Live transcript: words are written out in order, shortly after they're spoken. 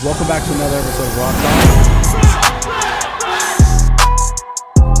Welcome back to another episode of Rock Talk.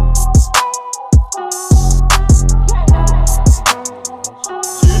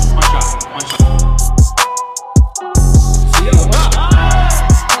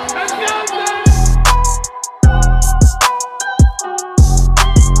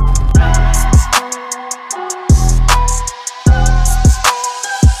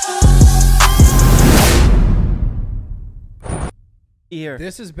 Here.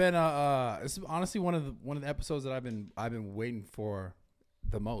 This has been this is honestly one of the episodes that I've been waiting for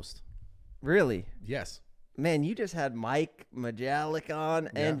the most. Really? Yes. Man, you just had Mike Majalik on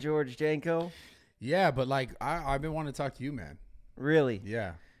and George Janko. Yeah, but like I've been wanting to talk to you, man. Really?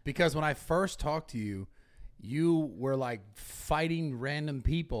 Yeah. Because when I first talked to you, you were like fighting random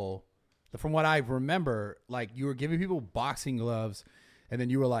people. From what I remember, like you were giving people boxing gloves, and then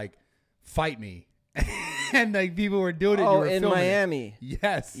you were like, "Fight me," and like people were doing it. Oh, you were in filming Miami. It.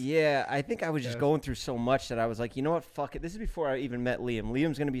 Yes. Yeah, I think I was just going through so much that I was like, you know what? Fuck it. This is before I even met Liam.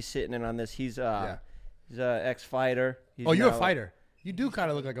 Liam's gonna be sitting in on this. He's a ex-fighter. Oh, you're a fighter. You do kind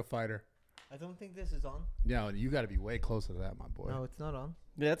of look like a fighter. I don't think this is on. No, you got to be way closer to that, my boy. No, it's not on.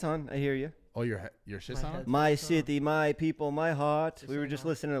 Yeah, it's on. I hear you. Oh, your shit's My on? head. My city, my people, my heart. Is We were it just on?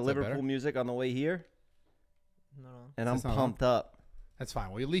 listening to Is that better? Liverpool music on the way here, Not on. and Is I'm this not on? pumped up. That's fine.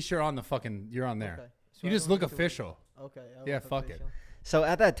 Well, at least you're on the fucking. You're on there. Okay. So You I just don't look need to- official. Okay. I Yeah, look fuck it. official. So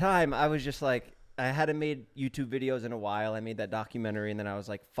at that time, I was just like, I hadn't made YouTube videos in a while. I made that documentary, and then I was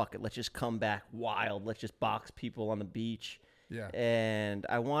like, fuck it, let's just come back wild. Let's just box people on the beach. Yeah. And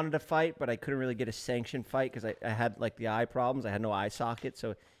I wanted to fight, but I couldn't really get a sanctioned fight because I had like the eye problems. I had no eye socket,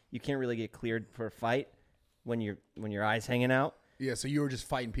 so you can't really get cleared for a fight when your eye's hanging out. Yeah. So you were just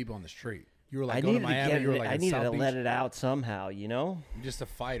fighting people on the street. You were like I going needed to Miami. to get You were it. like I in needed South to let Beach? it out somehow, you know. You're just a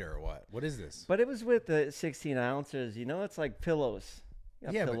fighter or what? What is this? But it was with the 16 ounces, you know. It's like pillows. You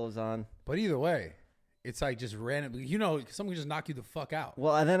got Yeah, but- pillows on. But either way, it's like just random. You know, someone can just knock you the fuck out.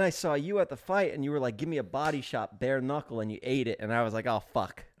 Well, and then I saw you at the fight, and you were like, "Give me a body shot, bare knuckle," and you ate it, and I was like, "Oh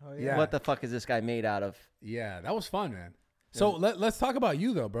fuck, Oh, Yeah. what the fuck is this guy made out of?" Yeah, that was fun, man. So let's talk about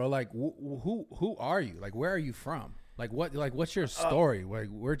you though, bro. Like, who are you? Like, where are you from? Like, what's your story? Like,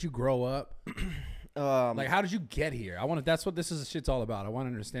 where'd you grow up? Like, how did you get here? I want to. That's what this is. Shit's all about. I want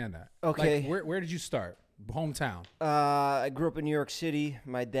to understand that. Okay. Like, where did you start? Hometown. I grew up in New York City.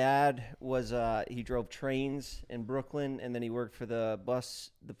 My dad was he drove trains in Brooklyn, and then he worked for the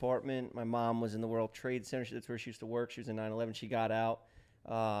bus department. My mom was in the World Trade Center. That's where she used to work. She was in 9/11. She got out.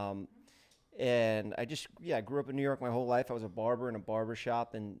 And I just grew up in New York my whole life. I was a barber in a barber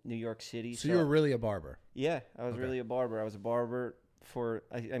shop in New York City. So you were really a barber. Yeah, I was really a barber. I was a barber for,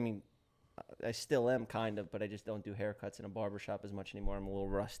 I mean, I still am kind of, but I just don't do haircuts in a barber shop as much anymore. I'm a little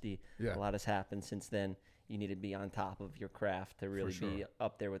rusty. Yeah. A lot has happened since then. You need to be on top of your craft to really be sure.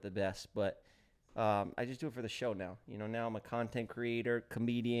 up there with the best. But I just do it for the show now. You know, now I'm a content creator,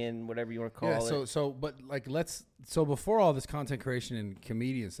 comedian, whatever you want to call Yeah. it. But like, so before all this content creation and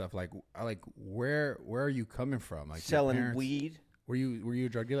comedian stuff, like where are you coming from? Like your Selling parents- weed. Were you a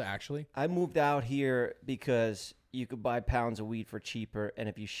drug dealer actually? I moved out here because you could buy pounds of weed for cheaper, and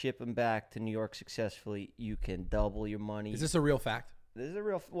if you ship them back to New York successfully, you can double your money. Is this a real fact? This is a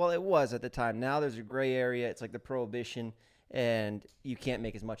real. Well, it was at the time. Now there's a gray area. It's like the prohibition, and you can't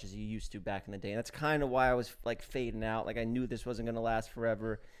make as much as you used to back in the day. And that's kind of why I was like fading out. Like I knew this wasn't going to last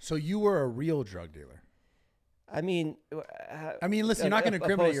forever. So you were a real drug dealer. I mean, Listen, you're not going to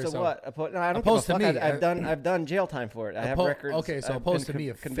incriminate opposed yourself. To what? No, I don't Opposed give to a fuck. me, I've done jail time for it. I have records. Okay, so I've opposed been to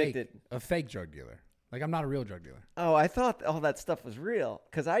me, convicted. a fake drug dealer. Like I'm not a real drug dealer. Oh, I thought all that stuff was real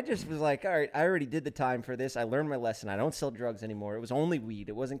because I just was like, all right, I already did the time for this. I learned my lesson. I don't sell drugs anymore. It was only weed.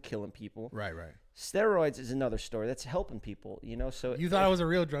 It wasn't killing people. Right. Steroids is another story. That's helping people, you know. So You thought I was a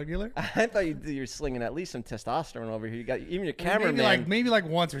real drug dealer? I thought you were slinging at least some testosterone over here. You got even your cameraman. Maybe like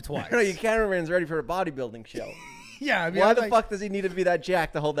once or twice. No, your cameraman's ready for a bodybuilding show. Yeah. I mean, Why I'm the like- fuck does he need to be that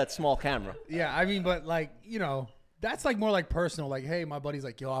jacked to hold that small camera? Yeah, I mean, but like, you know, that's like more like personal. Like, hey, my buddy's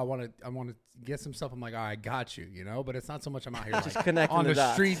like, yo, I want to get some stuff. I'm like, all right, I got you, you know. But it's not so much I'm out here like, connecting on the the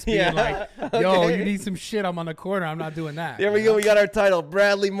dots. streets being Yeah. like, yo, Okay. you need some shit. I'm on the corner. I'm not doing that. There we you go. know? We got our title.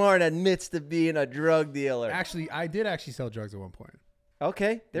 Bradley Martin admits to being a drug dealer. I did actually sell drugs at one point.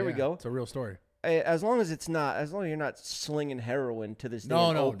 Okay, there we Yeah, go. It's a real story. As long as you're not slinging heroin to this day, No,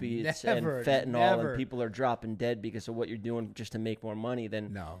 and no, opiates never, and fentanyl, never. and people are dropping dead because of what you're doing just to make more money.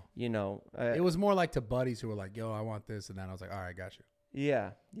 Then No. you know, It was more like to buddies who were like, yo, I want this. And then I was like, all right, got you.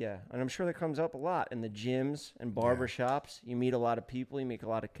 yeah, and I'm sure that comes up a lot in the gyms and barber shops. You meet a lot of people, you make a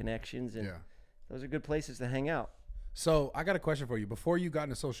lot of connections, and Yeah. those are good places to hang out. So I got a question for you. Before you got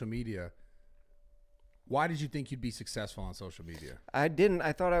into social media, Why did you think you'd be successful on social media? I didn't.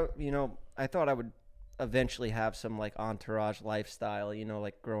 I thought I would eventually have some like entourage lifestyle,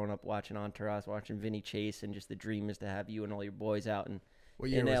 like growing up watching Entourage, watching Vinny Chase, and just the dream is to have you and all your boys out in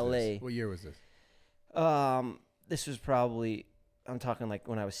LA. What year was this? This was probably, I'm talking like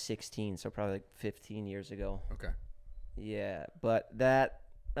when I was 16, so probably like 15 years ago. Okay. Yeah, but that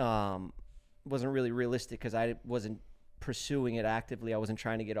wasn't really realistic because I wasn't pursuing it actively. I wasn't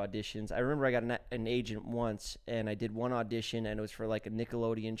trying to get auditions. I remember I got an agent once, and I did one audition, and it was for like a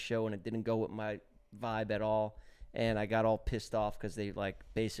Nickelodeon show, and it didn't go with my vibe at all. And I got all pissed off because they like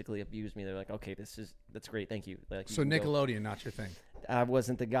basically abused me. They're like, "Okay, that's great, thank you." Like, so Nickelodeon, not your thing. I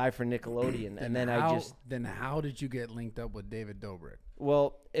wasn't the guy for Nickelodeon, and then how did you get linked up with David Dobrik?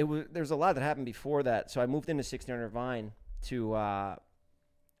 Well, there's a lot that happened before that. So I moved into 1600 Vine to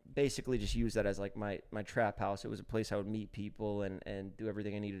basically just use that as like my trap house. It was a place I would meet people and do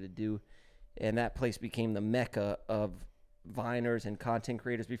everything I needed to do. And that place became the mecca of Viners and content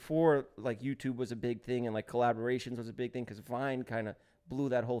creators before like YouTube was a big thing and like collaborations was a big thing because Vine kind of blew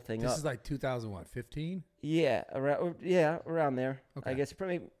that whole thing up. This is like 2015? Yeah, around there. Okay. I guess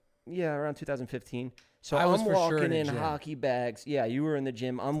probably, around 2015. So I'm walking in hockey bags. Yeah, you were in the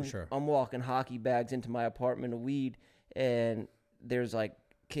gym. I'm walking hockey bags into my apartment of weed, and there's like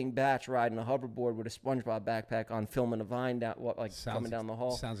King Batch riding a hoverboard with a SpongeBob backpack on, filming a Vine coming down the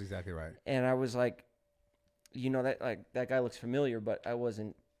hall. Sounds exactly right. And I was like, that guy looks familiar, but I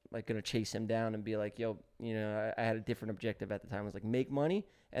wasn't like gonna chase him down and be like, yo, I had a different objective at the time. I was like, make money,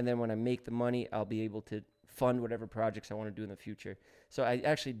 and then when I make the money, I'll be able to fund whatever projects I want to do in the future. So I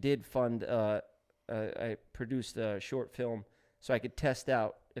actually did fund. I produced a short film so I could test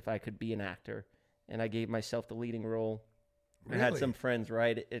out if I could be an actor, and I gave myself the leading role. Really? I had some friends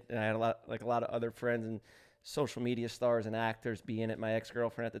write it, and I had a lot of other friends and social media stars and actors be in it. My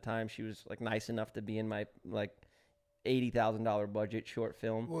ex-girlfriend at the time, she was like nice enough to be in my like $80,000 budget short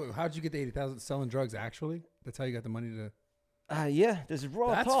film. Well, how'd you get the $80,000? Selling drugs, actually? That's how you got the money to... Yeah, this is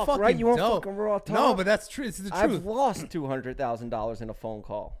raw talk, right? You want fucking raw talk? No, but that's true. It's the truth. I've lost $200,000 in a phone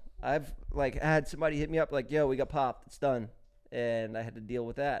call. I've like had somebody hit me up like, yo, we got popped. It's done. And I had to deal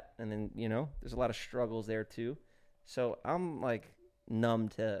with that. And then, there's a lot of struggles there too. So I'm like numb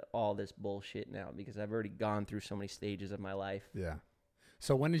to all this bullshit now because I've already gone through so many stages of my life. Yeah.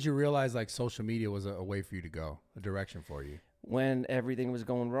 So when did you realize like social media was a way for you to go, a direction for you? When everything was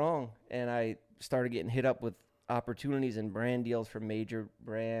going wrong and I started getting hit up with opportunities and brand deals from major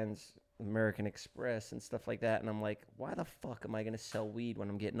brands, American Express and stuff like that. And I'm like, why the fuck am I going to sell weed when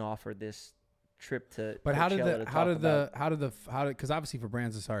I'm getting offered this trip to But how did because obviously for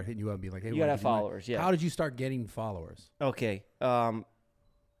brands to start hitting you up and be like, hey, you gotta have followers. Yeah. How did you start getting followers? Okay.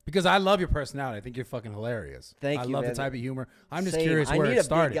 Because I love your personality. I think you're fucking hilarious. Thank you. I love the type of humor. I'm just curious where it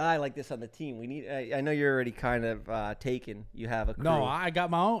started. I need a big guy like this on the team. We need. I know you're already kind of taken. You have a crew. No, I got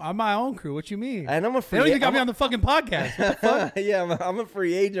my own. I'm my own crew. What you mean? And I'm a free. They don't even got me on the fucking podcast. What the fuck? Yeah, I'm a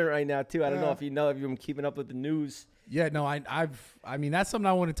free agent right now too. I don't know if you've been keeping up with the news. Yeah, no, I mean that's something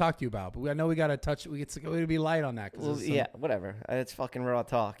I want to talk to you about. But I know we got to touch. We get to be light on that. Well, yeah, whatever. It's fucking raw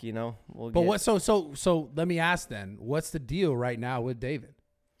talk, What? So let me ask then. What's the deal right now with David?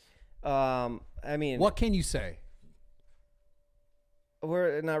 I mean, what can you say?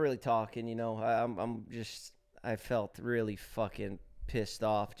 We're not really talking, I felt really fucking pissed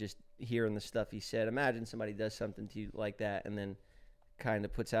off just hearing the stuff he said. Imagine somebody does something to you like that and then kind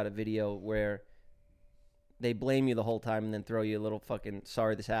of puts out a video where they blame you the whole time and then throw you a little fucking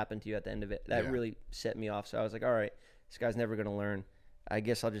sorry this happened to you at the end of it. That really set me off. So I was like, all right, this guy's never going to learn. I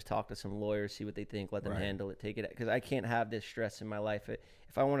guess I'll just talk to some lawyers, see what they think, let them handle it, take it. Because I can't have this stress in my life.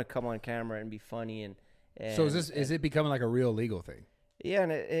 If I want to come on camera and be funny and so is it becoming like a real legal thing? Yeah,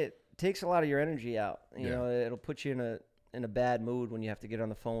 and it takes a lot of your energy out. You know, it'll put you in a bad mood when you have to get on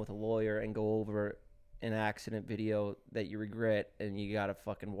the phone with a lawyer and go over an accident video that you regret, and you got to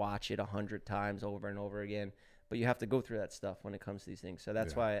fucking watch it 100 times over and over again. But you have to go through that stuff when it comes to these things. So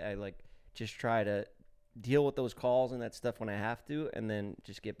that's why I like just try to deal with those calls and that stuff when I have to, and then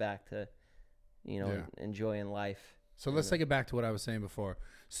just get back to, enjoying life. So let's take it back to what I was saying before.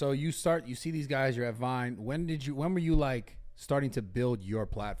 So you see these guys, you're at Vine. When were you like starting to build your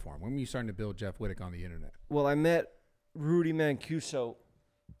platform? When were you starting to build Jeff Wittek on the internet? Well, I met Rudy Mancuso.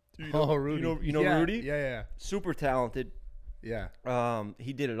 Rudy. You know Rudy? Yeah. Super talented. Yeah.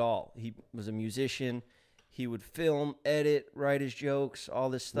 He did it all. He was a musician. He would film, edit, write his jokes, all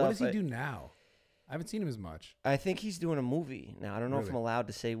this stuff. What does he do now? I haven't seen him as much. I think he's doing a movie now. I don't know if I'm allowed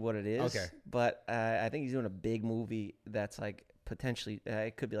to say what it is. Okay. But I think he's doing a big movie that's like potentially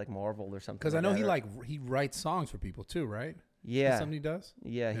it could be like Marvel or something. Because I know he writes songs for people too, right? Yeah. That's something he does?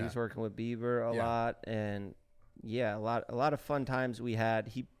 Yeah, he Yeah. was working with Bieber a Yeah. lot, and yeah, a lot of fun times we had.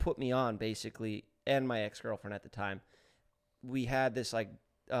 He put me on basically, and my ex-girlfriend at the time. We had this like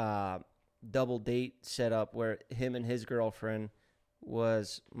double date set up where him and his girlfriend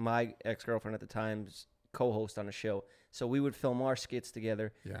was my ex-girlfriend at the time's co-host on a show. So we would film our skits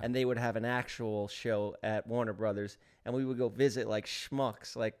together, Yeah. and they would have an actual show at Warner Brothers, and we would go visit like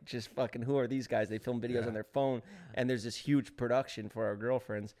schmucks, like just fucking who are these guys? They film videos Yeah. on their phone, and there's this huge production for our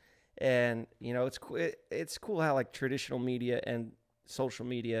girlfriends, and you know it's cool how like traditional media and social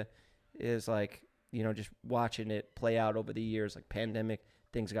media is like, you know, just watching it play out over the years. Like pandemic,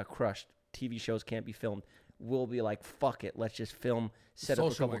 things got crushed. TV shows can't be filmed. We'll be like, fuck it, let's just film, set up a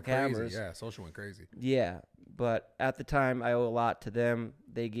couple went cameras. Crazy. Yeah, social went crazy. Yeah, but at the time, I owe a lot to them.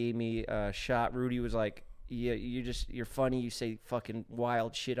 They gave me a shot. Rudy was like, "Yeah, you're funny. You say fucking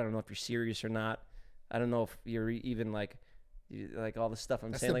wild shit. I don't know if you're serious or not. I don't know if you're even like all the stuff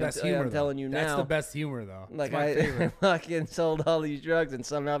I'm That's saying. the Like, best I'm humor. telling though. you That's now. the best humor, though. Like It's my I favorite. fucking sold all these drugs and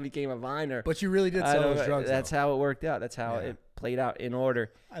somehow became a viner. But you really did I sell don't those know. drugs. That's though. how it worked out. That's how Yeah. it played out in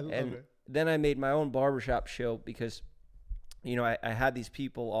order. I love and it. then I made my own barbershop show because, you know, I had these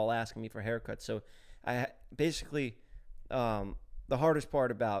people all asking me for haircuts. So basically, the hardest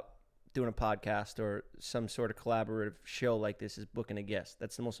part about doing a podcast or some sort of collaborative show like this is booking a guest.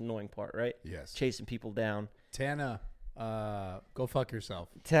 That's the most annoying part, right? Yes. Chasing people down. Tana, go fuck yourself.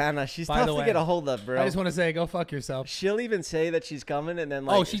 Tana, she's By tough the to way, get a hold of, bro. I just want to say, go fuck yourself. She'll even say that she's coming and then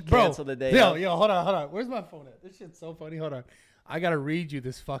like she's cancel the day. Yo, of. yo, hold on. Where's my phone at? This shit's so funny. Hold on. I gotta read you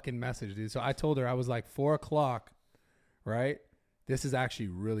this fucking message, dude. So I told her I was like 4:00, right? This is actually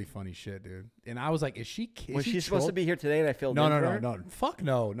really funny shit, dude. And I was like, is she Was she supposed to be here today and I filled in for her? No. Fuck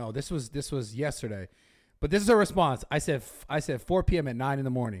no. This was yesterday. But this is her response. I said 4 p.m. at 9 in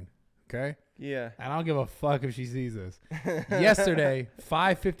the morning. Okay. Yeah. And I don't give a fuck if she sees this. Yesterday,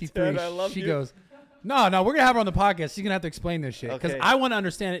 5:53, Dude, I love she you. goes, no, we're gonna have her on the podcast. She's gonna have to explain this shit because Okay. I want to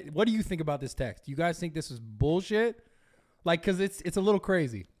understand it. What do you think about this text? You guys think this is bullshit? Like, cause it's a little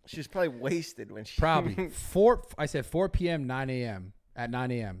crazy. She's probably wasted when she Probably I said 4 p.m., 9 a.m. At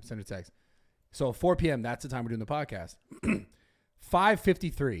 9 a.m. Send a text. So 4 p.m. That's the time we're doing the podcast.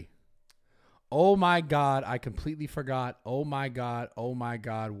 5:53. Oh my God, I completely forgot. Oh my God.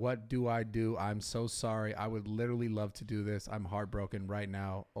 What do I do? I'm so sorry. I would literally love to do this. I'm heartbroken right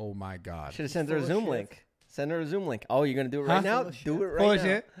now. Oh my God. should have sent her a Full of Zoom shit. link. Send her a Zoom link. Oh, you're gonna do it right Huh? now? Full of Do shit. it right Full of now.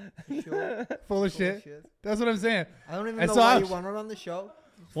 shit. Sure. Full of shit. That's what I'm saying. I don't even And know so why I'm- you want her on the show.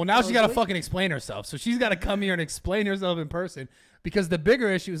 Well, now she got to Really? fucking explain herself. So she's got to come here and explain herself in person because the bigger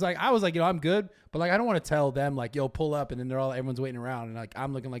issue is like, I was like, I'm good, but like, I don't want to tell them like, yo, pull up. And then everyone's waiting around and like,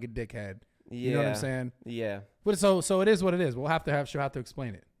 I'm looking like a dickhead. Yeah. You know what I'm saying? Yeah. But so it is what it is. She'll have to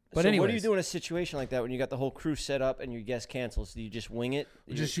explain it. But so anyway, what do you do in a situation like that when you got the whole crew set up and your guest cancels? Do you just wing it?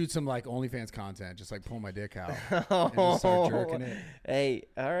 We just shoot some like OnlyFans content, just like pull my dick out and just start jerking it. Hey,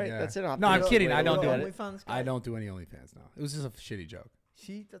 all right, Yeah. that's an No, I'm optimistic kidding. way I to don't look do at it. OnlyFans I guy? don't do any OnlyFans now. It was just a shitty joke.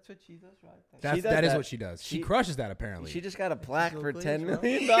 That's what she does, right? That does is that. what she does. She She- crushes that apparently. She just got a plaque for ugly $10 as well.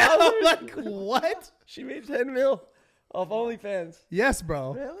 million. I'm like, what? She made 10 mil off OnlyFans. Yes,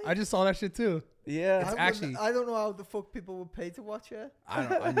 bro. Really? I just saw that shit too. Yeah. It's actually- I don't know how the fuck people would pay to watch her. I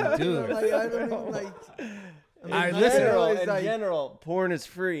mean, You know, dude. like, I don't even like. I my listen. girl is in like- general, porn is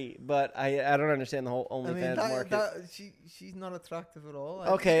free, but I don't understand the whole I mean, OnlyFans market. she's not attractive at all.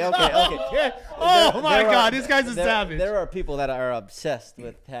 Okay. Yeah. Oh my There are- God, this guy's a there, savage. There are people that are obsessed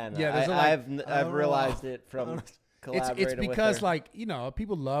with Tana. Yeah, there's I, a, I've I I've don't realized know. it from it's collaborating because with her. like, you know,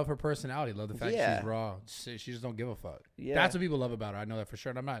 people love her personality, love the fact Yeah. she's raw. She just don't give a fuck. Yeah. That's what people love about her. I know that for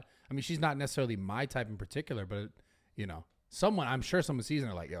sure. And I mean, she's not necessarily my type in particular, but you know, I'm sure someone sees her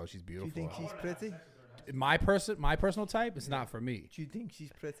and they're like, yo, she's Do you beautiful. think she's pretty? My personal type, it's not for me. Do you think she's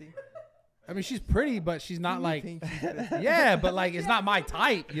pretty? I mean, she's pretty, but she's not Do you like, think she's pretty? yeah, but like, it's not my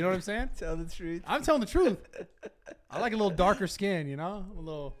type. You know what I'm saying? Tell the truth. I'm telling the truth. I like a little darker skin, you know, a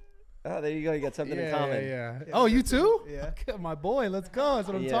little. Oh, there you go. You got something in common. Yeah. Yeah, Oh, you that's too? it. Yeah. Okay, my boy, let's go. That's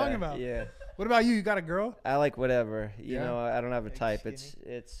what I'm Yeah, talking about. Yeah. What about you? You got a girl? I like whatever. You Yeah? know, I don't have a Like type.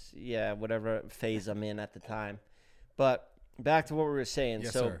 It's whatever phase I'm in at the time. But back to what we were saying.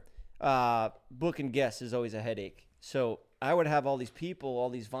 Yes, so sir. booking guests is always a headache. So I would have all these people, all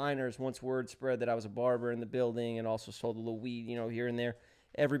these viners, once word spread that I was a barber in the building and also sold a little weed, you know, here and there.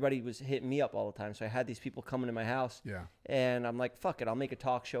 Everybody was hitting me up all the time. So I had these people coming to my house. Yeah. And I'm like, fuck it, I'll make a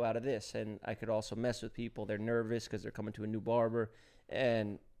talk show out of this. And I could also mess with people. They're nervous because they're coming to a new barber.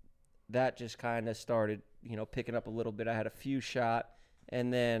 And that just kind of started, you know, picking up a little bit. I had a few shot.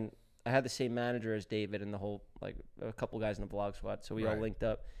 And then I had the same manager as David and the whole, like, a couple guys in the vlog squad. So we all Right. linked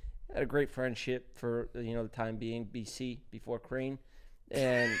up. had a great friendship for the time being. BC before Crane,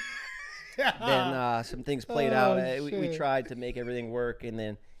 and then some things played out. We tried to make everything work, and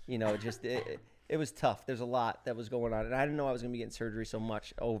then it was tough. There's a lot that was going on, and I didn't know I was gonna be getting surgery so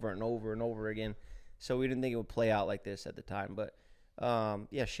much over and over and over again. So we didn't think it would play out like this at the time. But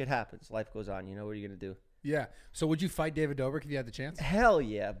shit happens. Life goes on. What are you gonna do? Yeah. So would you fight David Dobrik if you had the chance? Hell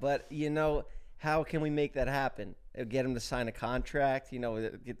yeah. But how can we make that happen? Get him to sign a contract.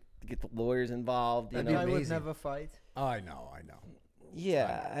 Get the lawyers involved. That be guy would amazing. never fight. Oh, I know.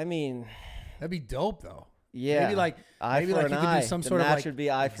 Yeah, I mean, That'd be dope though. yeah. Maybe like eye maybe for like an you could eye. do some The sort of match like would be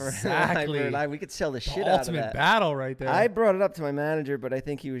eye for exactly eye for an eye. We could sell the the shit out of ultimate that. battle right there. I brought it up to my manager, but I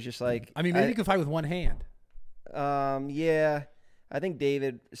think he was just like, I mean, maybe you could fight with one hand. yeah. I think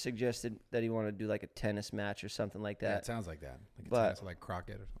David suggested that he wanted to do like a tennis match or something like Yeah, that. it sounds like that. Like But- it's like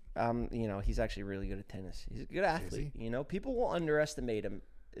Crockett or something. He's actually really good at tennis. He's a good athlete. he? People will underestimate him,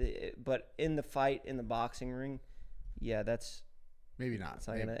 but in the fight, in the boxing ring, yeah, that's. Maybe not. It's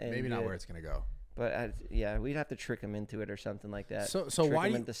not Maybe, gonna end maybe not good. where it's gonna go. But we'd have to trick him into it or something like that. So trick why him do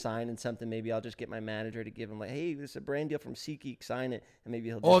you, into signing something? Maybe I'll just get my manager to give him like, hey, this is a brand deal from SeatGeek, sign it, and maybe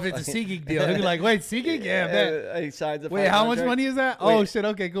he'll. Oh, if just it's a SeatGeek deal, he'll be like, wait, SeatGeek? Yeah, bet. He signs a Wait, fight how much contract. money is that? Oh Wait. shit.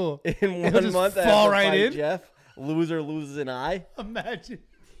 Okay, cool. In It'll one just month, I fall have to right fight in? Jeff, loser loses an eye, Imagine.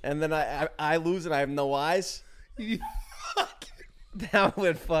 and then I lose and I have no eyes. That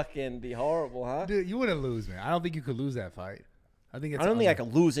would fucking be horrible, huh? Dude, you wouldn't lose, man. I don't think you could lose that fight. I think it's. I don't think I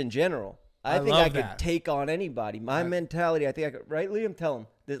could lose in general. I think love I could that. take on anybody. My mentality, I think I could. Right, Liam? Tell him.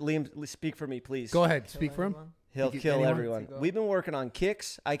 Liam, speak for me, please. Go ahead, speak for him. Anyone? He'll You could- kill anyone? everyone. To go. We've been working on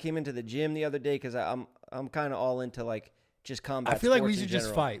kicks. I came into the gym the other day because I'm kind of all into like just combat. I feel like we sports in should just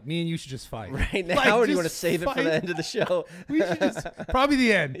general. fight. Me and you should just fight. Right now, Like, or do you just want to save it for fight. the end of the show? We should just probably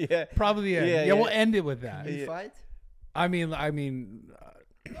the end. Yeah. Probably the end. Yeah, Yeah, yeah. we'll end it with that. You Yeah. fight? I mean,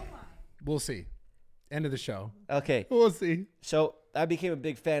 we'll see. End of the show. Okay, We'll see. so I became a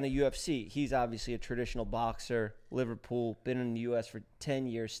big fan of UFC. He's obviously a traditional boxer. Liverpool, been in the U.S. for 10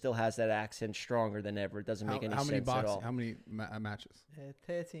 years, still has that accent stronger than ever. It doesn't make any How many sense at all. How many matches?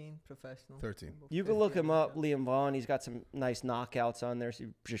 13 professional. 13. You can look him up, Liam Vaughn. He's got some nice knockouts on there. So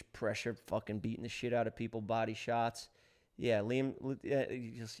just pressure, fucking beating the shit out of people, body shots. Yeah, Liam,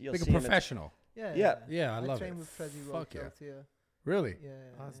 you'll Like a see him. professional. Yeah, Yeah. Yeah, I love trained it. with Freddie Fuck yeah. Roosevelt here. Really? Yeah,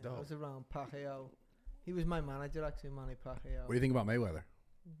 Oh, that's I dope. was around Pacquiao. He was my manager, actually, Manny Pacquiao. What do you think about Mayweather?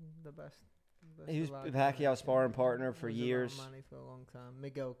 The best. He was alive. Pacquiao's sparring partner for I was around years. Manny for a long time.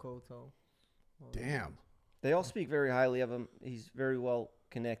 Miguel Cotto. Damn. They all speak very highly of him. He's very well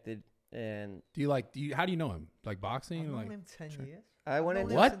connected. And How do you know him? Like boxing? I've known like him 10 years. I went I've in.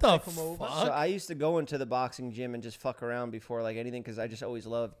 known him What since the I come over. fuck? So I used to go into the boxing gym and just fuck around before like anything because I just always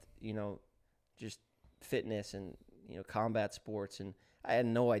loved, just fitness and, combat sports. And I had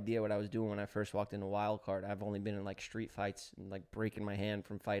no idea what I was doing when I first walked into Wild Card. I've only been in like street fights and like breaking my hand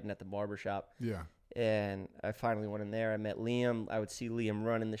from fighting at the barbershop. Yeah. And I finally went in there. I met Liam. I would see Liam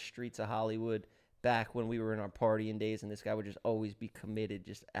run in the streets of Hollywood back when we were in our partying days. And this guy would just always be committed,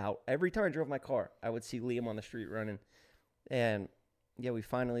 just out. Every time I drove my car, I would see Liam on the street running. And yeah, we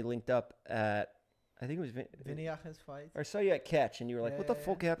finally linked up at, I think it was Viniaca's fight. I saw you at Catch, and you were like, "What the Yeah.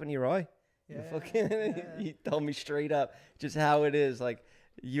 fuck happened to your eye?" You Yeah, fucking, yeah. you told me straight up just how it is. Like,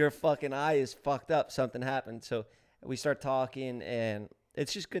 your fucking eye is fucked up. Something happened. So we start talking, and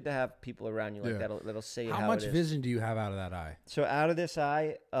it's just good to have people around you like Yeah. that'll say How how much it is. vision do you have out of that eye? So out of this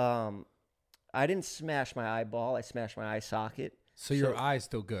eye, I didn't smash my eyeball. I smashed my eye socket. So your So- eye's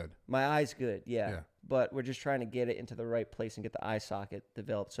still good. My eye's good, yeah. Yeah. But we're just trying to get it into the right place and get the eye socket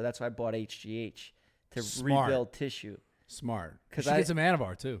developed. So that's why I bought HGH to Smart. rebuild tissue. Smart. 'Cause She I- gets some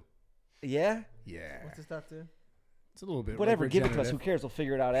Anavar too. Yeah. Yeah. What does that do? It's a little bit. Whatever, like give it to us. Who regenerative. cares? We'll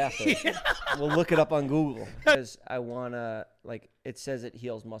figure it out after. We'll look it up on Google because I wanna it says it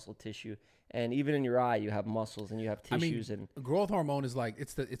heals muscle tissue, and even in your eye, you have muscles and you have I mean, tissues and growth hormone is like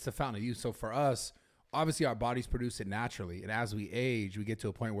it's the fountain of youth. So for us, obviously our bodies produce it naturally, and as we age, we get to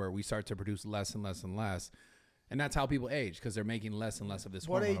a point where we start to produce less and less and less, and that's how people age because they're making less and less of this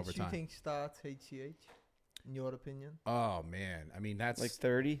What hormone age over do you time. think starts HGH, in your opinion? Oh man, I mean that's like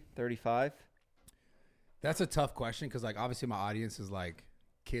 30, 35. that's a tough question because like obviously my audience is like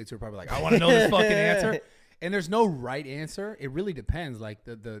kids who are probably like I want to know this fucking answer, and there's no right answer. It really depends. Like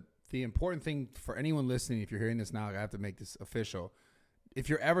the important thing for anyone listening, if you're hearing this now, I have to make this official. If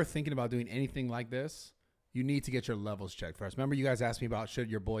you're ever thinking about doing anything like this, you need to get your levels checked first. Remember, you guys asked me about should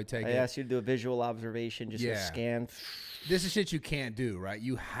your boy take I it. asked you to do a visual observation, just a Yeah. scan. This is shit you can't do, right?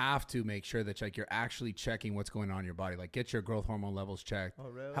 You have to make sure that like you're actually checking what's going on in your body. Like get your growth hormone levels checked, Oh,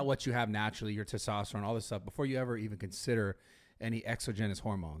 really? what you have naturally, your testosterone, all this stuff before you ever even consider any exogenous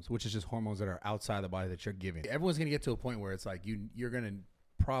hormones, which is just hormones that are outside the body that you're giving. Everyone's going to get to a point where it's like you're going to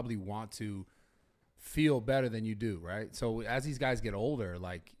probably want to feel better than you do, right? So as these guys get older,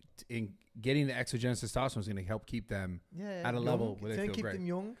 like in getting the exogenous testosterone is going to help keep them at a level where they feel keep great. them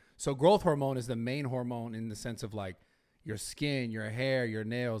young. So growth hormone is the main hormone in the sense of like your skin, your hair, your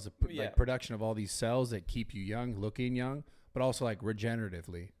nails, like production of all these cells that keep you young, looking young, but also like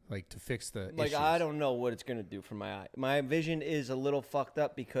regeneratively, like to fix the Like, issues. I don't know what it's going to do for my eye. My vision is a little fucked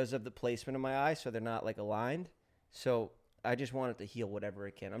up because of the placement of my eyes, so they're not, like, aligned. So I just want it to heal whatever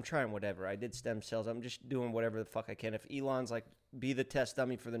it can. I'm trying whatever. I did stem cells. I'm just doing whatever the fuck I can. If Elon's, like, be the test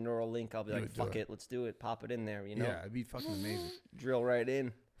dummy for the Neuralink, I'll be like, fuck it. Let's do it. Pop it in there, you know? Yeah, it'd be fucking amazing. Drill right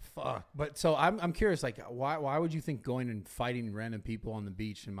in. Fuck. But so I'm curious, like, why would you think going and fighting random people on the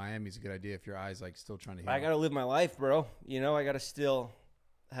beach in Miami is a good idea if your eye's like still trying to heal? I got to live my life, bro. You know, I got to still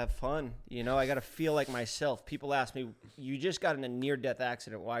have fun. You know, I got to feel like myself. People ask me, you just got in a near-death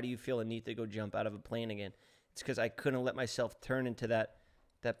accident. Why do you feel a need to go jump out of a plane again? It's because I couldn't let myself turn into that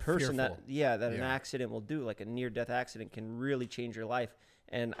person Fearful. that an accident will do. Like a near-death accident can really change your life.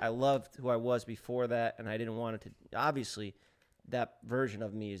 And I loved who I was before that, and I didn't want it to. Obviously, that version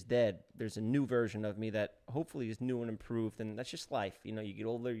of me is dead. There's a new version of me that hopefully is new and improved, and that's just life. You know, you get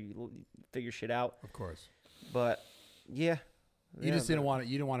older, you figure shit out. Of course. But yeah, You just didn't want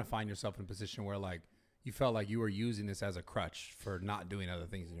to find yourself in a position where like you felt like you were using this as a crutch for not doing other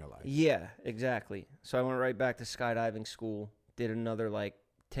things in your life. Yeah, exactly. So I went right back to skydiving school, did another like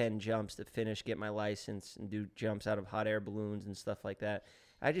 10 jumps to finish, get my license, and do jumps out of hot air balloons and stuff like that.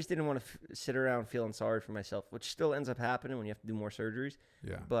 I just didn't want to sit around feeling sorry for myself, which still ends up happening when you have to do more surgeries.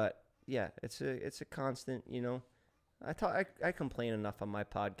 Yeah. But yeah, it's a constant, you know. I complain enough on my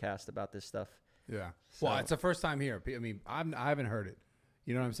podcast about this stuff. Yeah. So- Well, it's the first time here. I mean, I haven't heard it.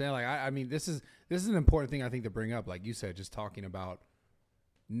 You know what I'm saying? Like, I mean, this is an important thing I think to bring up. Like you said, just talking about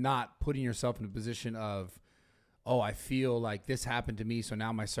not putting yourself in a position of, oh, I feel like this happened to me, so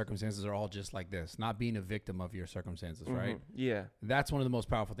now my circumstances are all just like this. Not being a victim of your circumstances, right? Yeah. That's one of the most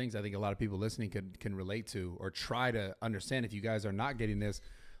powerful things I think a lot of people listening can relate to or try to understand. If you guys are not getting this,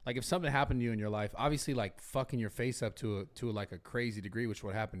 like if something happened to you in your life, obviously like fucking your face up to like a crazy degree, which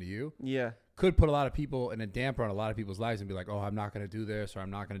would happen to you, Yeah. could put a lot of people in a damper on a lot of people's lives and be like, oh, I'm not going to do this or I'm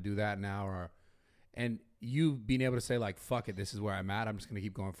not going to do that now. And you being able to say like, fuck it, this is where I'm at. I'm just going to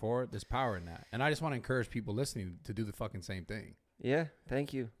keep going forward. There's power in that. And I just want to encourage people listening to do the fucking same thing. Yeah.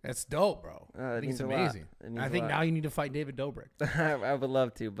 Thank you. That's dope, bro. That I think it's means a lot. amazing. It means I a think lot. now you need to fight David Dobrik. I would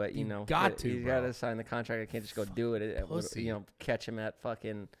love to, but you know, got to, you bro. got to sign the contract. I can't just go do it. It would, Pussy. you know, catch him at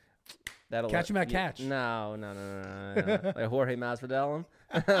fucking. That'll Catch him at catch. No. Like Jorge Masvidal him,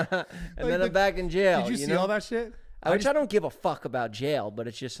 and then I'm back in jail. Did you see know? all that shit? I don't give a fuck about jail, but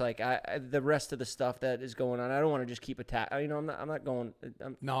it's just like the rest of the stuff that is going on. I don't want to just keep attacking. You know, I'm not going.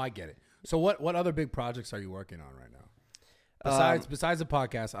 No, I get it. So what other big projects are you working on right now? Besides the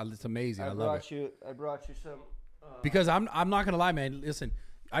podcast, it's amazing. I love it. I brought you some. Because I'm not gonna lie, man. Listen,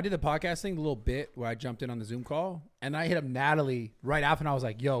 I did the podcast thing a little bit where I jumped in on the Zoom call and I hit up Natalie right after, and I was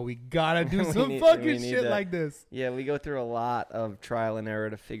like, "Yo, we gotta do some we fucking need shit that. like this." Yeah, we go through a lot of trial and error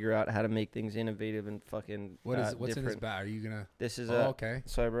to figure out how to make things innovative and fucking. What's in this different. bag? Are you gonna? This is okay.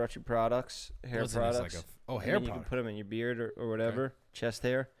 So I brought you products, hair What's in this, products. like And hair then you product. can put them in your beard or whatever, chest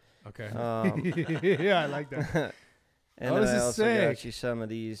hair. Okay. Yeah, I like that. And Oh, then this I is also sick. got you some of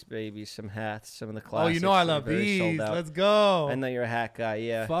these babies, some hats, some of the Oh, classics. you know I that are love very sold these. out. Let's go. I know you're a hat guy,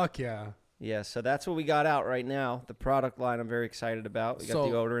 yeah. Fuck yeah. Yeah, so that's what we got out right now. The product line I'm very excited about. We got So-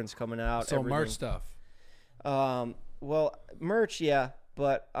 deodorants coming out. So everything. merch stuff. Well, merch, yeah,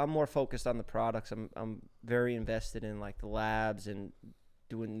 but I'm more focused on the products. I'm very invested in like the labs and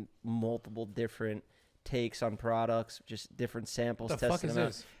doing multiple different takes on products, just different samples. The fuck testing is them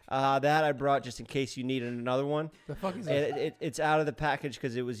this? out. That I brought just in case you needed another one. The fuck is this? It's out of the package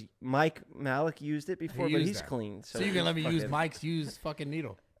because it was Mike Malik used it before, He but used he's that. clean. So you can let me use fucking- Mike's used fucking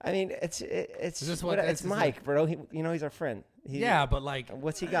needle. I mean, it's this it's what- it's is Mike, bro. He's our friend. Yeah, but like,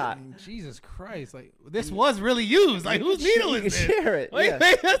 What's he got? I mean, Jesus Christ! Like this was really used. Like whose needle You is can this? share it. Wait, yeah.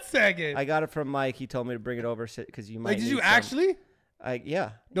 wait a second. I got it from Mike. He told me to bring it over because you might. Like, did you need some. actually?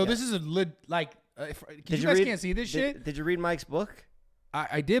 Yeah. No, yeah. this is a like. If, Did you guys read- can't see this shit. Did you read Mike's book?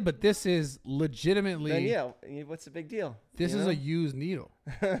 I did, but this is legitimately. Then yeah. What's the big deal? This You is know? a used needle.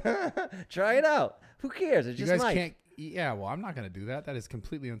 Try it out. Who cares? It's You just guys Mike. can't. Yeah, well, I'm not gonna do that. That is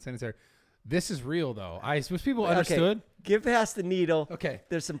completely unsanitary. This is real though. I wish people Okay, understood. Get past the needle. Okay.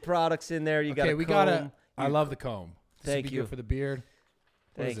 There's some products in there. You got Okay, a we comb. gotta. I love the comb. This would Thank be you. good for the beard.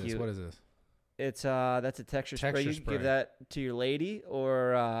 What is Thank this? you. What is this? It's that's a texture spray. Texture You can spray. give that to your lady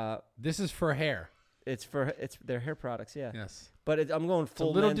or This is for hair. It's their hair products, yeah. Yes. But I'm going It's a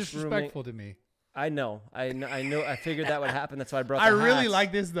full little men's disrespectful to me. I know. I know. I figured that would happen. That's why I brought. I The really hats.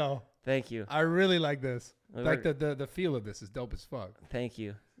 like this though. Thank you. I really like this. We Like were- the feel of this is dope as fuck. Thank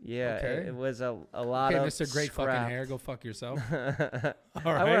you. Yeah, Okay. it was a lot Okay, of Mr. Great scrap. fucking hair, go fuck yourself. All I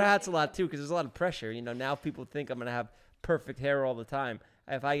right. wear hats a lot too because there's a lot of pressure. You know, now people think I'm gonna have perfect hair all the time.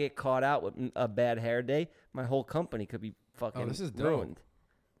 If I get caught out with a bad hair day, my whole company could be fucking this is dope. ruined.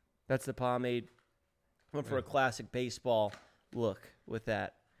 That's the pomade. Went for a classic baseball look with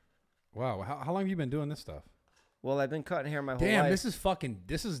that. Wow. How long have you been doing this stuff? Well, I've been cutting hair my whole Damn, life.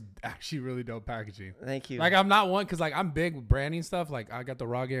 this is actually really dope packaging. Thank you. Like I'm not one because like I'm big with branding stuff. Like I got the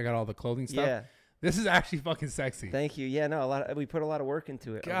raw gear, I got all the clothing stuff. yeah. This is actually fucking sexy. Thank you. Yeah, no, we put a lot of work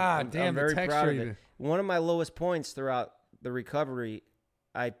into it. God damn, I'm the very texture proud of even. it. One of my lowest points throughout the recovery,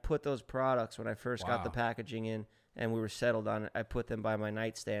 I put those products when I first got the Wow. packaging in and we were settled on it. I put them by my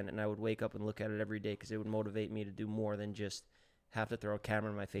nightstand and I would wake up and look at it every day because it would motivate me to do more than just have to throw a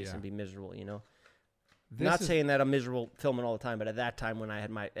camera in my face Yeah. and be miserable, you know? This Not is- saying that I'm miserable filming all the time, but at that time when I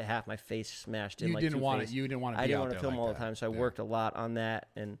had half my face smashed in you like didn't want it. Two-Face, You didn't want to. I be didn't out want to there film like all that. the time, so I Yeah. worked a lot on that.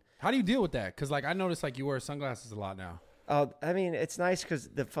 And How do you deal with that? Because like I noticed like you wear sunglasses a lot now. I mean, it's nice because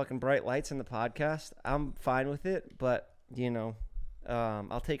the fucking bright lights in the podcast, I'm fine with it, but, you know,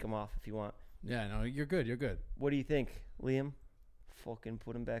 I'll take them off if you want. Yeah, no, you're good. You're good. What do you think, Liam? Fucking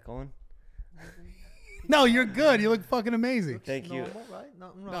put them back on. No, you're good. You look fucking amazing. Thank you. Normal, right?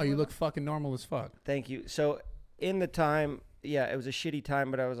 Nothing wrong No, you with look fucking normal as fuck. Thank you. So in the time, yeah, it was a shitty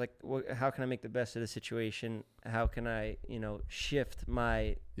time, but I was like, how can I make the best of the situation? How can I, you know, shift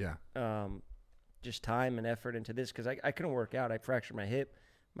my Yeah. just time and effort into this? Because I couldn't work out. I fractured my hip.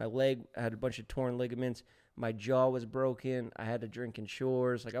 My leg, I had a bunch of torn ligaments. My jaw was broken. I had to drink in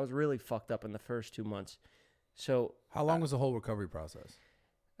Shores. Like, I was really fucked up in the first 2 months. So, How long was the whole recovery process?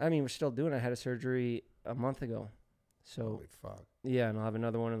 I mean, we're still doing it. I had a surgery a month ago. So, Holy fuck. yeah, and I'll have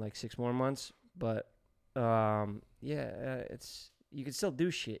another one in like 6 more months. But, it's, you can still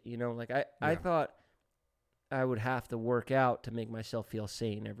do shit, you know? Like, I Yeah. thought I would have to work out to make myself feel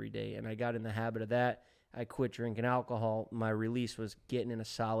sane every day. And I got in the habit of that. I quit drinking alcohol. My release was getting in a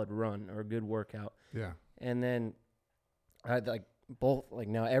solid run or a good workout. Yeah. And then I had like both, like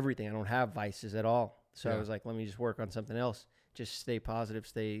now everything. I don't have vices at all. So I Yeah. was like, let me just work on something else. Just stay positive,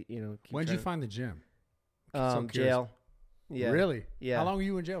 stay, you know. keep When did you trying- find the gym? So curious. jail. Yeah. Really? Yeah. How long were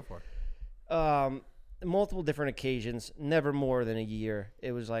you in jail for? Multiple different occasions, never more than a year.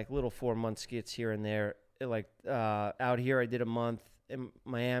 It was like little 4-month skits here and there. Out here, I did a month. In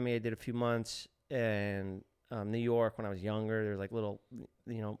Miami, I did a few months. And New York, when I was younger, there's like little,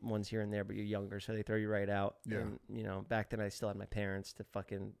 you know, ones here and there, but you're younger, so they throw you right out. Yeah. And, you know, back then I still had my parents to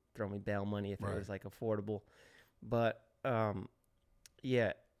fucking throw me bail money if Right. it was like affordable. But,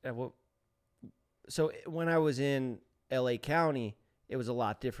 yeah. So when I was in LA County, it was a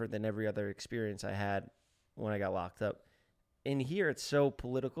lot different than every other experience I had when I got locked up. In here, it's so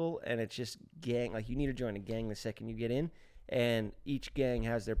political and it's just gang. Like, you need to join a gang the second you get in, and each gang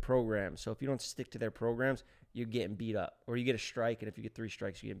has their programs. So if you don't stick to their programs, you're getting beat up, or you get a strike, and if you get 3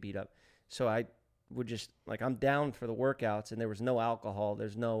 strikes, you get beat up. So I would just, like, I'm down for the workouts, and there was no alcohol.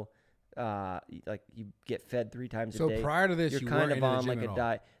 There's no, like, you get fed 3 times a So day. prior to this, You're you kind weren't of into the on gym like at a all.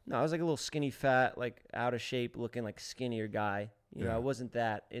 diet. No, I was like a little skinny, fat, like out of shape, looking like skinnier guy. You know, Yeah. I wasn't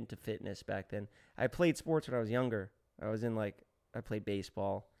that into fitness back then. I played sports when I was younger. I played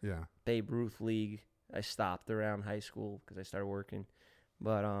baseball, Yeah. Babe Ruth League. I stopped around high school because I started working.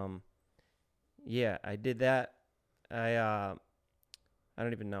 But yeah, I did that. I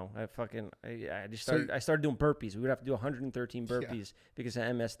don't even know. I just So started. I started doing burpees. We would have to do 113 burpees because of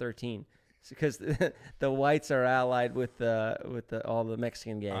MS-13. Because the whites are allied with all the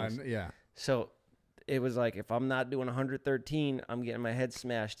Mexican gangs. Yeah. So it was like, if I'm not doing 113, I'm getting my head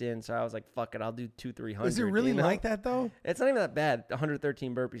smashed in. So I was like, fuck it, I'll do 200-300. Is it really you know? like that though? It's not even that bad.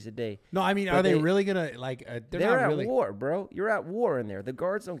 113 burpees a day. No, I mean, But are they they- really gonna like? They're They're not at really. war, bro. You're at war in there. The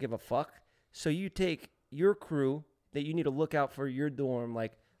guards don't give a fuck. So you take your crew that you need to look out for your dorm.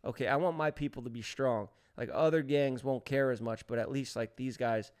 Like, okay, I want my people to be strong. Like, other gangs won't care as much, but at least like these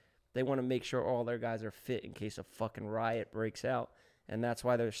guys, they want to make sure all their guys are fit in case a fucking riot breaks out. And that's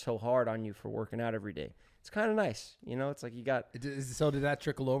why they're so hard on you for working out every day. It's kind of nice. You know, it's like you got, So did that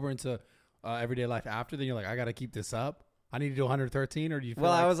trickle over into everyday life after? Then you're like, I got to keep this up. I need to do 113, or do you feel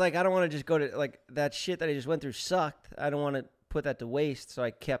well, like I was like, I don't want to just go to, like, that shit that I just went through sucked. I don't want to put that to waste. So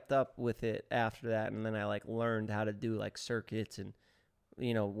I kept up with it after that. And then I like learned how to do like circuits and,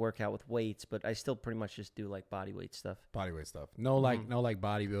 work out with weights, but I still pretty much just do like body weight stuff. Bodyweight stuff. No, no, like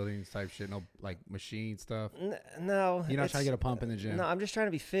bodybuilding type shit. No, like machine stuff. No. You're not trying to get a pump in the gym. No, I'm just trying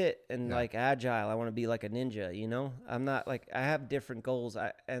to be fit and like agile. I want to be like a ninja, I'm not like, I have different goals.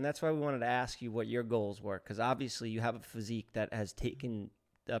 And that's why we wanted to ask you what your goals were. Cause obviously you have a physique that has taken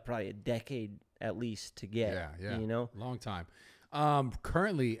probably a decade at least to get, long time.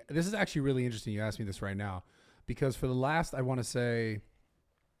 Currently, this is actually really interesting. You asked me this right now because for the last, I want to say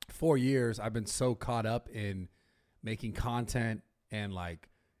 4 years, I've been so caught up in making content and like,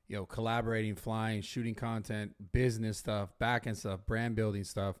 collaborating, flying, shooting content, business stuff, back-end stuff, brand building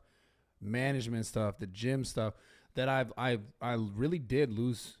stuff, management stuff, the gym stuff that I really did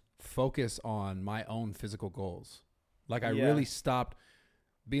lose focus on my own physical goals. Like I really stopped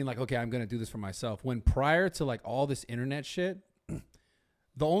being like, okay, I'm going to do this for myself. When prior to like all this internet shit,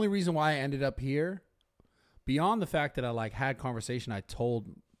 the only reason why I ended up here, beyond the fact that I like had conversation, I told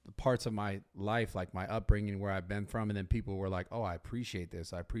parts of my life, like my upbringing, where I've been from, and then people were like, oh, I appreciate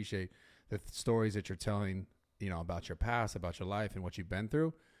this. I appreciate the stories that you're telling, about your past, about your life and what you've been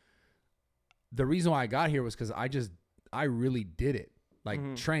through. The reason why I got here was because I really did it,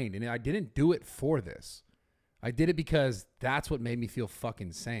 like trained, and I didn't do it for this. I did it because that's what made me feel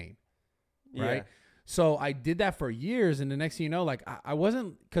fucking sane. Right. Yeah. So I did that for years. And the next thing you know, like I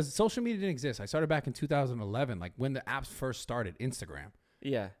wasn't, because social media didn't exist. I started back in 2011, like when the apps first started, Instagram.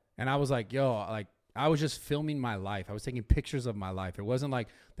 Yeah. And I was like, I was just filming my life. I was taking pictures of my life. It wasn't like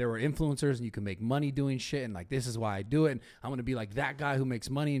there were influencers and you can make money doing shit. And like, this is why I do it. And I'm going to be like that guy who makes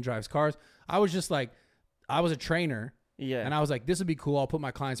money and drives cars. I was just like, I was a trainer. Yeah. And I was like, this would be cool. I'll put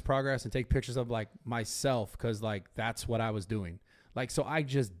my clients' progress and take pictures of like myself. Cause like, that's what I was doing. Like, so I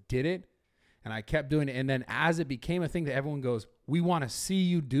just did it and I kept doing it. And then as it became a thing that everyone goes, we want to see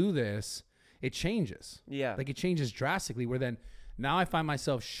you do this, it changes. Yeah. Like it changes drastically where then now I find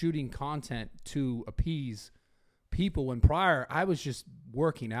myself shooting content to appease people when prior I was just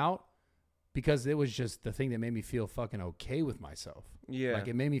working out because it was just the thing that made me feel fucking okay with myself. Yeah. Like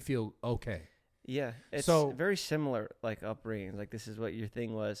it made me feel okay. Yeah, it's so very similar, like upbringing. Like this is what your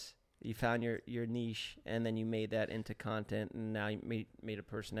thing was. You found your niche, and then you made that into content, and now you made a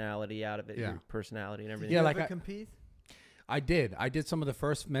personality out of it. Yeah. Your personality and everything. Yeah, like compete. I did some of the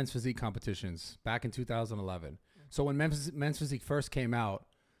first men's physique competitions back in 2011. So when men's physique first came out,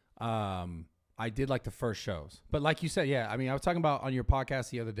 I did like the first shows. But like you said, yeah, I mean, I was talking about on your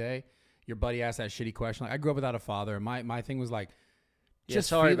podcast the other day. Your buddy asked that shitty question. Like I grew up without a father, and my thing was like. Just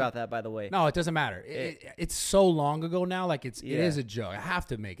sorry about that, by the way. No, it doesn't matter. It's so long ago now. Like it is a joke. I have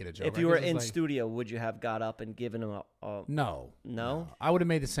to make it a joke. If you were in studio, would you have got up and given him a No. I would have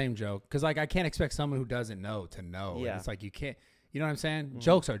made the same joke because like I can't expect someone who doesn't know to know. Yeah. And it's like you can't. You know what I'm saying? Mm-hmm.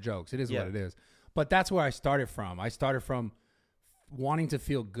 Jokes are jokes. It is what it is. But that's where I started from. I started from wanting to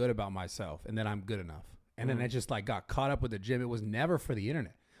feel good about myself, and then I'm good enough. And then I just like got caught up with the gym. It was never for the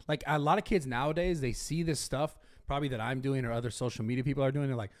internet. Like a lot of kids nowadays, they see this stuff. Probably that I'm doing or other social media people are doing.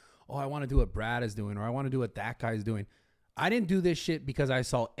 They're like, oh, I want to do what Brad is doing or I want to do what that guy's doing. I didn't do this shit because I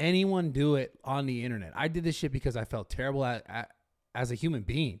saw anyone do it on the internet. I did this shit because I felt terrible as a human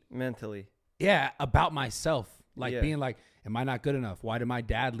being. Mentally. Yeah, about myself. Like being like, am I not good enough? Why did my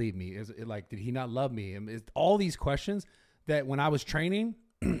dad leave me? Is it like, did he not love me? All these questions that when I was training,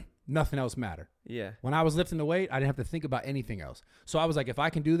 nothing else mattered. Yeah. When I was lifting the weight, I didn't have to think about anything else. So I was like, if I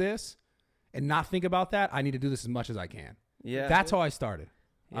can do this, and not think about that, I need to do this as much as I can. Yeah. That's how I started.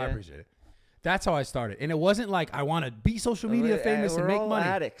 Yeah. I appreciate it. That's how I started. And it wasn't like I want to be social media famous and make money. We're all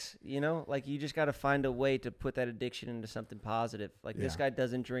addicts, like you just got to find a way to put that addiction into something positive. Like this guy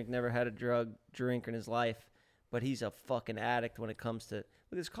doesn't drink, never had a drink in his life, but he's a fucking addict when it comes to, look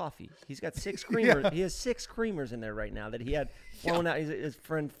at his coffee. He's got 6 creamers. Yeah. He has 6 creamers in there right now that he had flown out. His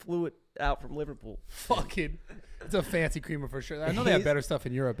friend flew it out from Liverpool. Fucking, it's a fancy creamer for sure. I know they have better stuff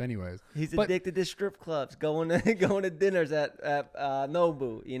in Europe anyways. He's addicted to strip clubs, going to dinners at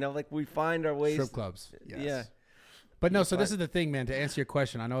Nobu. Like we find our ways. Strip clubs. Yes. Yeah. But no, so this is the thing, man, to answer your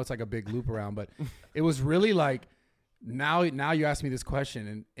question. I know it's like a big loop around, but it was really like, now you asked me this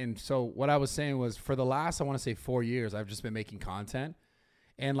question. And so what I was saying was for the last, I want to say 4 years, I've just been making content.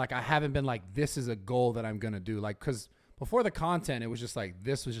 And like, I haven't been like, this is a goal that I'm going to do. Like, cause before the content, it was just like,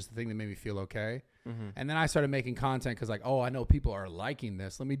 this was just the thing that made me feel okay. Mm-hmm. And then I started making content because like, oh, I know people are liking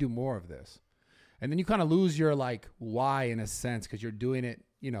this. Let me do more of this. And then you kind of lose your like why in a sense because you're doing it,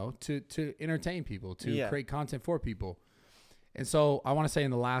 to entertain people, to create content for people. And so I want to say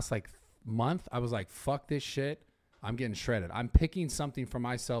in the last like month, I was like, fuck this shit. I'm getting shredded. I'm picking something for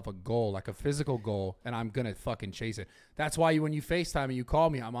myself, a goal, like a physical goal, and I'm going to fucking chase it. That's why when you FaceTime and you call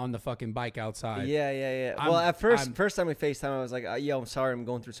me, I'm on the fucking bike outside. Yeah. Well, at first time we FaceTime, I was like, yo, I'm sorry, I'm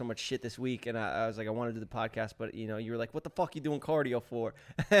going through so much shit this week. And I was like, I want to do the podcast, but, you know, you were like, what the fuck you doing cardio for?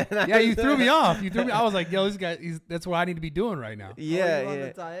 Yeah, you threw me off. I was like, yo, this guy, that's what I need to be doing right now. How are you on Yeah.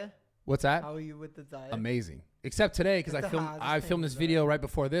 the diet? What's that? How are you with the diet? Amazing. Except today, because It's the hardest I thing filmed this to video right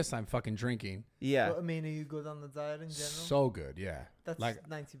before this. I'm fucking drinking. Yeah. But, I mean, are you good on the diet in general? So good, yeah. That's like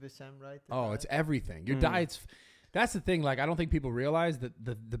 90%, right? the Oh, diet? it's everything. Your diet's. That's the thing. Like, I don't think people realize that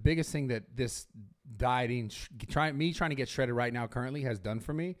the biggest thing that this dieting, trying to get shredded right now currently has done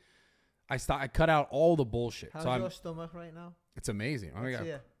for me. I cut out all the bullshit. How's So your stomach right now? it's amazing. Oh my Let's God. see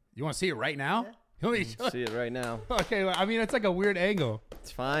it. You want to see it right now? Yeah. You want me to show See it right now. Okay, well, I mean it's like a weird angle. It's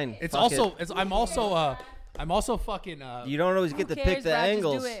fine. It's Fuck also. it. It's. I'm also fucking. You don't always get to pick cares, the Brad? Just do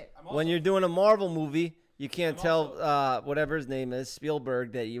angles. it. When you're doing a Marvel movie, you can't tell whatever his name is,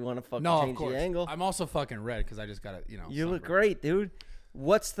 Spielberg, that you want to fucking No, of change course. the angle. I'm also fucking red because I just got to. You look sunburn. great, dude.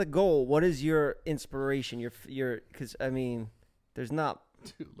 What's the goal? What is your inspiration? Your because I mean, there's not.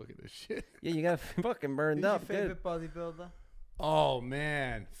 Dude, look at this shit. Yeah, you got fucking burned Who's your up. Good. favorite bodybuilder? Oh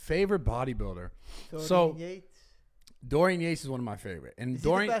man, favorite bodybuilder. Dorian So- Yates. Dorian Yates is one of my favorite, and Is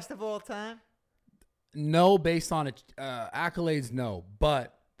Dorian. he the best of all time? No, based on accolades, no.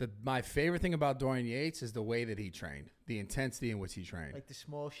 But my favorite thing about Dorian Yates is the way that he trained, the intensity in which he trained. Like the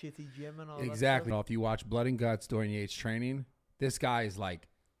small shitty gym and all Exactly. that If you watch Blood and Guts, Dorian Yates training, this guy is like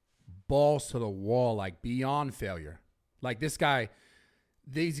balls to the wall, like beyond failure. Like this guy,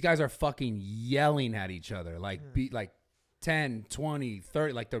 these guys are fucking yelling at each other, like like 10, 20,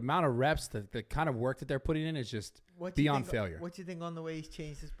 30. Like the amount of reps, the kind of work that they're putting in is just What do you beyond think- failure. What do you think on the way he's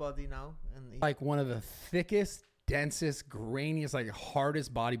changed his body now? And Like one of the thickest, densest, grainiest, like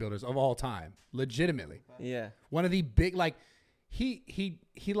hardest bodybuilders of all time. Legitimately. Yeah. One of the big, like he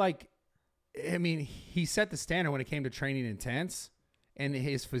like, I mean, he set the standard when it came to training intense, and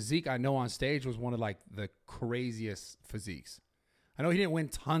his physique I know on stage was one of like the craziest physiques. I know he didn't win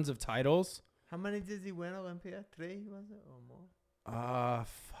tons of titles. how many did he win Olympia? 3 was it or more?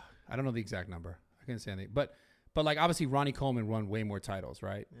 I don't know the exact number. I can't say anything, but like obviously Ronnie Coleman won way more titles,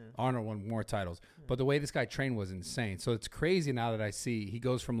 right? Yeah. Arnold won more titles, but the way this guy trained was insane. So it's crazy now that I see he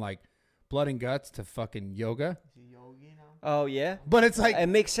goes from like blood and guts to fucking yoga. Is he yogi now? Oh yeah. But it's like It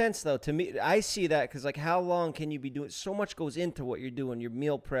makes sense though to me. I see that because like, how long can you be doing? So much goes into what you're doing. Your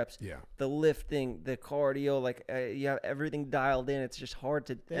meal preps, yeah. the lifting, the cardio. Like you have everything dialed in. It's just hard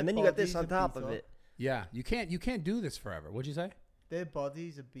to. Their and then you got this bodies on are top beat of up. it. Yeah, you can't do this forever. What'd you say? Their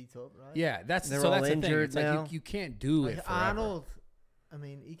bodies are beat up, right? Yeah, that's They're so all that's the thing. injured It's like now. you can't do Like it forever. Arnold, I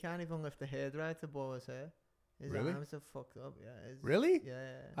mean, he can't even lift a hairdryer to blow his hair. His Really? arms are fucked up. Yeah. Really? Yeah.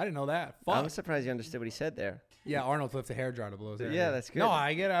 I didn't know that. I'm Fuck. surprised you understood what he said there. Yeah, Arnold flipped a hair dryer to blow his hair. Yeah, that's good. No,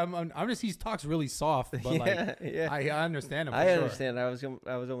 I get it. I'm just he talks really soft, but like yeah. I understand him. For I sure. understand. I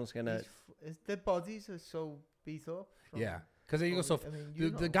was almost gonna. Their bodies are so beat up. from- Yeah, because you go so. I mean, you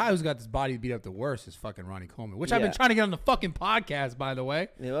The know. guy who's got this body beat up the worst is fucking Ronnie Coleman, which I've been Yeah. trying to get on the fucking podcast, by the way.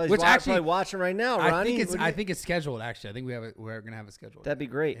 Yeah, well, he's Which actually- probably watching right now, Ronnie. I think it's What do you- I think it's scheduled. Actually, I think we're gonna have it scheduled. That'd be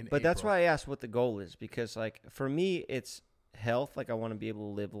great. in But that's April. why I asked what the goal is, because like for me it's health. Like I want to be able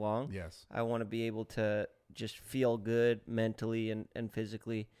to live long. Yes. I want to be able to just feel good mentally and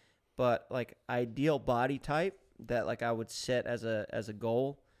physically. But like ideal body type that like I would set as a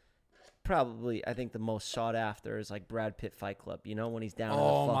goal, probably I think the most sought after is like Brad Pitt Fight Club, you know, when he's down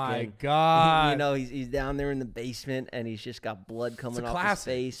Oh in the my fucking god! you know, he's down there in the basement and he's just got blood it's coming a off classic. his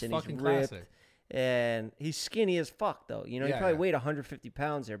face It's and he's fucking ripped. classic. And he's skinny as fuck though. You know, he Yeah, probably yeah. weighed 150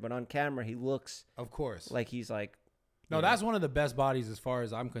 pounds there, but on camera he looks Of course. like he's like No, you know. that's one of the best bodies as far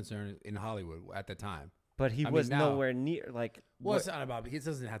as I'm concerned in Hollywood at the time. But he I mean, was now- nowhere near like. Well, what- it's not about. It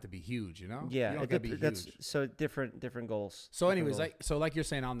doesn't have to be huge, you know. yeah, you don't it gotta be dep- that's huge. so different goals. So, different anyways, goals. like you're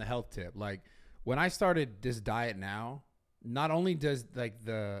saying on the health tip, like when I started this diet now, not only does like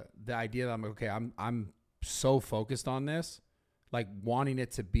the idea that I'm so focused on this, like wanting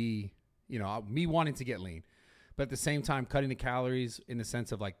it to be, you know, me wanting to get lean, but at the same time cutting the calories in the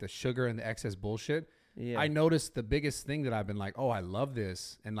sense of like the sugar and the excess bullshit. yeah, I noticed the biggest thing that I've been like, oh, I love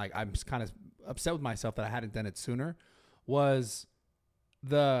this, and like I'm kind of upset with myself that I hadn't done it sooner, was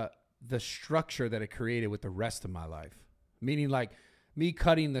the structure that it created with the rest of my life. Meaning like me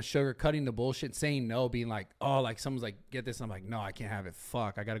cutting the sugar, cutting the bullshit, saying no, being like, oh, like someone's like, get this, and I'm like, no, I can't have it.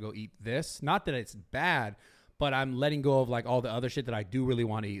 Fuck, I gotta go eat this. Not that it's bad, but I'm letting go of like all the other shit that I do really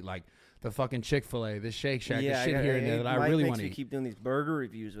want to eat, like the fucking Chick-fil-A, the Shake Shack, the shit here and there that I Mike really makes want to me eat. keep doing these burger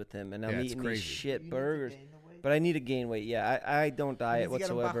reviews with him, and I'm Yeah, it's eating crazy. these shit You need to burgers. gain the weight. But I need to gain weight. Yeah, I don't diet You need to get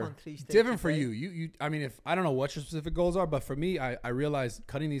 'em back whatsoever. on 3 steaks Different a for day. you. I mean, if I don't know what your specific goals are, but for me, I realized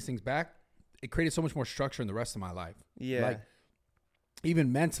cutting these things back, it created so much more structure in the rest of my life. Yeah. Like,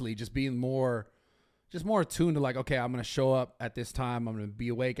 even mentally, just being more attuned to like, okay, I'm gonna show up at this time. I'm gonna be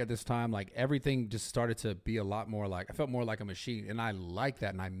awake at this time. Like everything just started to be a lot more like I felt more like a machine, and I like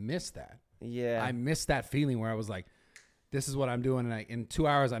that, and I miss that. Yeah. I miss that feeling where I was like, this is what I'm doing, and in 2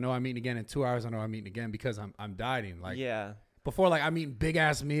 hours I know I'm eating again. In 2 hours I know I'm eating again because I'm dieting. Like yeah. before, like I'm eating big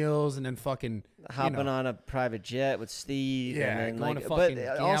ass meals and then fucking Hopping on a private jet with Steve. Yeah, and then going like, to but fucking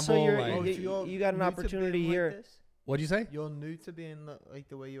also gamble, you're, like- Oh, you, so you're you got an new to opportunity being like here. this? What'd you say? You're new to being like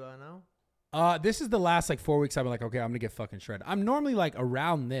the way you are now. This is the last like 4 weeks I've been like, okay, I'm gonna get fucking shredded. I'm normally like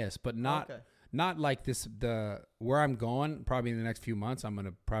around this, but not Okay. not like this. The where I'm going probably in the next few months, I'm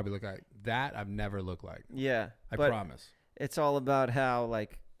gonna probably look like that. I've never looked like. Yeah. I but promise. it's all about how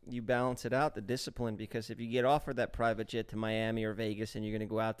like you balance it out, the discipline, because if you get offered that private jet to Miami or Vegas and you're going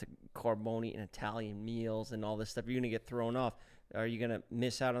to go out to Carboni and Italian meals and all this stuff, you're going to get thrown off. Are you going to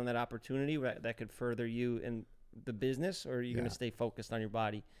miss out on that opportunity that could further you in the business, or are you going Yeah. to stay focused on your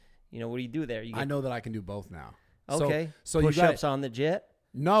body? You know, what do you do there? You I know that I can do both now. Okay. So you push-ups got on the jet?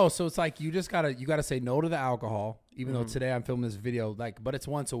 no. So it's like you gotta say no to the alcohol. Even though Mhm. today I'm filming this video, like, but it's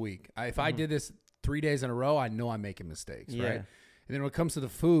once a week. If I did this 3 days in a row, I know I'm making mistakes, Yeah. right? And then when it comes to the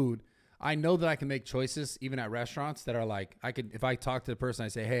food, I know that I can make choices even at restaurants that are like I could. If I talk to the person, I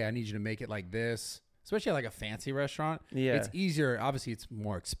say, hey, I need you to make it like this. Especially at like a fancy restaurant, Yeah. it's easier. Obviously, it's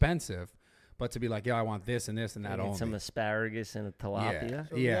more expensive, but to be like, yeah, I want this and this and that Get only. some asparagus and a tilapia.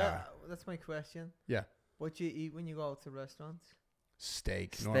 So, Yeah. that's my question. Yeah. What do you eat when you go out to restaurants?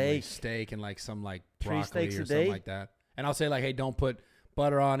 Steak, normally Steak. steak and like some like 3 broccoli steaks or a something day? like that. And I'll say like, hey, don't put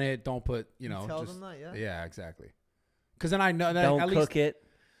butter on it. Don't put, Tell just them that, yeah. yeah, exactly. Because then I know that Don't at cook least it.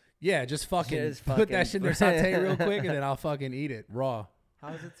 yeah, just fucking Just put fucking- that shit in there, saute it real quick, and then I'll fucking eat it raw. How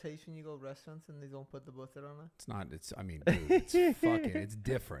does it taste when you go to restaurants and they don't put the butter on it? It's not. It's. I mean, dude, it's fucking. It's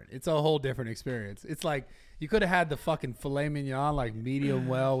different. It's a whole different experience. It's like you could have had the fucking filet mignon like medium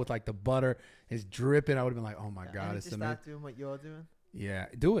well with like the butter is dripping. I would have been like, oh my I god, need it's to amazing. start doing what you're doing. Yeah,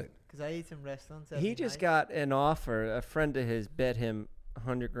 do it. Because I eat in restaurants. He every just night. got an offer. A friend of his bet him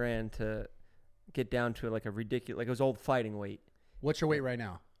 $100,000 to get down to like a ridiculous, like his old fighting weight. What's your weight right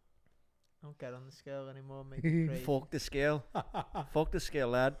now? Don't get on the scale anymore. Make it crazy. Fuck the scale. Fuck the scale,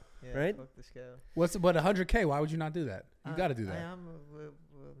 lad. Yeah, right? Fuck the scale. But 100K? Why would you not do that? You got to do I that. am.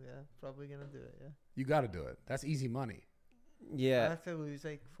 Yeah, probably gonna do it. Yeah. You got to do it. That's easy money. I Yeah. have to lose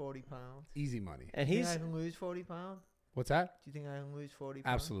like 40 pounds. Easy money. And Do you he's think I can lose 40 pounds? What's that? Do you think I can lose 40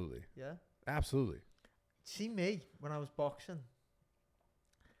 pounds? Absolutely. Yeah. Absolutely. See me when I was boxing.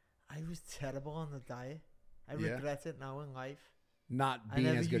 I was terrible on the diet. I Yeah. regret it now in life. Not I being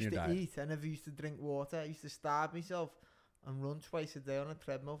never as good in used your to diet. eat. I never used to drink water. I used to starve myself and run twice a day on a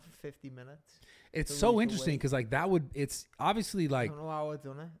treadmill for 50 minutes. It's to so lose the interesting weight. because like that would. It's obviously like I don't know how I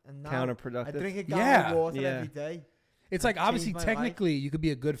done it. And now I counterproductive. drink a gallon Yeah. of water Yeah. every day. it's like changed obviously my life. technically you could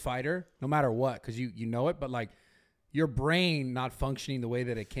be a good fighter no matter what because you know it, but like your brain not functioning the way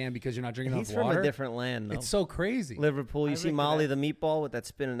that it can because you're not drinking He's enough from water. a different land, though. It's so crazy. Liverpool. You I see Molly regret- the meatball with that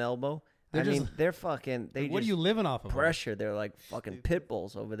spinning elbow? They're I mean, just- they're fucking. They what are just you living off of? pressure. They're like fucking Stupid. pit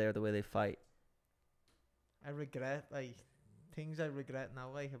bulls over there. The way they fight. I regret like things I regret now,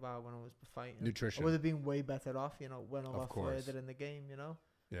 like about when I was fighting. Nutrition. I would have been way better off, when I Of got course. further in the game.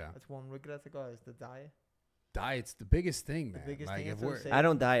 Yeah, That's one regret I got is the diet. diet's the biggest thing, The man. biggest like thing, if that's what I'm we're saying. I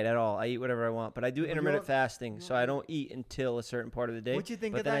don't diet at all. I eat whatever I want, but I do But intermittent you're- fasting, so I don't eat until a certain part of the day. What do you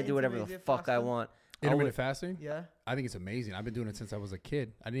think But of then I that do whatever the intermittent fuck I fasting? want. intermittent fasting. Yeah. I think it's amazing. I've been doing it since I was a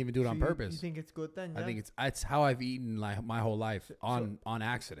kid. I didn't even do it on So purpose. You think it's good then? I Yeah? think it's how I've eaten like my whole life on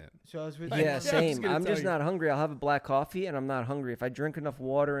accident. So I was with Yeah, Yeah, my- I'm just same. gonna I'm tell just you. not hungry. I'll have a black coffee, and I'm not hungry. If I drink enough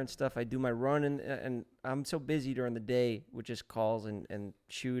water and stuff, I do my run, and I'm so busy during the day with just calls and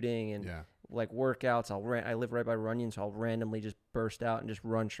shooting and Yeah. like workouts. I live right by Runyon, so I'll randomly just burst out and just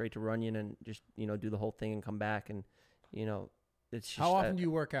run straight to Runyon and just do the whole thing and come back, and it's just How often do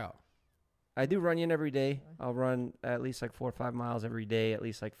you work out? I do Runyon every day. I'll run at least like 4 or 5 miles every day, at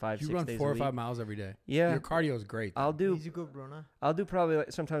least like 5, You 6 run days 4 a or week. 5 miles every day. Yeah, Your cardio is great. I'll do. He's a good runner. I'll do probably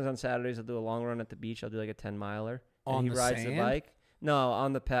like, sometimes on Saturdays I'll do a long run at the beach. I'll do like a 10 miler. On and he the rides sand? the bike. No,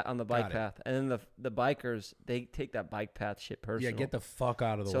 on the bike Got it. path. And then the bikers, they take that bike path shit personal. Yeah, get the fuck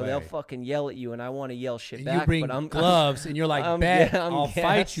out of the so way. they'll fucking yell at you, and I want to yell shit and back. you bring but I'm gloves, and you're like, bet yeah, I'm I'll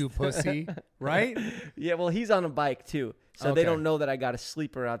fight gassed. you, pussy. Right? Yeah, well, he's on a bike too, so they Okay. don't know that I got a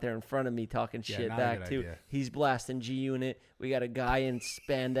sleeper out there in front of me talking Yeah, shit not a back good too. idea. He's blasting G Unit. We got a guy in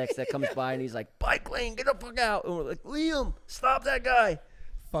spandex that comes by, and he's like, "Bike lane, get the fuck out!" And we're like, "Liam, stop that guy!"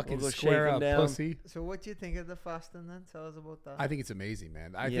 fucking We'll go square shake 'em up, down. pussy. So what do you think of the fasting then? Tell us about that. I think it's amazing,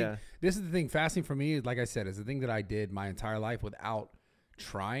 man. I Yeah. think this is the thing. Fasting for me, like I said, is the thing that I did my entire life without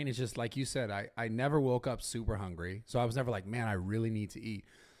trying. It's just like you said, I never woke up super hungry. So I was never like, man, I really need to eat.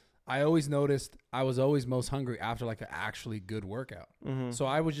 I always noticed I was always most hungry after like an actually good workout. So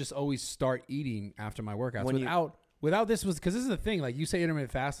I would just always start eating after my workouts When you- without this was because this is the thing. Like you say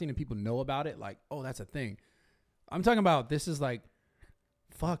intermittent fasting and people know about it. Like, oh, that's a thing. I'm talking about this is like,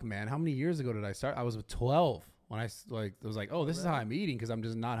 fuck, man. How many years ago did I start? I was 12 when I was like, oh, this is how I'm eating because I'm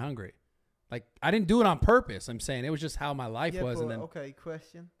just not hungry. Like I didn't do it on purpose. I'm saying it was just how my life yeah, was. but, And then okay,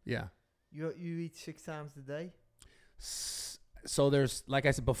 question. yeah. You eat 6 times a day? So there's, like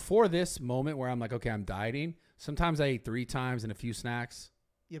I said, before this moment where I'm like, okay, I'm dieting. Sometimes I eat 3 times and a few snacks.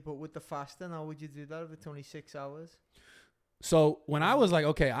 Yeah, but with the fasting, how would you do that if it's only 6 hours? So when I was like,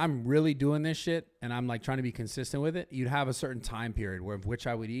 okay, I'm really doing this shit and I'm like trying to be consistent with it, you'd have a certain time period where which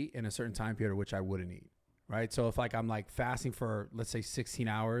I would eat and a certain time period which I wouldn't eat. Right. So if like I'm like fasting for, let's say 16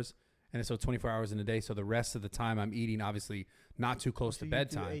 hours and so 24 hours in a day. So the rest of the time I'm eating, obviously not too close to You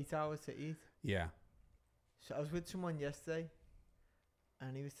bedtime. do 8 hours to eat? Yeah. So I was with someone yesterday,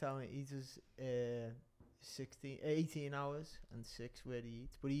 and he was telling me he does 18 hours and 6 where he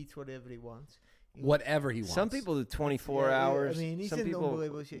eats, but he eats whatever he wants. Whatever he wants. Some people do 24 Yeah, hours. I mean, he's Some in people.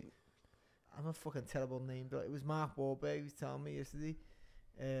 unbelievable shape. I'm a fucking terrible name, but it was Mark Wahlberg. He was telling me yesterday.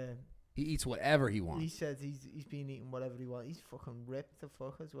 He eats whatever he He wants. said he's been eating whatever he wants. He's fucking ripped the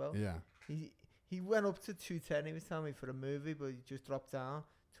fuck as well. Yeah. He went up to 210. He was telling me for the movie, but he just dropped down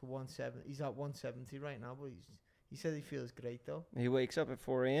to 170. He's at 170 right now, but he said he feels great though. He wakes up at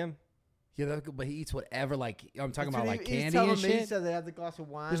 4 a.m. Yeah, but he eats whatever. Like I'm talking That's about, what like he was candy telling and me. He shit. said they had the glass of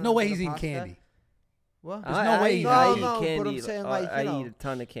wine. There's and no a way bit he's of eating pasta. candy. What? There's no way I, he's I eating. eat No, but candy. I'm saying, like, I you know. eat a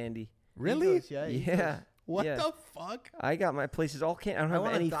ton of candy. He Really? does, yeah. he Yeah. does. What Yeah. the fuck? I got my places all candy. I don't I have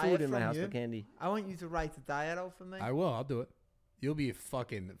want a any diet food in my from house you. with candy. I want you to write the diet out for me. I will. I'll do it. You'll be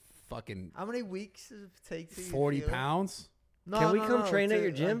fucking How many weeks does it take to 40 feel it? pounds. No, Can we no, come no, train at to,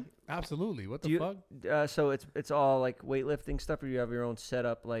 your gym? like, Absolutely. What Do the you- fuck? So it's all like weightlifting stuff, or you have your own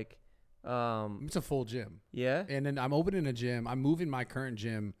setup? Like, It's a full gym. yeah. And then I'm opening a gym. I'm moving my current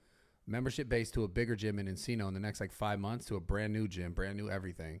gym membership base to a bigger gym in Encino in the next like 5 months to a brand new gym, brand new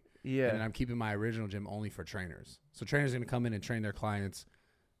everything. Yeah. And then I'm keeping my original gym only for trainers. So trainers are going to come in and train their clients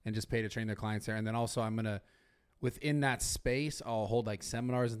and just pay to train their clients there. And then also I'm going to, within that space, I'll hold like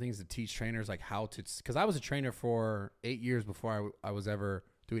seminars and things to teach trainers like how to, because I was a trainer for 8 years before I was ever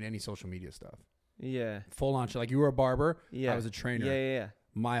doing any social media stuff. Yeah. Full on, like you were a barber. Yeah. I was a trainer. Yeah.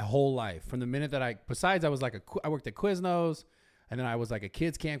 My whole life from the minute that besides I was like I worked at Quiznos and then I was like a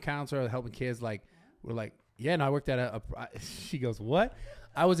kids camp counselor helping kids like we're like, yeah, no, I worked at she goes, what?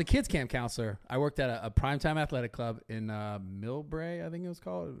 I was a kids camp counselor. I worked at a primetime athletic club in Millbrae, I think it was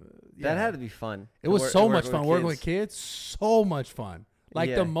called. That had to be fun. It to was work- so to work much fun working with kids. So much fun. Like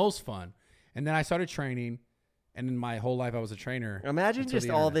Yeah. the most fun. And then I started training and in my whole life I was a trainer. Imagine until just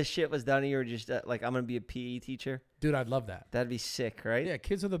the all internet. this shit was done and you were just like, I'm going to be a PE teacher. Dude, I'd love that. That'd be sick, right? Yeah,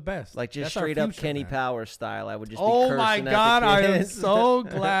 kids are the best. Like just That's our straight up future, Kenny man. Powers style. I would just be Oh cursing my at the God, I am kids. so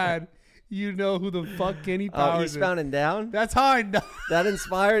glad you know who the fuck Kenny Oh, Powers is. Eastbound and Down? That's how I know. That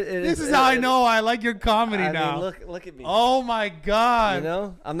inspired. This is how I know I like your comedy I now. mean, look at me. Oh my God. You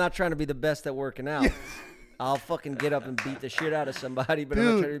know, I'm not trying to be the best at working out. I'll fucking get up and beat the shit out of somebody, but I'm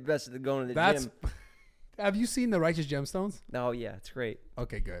not Dude, trying to be the best at going to the That's. gym. Have you seen The Righteous Gemstones? No, yeah, it's great.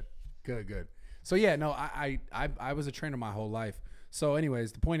 Okay, good. So yeah, no, I was a trainer my whole life. So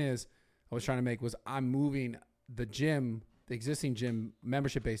anyways, the point is I was trying to make was I'm moving the gym, the existing gym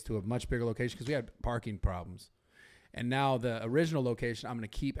membership base to a much bigger location because we had parking problems. And now the original location I'm going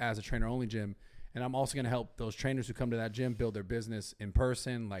to keep as a trainer only gym. And I'm also going to help those trainers who come to that gym build their business in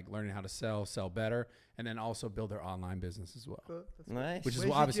person, like learning how to sell better, and then also build their online business as well. Good, that's good. Nice. Which is Where's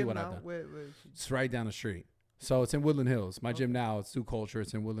your obviously gym what I've now? done. Where is it? It's right down the street. So it's in Woodland Hills. My Okay. gym now, it's Zoo Culture.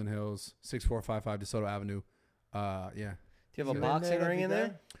 It's in Woodland Hills, 6455 DeSoto Avenue. Yeah. Do you have You a in boxing there ring every in day?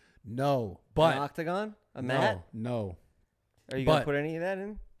 there? No, An but octagon? A mat? no. Are you going but- to put any of that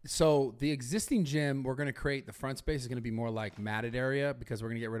in? So the existing gym, we're going to create the front space is going to be more like matted area because we're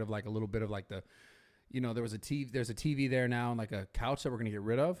going to get rid of like a little bit of like the, there's a TV there now and like a couch that we're going to get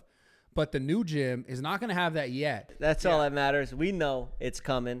rid of. But the new gym is not going to have that yet. That's all that matters. We know it's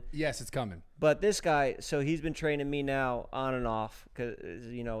coming. Yes, it's coming. But this guy, so he's been training me now on and off because,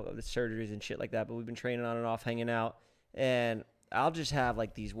 the surgeries and shit like that. But we've been training on and off, hanging out. And I'll just have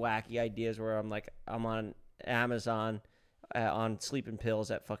like these wacky ideas where I'm on Amazon on sleeping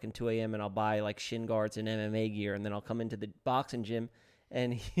pills at fucking 2 a.m. and I'll buy like shin guards and MMA gear. And then I'll come into the boxing gym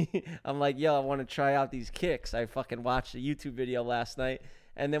and I'm like, yo, I want to try out these kicks. I fucking watched a YouTube video last night.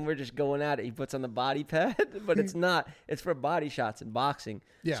 and then we're just going at it. He puts on the body pad, but it's not. It's for body shots in boxing.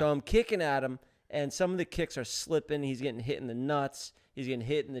 Yeah. So I'm kicking at him, and some of the kicks are slipping. He's getting hit in the nuts. He's getting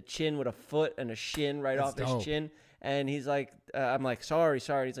hit in the chin with a foot and a shin right That's off dope. his chin. And he's like, I'm like, sorry.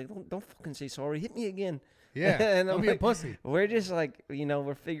 He's like, don't fucking say sorry. Hit me again. Yeah. And I'm Don't be a like, pussy. We're just like,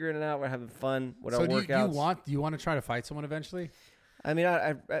 we're figuring it out. We're having fun with our So do workouts. you want to try to fight someone eventually? I mean,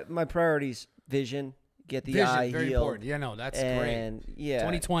 I my priorities: vision, get the Vision, eye very healed, important. Yeah, no, that's and great. yeah,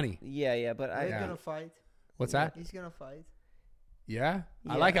 2020. yeah. But He's Yeah. gonna fight. What's that? He's gonna fight. Yeah?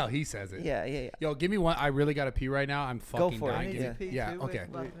 I Yeah. like how he says it. yeah. Yo, give me one. I really got to pee right now. I'm fucking for it. dying. I need Give to me- pee yeah, too, okay. wait,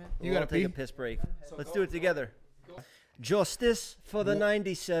 wait, wait. You We'll got to take pee? a piss break. Let's do it together. Justice for the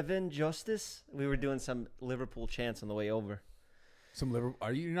 97. Justice. We were doing some Liverpool chants on the way over. Some Liverpool.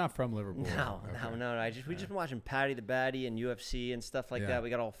 Are you? You're not from Liverpool? No. We just been watching Paddy the Baddie and UFC and stuff like Yeah. that. We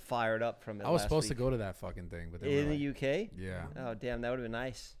got all fired up from it. I was last supposed to week. go to that fucking thing, but then in we're the like, UK. yeah, Oh damn, that would have been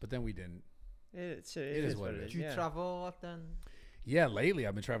nice. but then we didn't. It is what it is. Do you Yeah. travel a lot then? Yeah, lately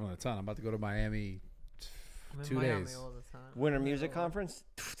I've been traveling a ton. I'm about to go to Miami. I'm in 2 Miami days. all the time. Winter Yeah, Music all the- Conference.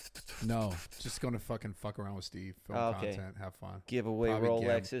 No, just going to fuck around with Steve, film Oh, okay. content, have fun. Give away Probably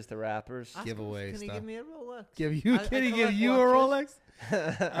Rolexes to rappers. Ask giveaway him, can he stuff. give me a Rolex? Give you? I Can he give collect you a watches.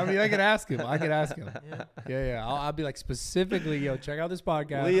 Rolex? I mean, I could ask him. Yeah. Yeah. I'll be like specifically, yo, check out this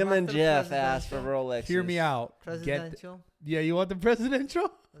podcast. Liam and after the Jeff asked for presidential. Rolexes. Hear me out. Presidential. Yeah, you want the presidential?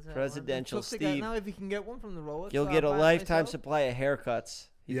 That's what I want. Presidential It's tough to get Steve. Now, if you can get one from the Rolex, You'll I'll get a buy it lifetime myself. supply of haircuts.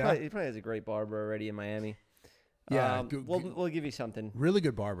 He Yeah. probably has a great barber already in Miami. Yeah, We'll give you something. Really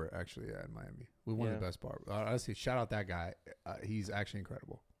good barber, actually, yeah, in Miami. We're one of Yeah. the best barbers. Honestly, shout out that guy. He's actually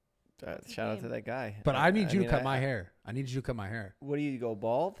incredible. Shout out to that guy. But I need you mean, to cut my hair. I need you to cut my hair. What do you go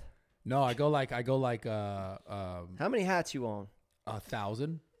bald? No, I go like How many hats you own?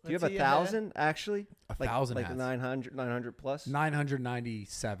 1,000. Do you Let's have see your hair. 1,000 actually? 1,000 like hats. 900 plus?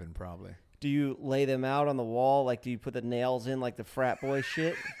 997 probably. Do you lay them out on the wall? Like, do you put the nails in like the frat boy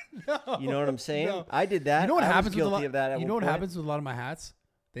shit? No, You know what I'm saying? no. I did that. You know what I was happens with a guilty lot of that at You one know what point. happens with a lot of my hats?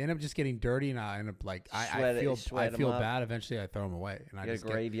 They end up just getting dirty, and I end up like I Sweat 'em feel up. bad. Eventually, I throw them away, and I You got a just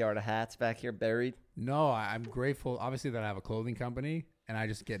get, graveyard of hats back here buried. no. I'm grateful, obviously, that I have a clothing company, and I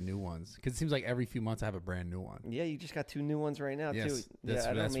just get new ones because it seems like every few months I have a brand new one. Yeah, you just got 2 new ones right now Yes, too. Yeah, that's- I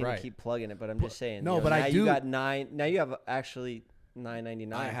don't that's mean right. to keep plugging it, but I'm just saying. No, you know, but now I you do- got 9. Now you have actually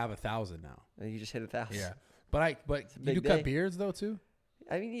 999. I have 1,000 now. You just hit 1,000. Yeah, but a you big do day. cut beards though too.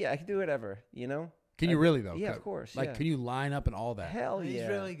 I mean, yeah, I can do whatever. You know. Can you really though? Yeah, Cut- of course. Like, yeah. can you line up and all that? Hell He's yeah.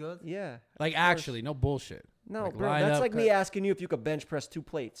 really good. Yeah. Like, of course. actually, no bullshit. No, Like, bro, line that's up, like cut- me asking you if you could bench press 2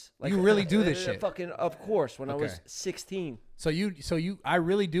 plates. Like, You really do this shit. Fucking, of course. When I was Okay. 16, So I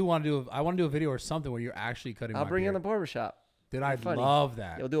really do want to do. I want to do a video or something where you're actually cutting. I'll my bring you in the beard. barbershop. Dude, I funny. love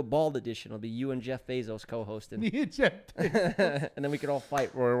that. You'll do a bald edition. It'll be you and Jeff Bezos co-hosting, Me and Jeff and then we could all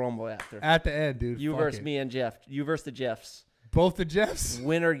fight Royal Rumble after. at the end, dude. You fuck versus it. me and Jeff. You versus the Jeffs. Both the Jeffs.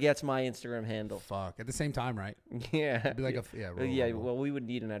 Winner gets my Instagram handle. Fuck. At the same time, right? Yeah. It'd be like yeah. Royal Rumble. Well, we would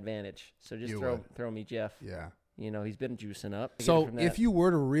need an advantage. So just You throw me Jeff. Yeah. You know, he's been juicing up. Get it So from if that. you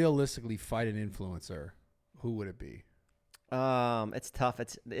were to realistically fight an influencer, who would it be? It's tough.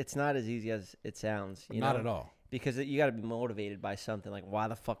 It's not as easy as it sounds. You Not know? at all. Because you got to be motivated by something. Like, why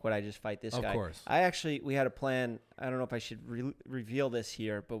the fuck would I just fight this Of guy? course. We had a plan. I don't know if I should reveal this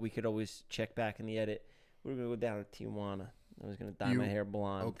here, but we could always check back in the edit. We were going to go down to Tijuana. I was going to dye my hair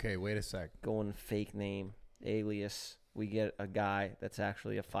blonde. Okay, wait a sec. Go in fake name, alias. We get a guy that's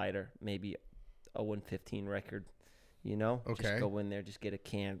actually a fighter, maybe a 115 record, you know? Okay. Just go in there, just get a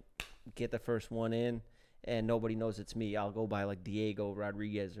can, get the first one in, and nobody knows it's me. I'll go by like Diego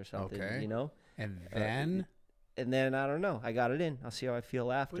Rodriguez or something, Okay. you know? And then And then, I don't know, I got it in. I'll see how I feel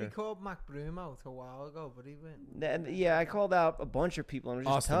But he after. called Mac Broom out a while ago, but he went. Then, yeah, I called out a bunch of people, and it was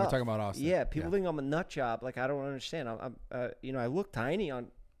just Austin, we're tough. talking about Austin. Yeah, people think I'm a nut job. Like, I don't understand. I'm I look tiny on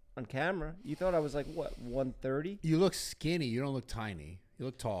camera. You thought I was like, what, 130? You look skinny. You don't look tiny. You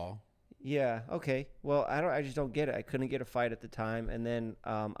look tall. Yeah, okay. Well, I just don't get it. I couldn't get a fight at the time, and then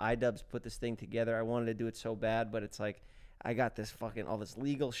iDubbbz put this thing together. I wanted to do it so bad, but it's like I got this fucking all this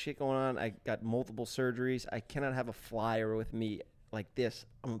legal shit going on. I got multiple surgeries. I cannot have a flyer with me like this.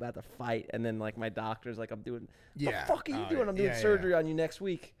 I'm about to fight, and then like my doctor's like, I'm doing. Yeah. The fuck are you Oh, doing? I'm doing yeah, surgery on you next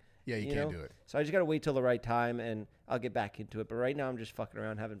week. Yeah, you You can't know? do it. So I just gotta wait till the right time, and I'll get back into it. But right now, I'm just fucking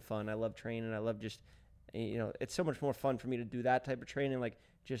around, having fun. I love training. I love just, it's so much more fun for me to do that type of training. Like,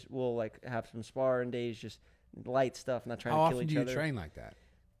 we'll like have some sparring days, just light stuff, not trying How to kill often each do you other. train like that?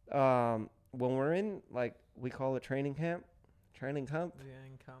 When we're in, like, we call it training camp. Training camp. We're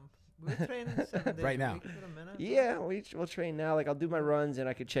in camp. We're training 7 days Right a now. week for a minute. Yeah, we'll train now. Like, I'll do my runs, and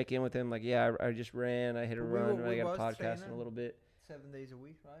I could check in with him. Like, yeah, I just ran. I hit a We run. wa- I we got a was podcast in a training. little bit. 7 days a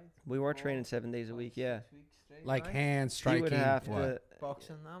week, right? We were Or training 7 days a week. Yeah. 6 weeks straight, Like right? hand striking. You would have what? to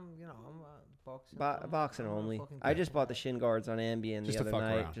boxing. I'm boxing. boxing I'm not only. fucking I just taking bought the that. shin guards on Ambien Just the to other fuck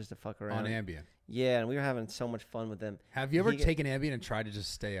night around. just to fuck On around. Ambien. Yeah, and we were having so much fun with them. Have you ever He get- taken Ambien and tried to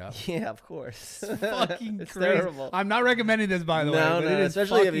just stay up? Yeah, of course. It's fucking It's crazy. terrible. I'm not recommending this, by the way. No, but no, it is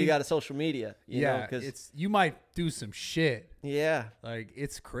especially if you fucking- got a social media. You know, Yeah, 'cause- it's you might do some shit. yeah. Like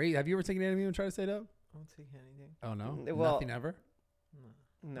it's crazy. Have you ever taken Ambien and tried to stay up? I don't take anything. Oh no, Well- nothing ever.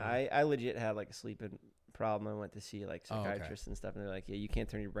 No. No, I legit had like a sleeping problem. I went to see like Oh, okay. psychiatrists and stuff, and they're like, "Yeah, you can't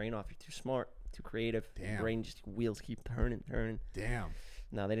turn your brain off. You're too smart, too creative. Your Damn. brain just wheels keep turning." Damn.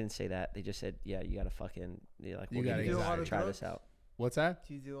 No, they didn't say that. They just said, "Yeah, you gotta fucking like You we're gotta gonna anxiety. try drugs? this out." What's that?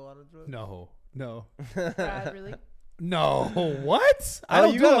 Do you do a lot of drugs? No. Brad, really? No. What? I Oh,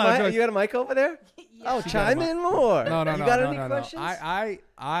 don't you do a got lot of a drugs. mic? You got a mic over there? Yeah. Oh, She got a chime mic. in more. No, You got any questions?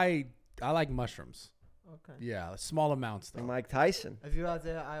 I like mushrooms. Okay. Yeah, small amounts though. Mike Tyson. Have you had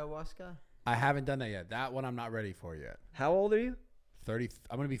ayahuasca? I haven't done that yet. That one I'm not ready for yet. How old are you? 30.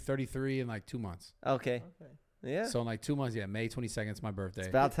 I'm gonna be 33 in like 2 months. Okay. Okay. Yeah. So in like 2 months, yeah, May 22nd is my birthday. It's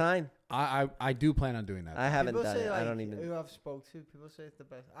about time. I do plan on doing that. I haven't People done say it. like I don't even. who I've spoke to. People say it's the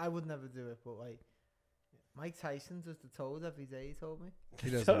best. I would never do it, but like Mike Tyson does the toad every day. He told me. He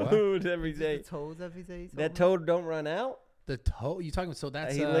does the what? Toad every He does day. the toad every day. He told That me. toad don't run out. The toad? You talking? So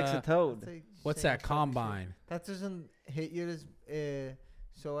that's He licks a That's toad. like what's same that? fucking shit. Combine. That doesn't hit you as.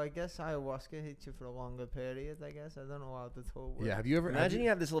 So I guess ayahuasca hits you for a longer period. I guess I don't know how the toad works. Yeah. Have you ever? Imagine you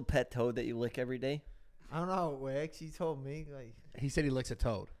have this little pet toad that you lick every day. I don't know how it works. He told me like He said he licks a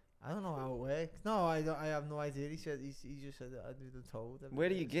toad. I don't know how it works. No, I don't. I have no idea. He said he just said that I do the toad. every Where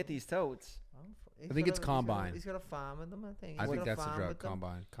do day you or get something. these toads? He's I think got it's a- Combine. He's got a farm with them. I think. I He's think got a that's the farm drug. with them.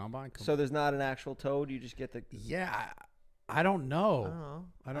 Combine. Combine. So there's not an actual toad. You just get the. Yeah. I don't I know. don't know.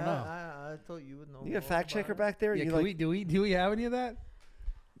 I don't know. I thought you would know. You got a more fact checker about it. back there? Yeah, You can like, do we have any of that?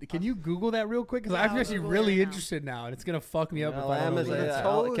 Can you Google that real quick? Because Yeah, I'm I'll actually Google it really right now. interested now, and it's gonna fuck me up if Well, I don't know Amazon, what it the is.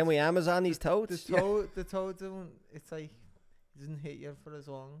 toad- can we Amazon these toads? The toad don't. It's like it doesn't hit you for as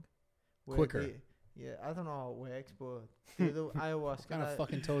long. Where Quicker. Yeah, I don't know how it works, but the ayahuasca. What kind of that-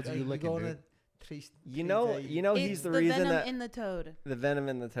 fucking toads are like, you licking, go on dude? a three- You know, 3 day- you know, It's he's the the reason venom that in the toad. the venom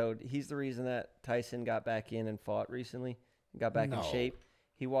in the toad. He's the reason that Tyson got back in and fought recently. Got back No. in shape.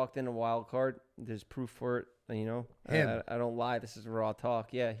 He walked in a wild card. There's proof for it. You know, Him. I don't lie. This is raw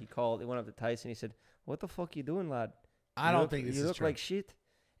talk. Yeah, he called. He went up to Tyson. He said, "What the fuck you doing, lad? I You don't look- think this you is look true. like shit."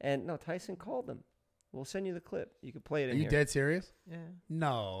 And no, Tyson called him. We'll send you the clip. You can play it Are in you here. dead serious? Yeah.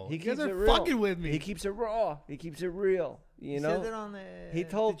 No. He You guys keeps it are real. fucking with me. He keeps it raw. He keeps it real. You He know. said it on He the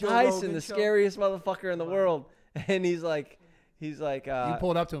told Joe Tyson, Rogan the show. scariest motherfucker in the Wow. world, and he's like, you you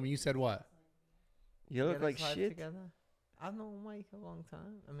pulled up to him and you said what? look Get like his life shit. together. I've known Mike a long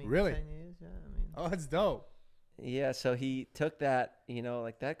time. I mean, Really? 10 years. Yeah. I mean. Oh, that's dope. Yeah, so he took that, you know,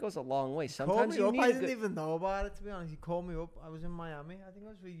 like that goes a long way. Called Sometimes me you up. need I a didn't good, even know about it, to be honest. He called me up. I was in Miami. I think I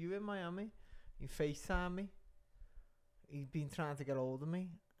was with you in Miami. He FaceTimed me. He'd been trying to get hold of me.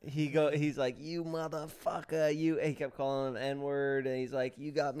 he's like, you motherfucker, you. And he kept calling him N-word, and he's like,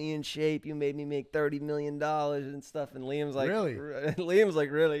 you got me in shape. You made me make $30 million and stuff. And Liam's like, Really? Liam's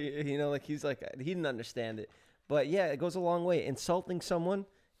like, really? You know, like he's like, he didn't understand it. But yeah, it goes a long way. Insulting someone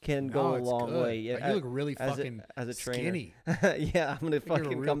can go No, a it's long good. way. Yeah, Like, you look really as a- fucking as a trainer. skinny. Yeah, I'm gonna You're a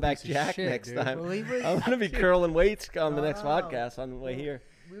fucking real come back piece of jack shit, next dude. time. Well, he was, I'm gonna be curling weights on the No, next no, no. podcast on the way Well, here.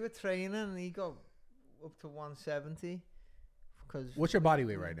 we were training, and he got up to 170. Cause What's your body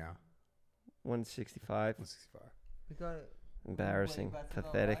weight right now? 165. 165. we got Embarrassing. better than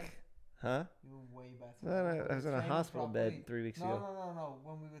Pathetic. that. Huh? You were way better. I was in a Training hospital properly. bed 3 weeks No, ago. no.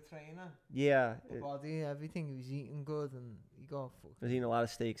 When we were training, Yeah. the body, everything, he was eating good, and he got I was fucked. eating a lot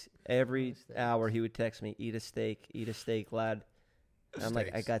of steaks. Every steaks. hour he would text me, eat a steak, lad. And I'm like,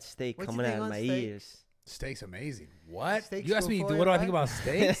 I Steaks. got steak What you coming think out of on my steak? ears. Steak's amazing. What? Steak's You asked good me, for what you, do I think right? about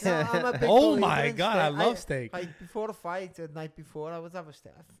steaks? No, I'm a big Oh believer my in God, I steak. love steak. Like before the fight, the night before, I would have a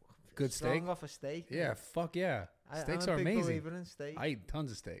steak. Good strong steak? off a steak. Yeah, fuck yeah. Steaks I'm are a big amazing. believer in steak. I eat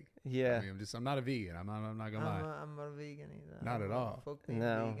tons of steak. Yeah. I mean, I'm not a vegan. I'm not gonna lie. I'm not a vegan either. Not I'm at not- all. Fuck being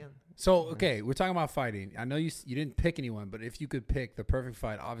No. vegan. So okay, we're talking about fighting. I know you didn't pick anyone, but if you could pick the perfect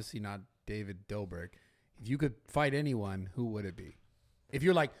fight, obviously not David Dobrik. If you could fight anyone, who would it be? If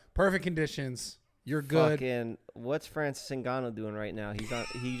you're like perfect conditions, you're good. Fucking, what's Francis Ngannou doing right now?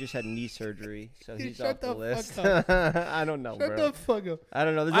 He just had knee surgery, so he's Shut off the the list. fuck I don't know, Shut bro. the fuck up. I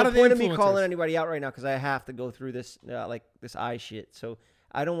don't know. There's Out no of the point of me influencers. calling anybody out right now because I have to go through this this eye shit. So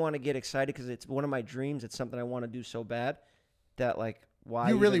I don't want to get excited because it's one of my dreams. It's something I want to do so bad that like why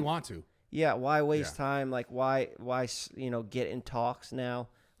You really even- want to. Yeah, why waste Yeah. time? Like why get in talks now?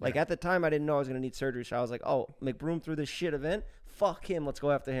 Like Yeah. at the time I didn't know I was gonna need surgery, so I was like, oh, McBroom threw this shit event. fuck him. Let's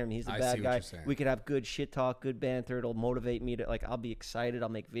go after him. He's the I see bad what guy. you're saying. We could have good shit talk, good banter. It'll motivate me to like. I'll be excited. I'll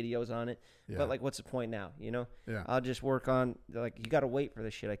make videos on it. Yeah. But like, what's the point now? You know? Yeah. I'll just work on like. You got to wait for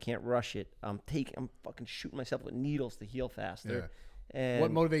this shit. I can't rush it. I'm fucking shooting myself with needles to heal faster. And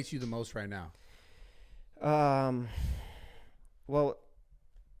What motivates you the most right now? Well,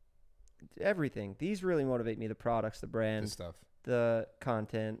 everything. These really motivate me. The products, the brand, This stuff. the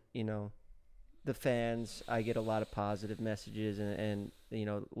content, you know, the fans. I get a lot of positive messages and you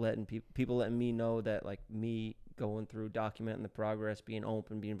know, letting people letting me know that like me going through documenting the progress, being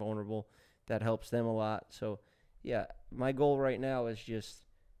open, being vulnerable, that helps them a lot. So yeah, my goal right now is just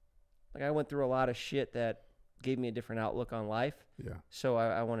like I went through a lot of shit that gave me a different outlook on life. Yeah. So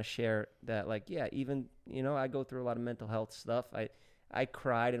I want to share that, like, yeah, even, you know, I go through a lot of mental health stuff. I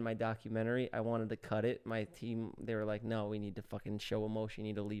cried in my documentary. I wanted to cut it. My team, they were like, no, we need to fucking show emotion.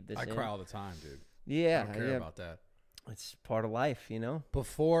 You need to leave this I in. cry all the time, dude. Yeah. I don't care yeah. about that. It's part of life, you know?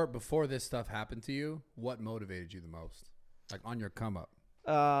 Before this stuff happened to you, what motivated you the most? Like on your come up.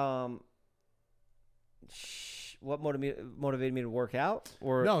 What motivated me to work out?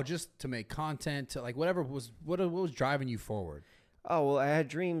 Or No, just to make content, to like whatever was what was driving you forward. Oh, well, I had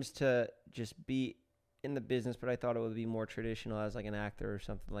dreams to just be in the business, but I thought it would be more traditional as like an actor or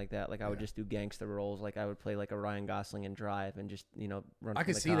something like that. Like I would just do gangster roles. Like I would play like a Ryan Gosling in Drive and just, you know, run I from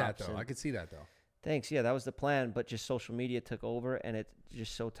could the see that cops though. and- I could see that though. Thanks. Yeah, that was the plan, but just social media took over and it's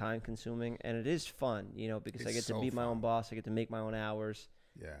just so time consuming and it is fun, you know, because I It's get to so be my own fun. boss. I get to make my own hours,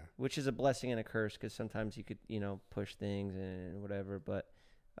 Yeah. which is a blessing and a curse because sometimes you could, you know, push things and whatever. But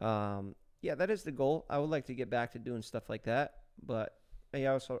yeah, that is the goal. I would like to get back to doing stuff like that. But I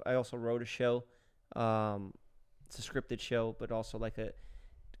also wrote a show. It's a scripted show, but also like a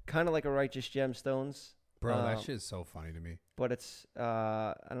kind of like a Righteous Gemstones. Bro, that shit is so funny to me. But it's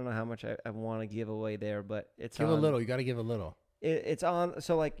I don't know how much I want to give away there, but it's Give a on- little. You got to give a little. It's on,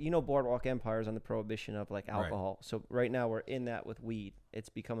 so like, you know, Boardwalk Empire is on the prohibition of like Right. alcohol. So right now we're in that with weed. It's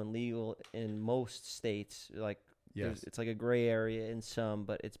becoming legal in most states. Like Yes. it's like a gray area in some,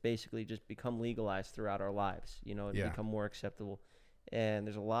 but it's basically just become legalized throughout our lives. You know, it's Yeah. become more acceptable. And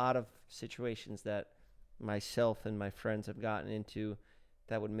there's a lot of situations that myself and my friends have gotten into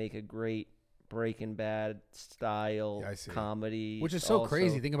that would make a great Breaking Bad style Yeah, I see. comedy. Which is so also.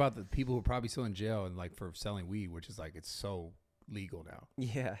 crazy. Think about the people who are probably still in jail and like for selling weed, which is like it's so legal now.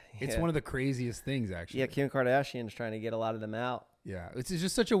 Yeah. It's yeah. one of the craziest things actually. Yeah, Kim Kardashian's trying to get a lot of them out. Yeah. It's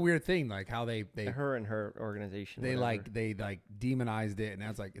just such a weird thing, like how they Her and her organization. they whatever. like demonized it, and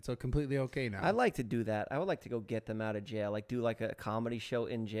that's like it's completely okay now. I'd like to do that. I would like to go get them out of jail, like do like a comedy show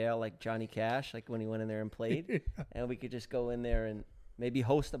in jail, like Johnny Cash, like when he went in there and played, and we could just go in there and maybe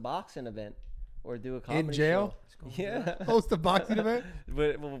host a boxing event or do a comedy jail? show. Yeah, Host a boxing event.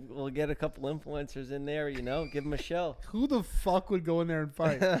 but we'll get a couple influencers in there, you know, give them a show. Who the fuck would go in there and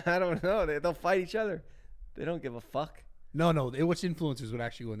fight? I don't know. They'll fight each other. They don't give a fuck. No. Which influencers would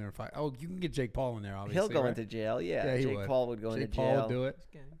actually go in there and fight? Oh, you can get Jake Paul in there. Obviously, He'll go right? into jail. Yeah, Yeah, he Jake would. Paul would go Jake into Paul jail. would do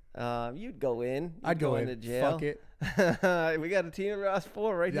it. You'd go in. I'd go into in. jail. Fuck it. We got a team of Ross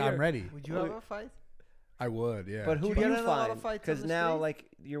 4 right Yeah, here. I'm ready. Would you ever fight? I would. Yeah. But who you do get you in a lot of find? fights on Because the now, street? like,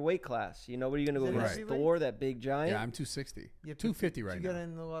 your weight class, you know, what are you going to go Is it against? heavyweight? Thor, that big giant? Yeah, I'm 260. Yeah, 250 right you now. get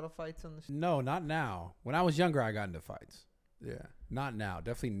in a lot of fights on the street. No, not now. When I was younger, I got into fights. Yeah, not now.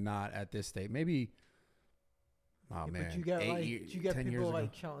 Definitely not at this state. Maybe. Oh Yeah, man, but you get 8 like, years, you get 10 years people ago.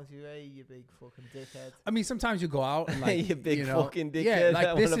 like shouting to you, "Hey, you big fucking dickhead." I mean, sometimes you go out and like You big know, fucking Yeah, dickhead like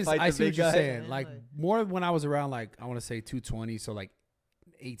that this wanna is. fight I the see what big you're guy. saying. Yeah, Like like- more when I was around, like I want to say 220. So like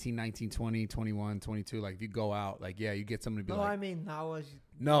 18, 19, 20, 21, 22. Like if you go out, like yeah, you get someone to be No, like. I mean now as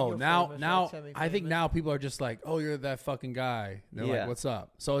No, you're now, famous, now, like I think semi-famous. now people are just like, oh, you're that fucking guy. They're Yeah. like, what's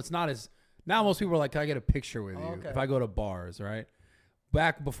up? So it's not as now. Most people are like, can I get a picture with you? Oh, okay. If I go to bars, right?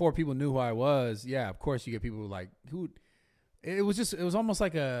 Back before people knew who I was, yeah, of course you get people who like who. It was almost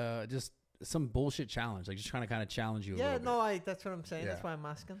like just some bullshit challenge, like just trying to kind of challenge you. A Yeah, little no, bit. that's what I'm saying. Yeah. That's why I'm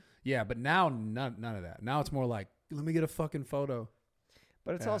asking. Yeah, but now none of that. Now it's more like, let me get a fucking photo.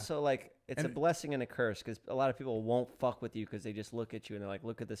 But it's Yeah. also like, it's And- a blessing and a curse because a lot of people won't fuck with you because they just look at you and they're like,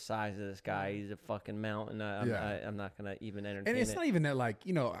 look at the size of this guy. He's a fucking mountain. I'm not going to even entertain And it's it. not even that, like,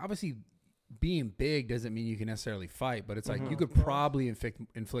 obviously being big doesn't mean you can necessarily fight, but it's like you could No. probably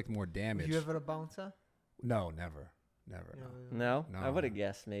inflict more damage. Were you ever a bouncer? No, never. No. No? No. I would have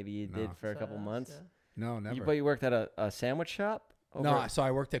guessed maybe you No. did for a couple Yes, months. yeah. No, never. But you worked at a sandwich shop? No, so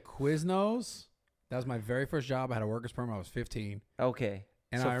I worked at Quiznos. That was my very first job. I had a worker's permit. I was 15. Okay.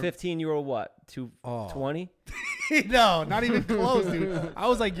 And So I- 15, you were what? Oh. 20? No, not even close, dude. I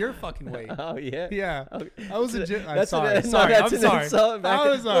was like your fucking weight. Oh yeah. Yeah. Okay. I was a gym. I'm That's sorry. an, Sorry. No, that's I'm an sorry. insult. I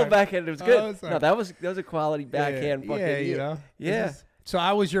was sorry. Backhand. It was I good. was sorry. No, that was a quality backhand. Yeah, Fucking you know. Yeah. It's just- so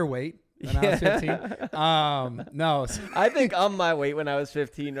I was your weight when I was 15. No. I think I'm my weight when I was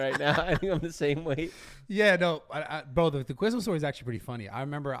 15 right now. I think I'm the same weight. Yeah, no, bro. The Quizmo story is actually pretty funny. I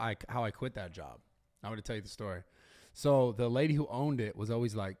remember how I quit that job. I'm going to tell you the story. So the lady who owned it was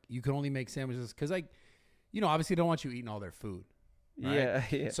always like, you can only make sandwiches because, like, you know, obviously they don't want you eating all their food. Right?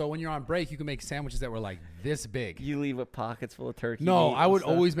 Yeah. So when you're on break, you can make sandwiches that were like this big. You leave with pockets full of turkey. No, meat I and would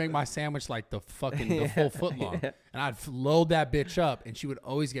stuff. always make my sandwich like the full foot long, and I'd load that bitch up, and she would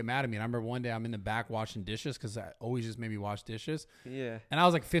always get mad at me. And I remember one day I'm in the back washing dishes because I always just made me wash dishes. Yeah. And I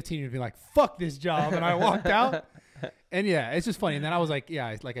was like 15 to be like, fuck this job. And I walked out. And yeah, it's just funny. And then I was like,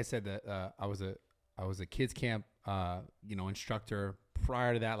 yeah, like I said, that I was a kids camp, instructor.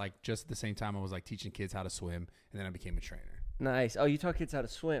 Prior to that, like just at the same time, I was like teaching kids how to swim. And then I became a trainer. Nice. Oh, you taught kids how to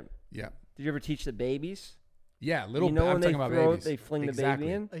swim. Yeah. Did you ever teach the babies? Yeah. Little, You know I'm when they talking about throw, babies. they fling Exactly.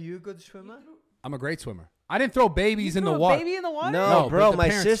 the baby in. Are you a good swimmer? I'm a great swimmer. I didn't throw babies in the threw a water. baby in the water? No, No, bro, but the my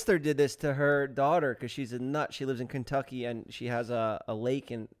parents- sister did this to her daughter because she's a nut. She lives in Kentucky and she has a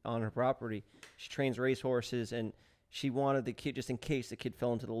lake on her property. She trains racehorses and she wanted the kid, just in case the kid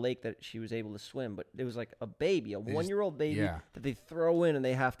fell into the lake, that she was able to swim. But it was like a baby, a just- 1-year-old baby yeah. that they throw in and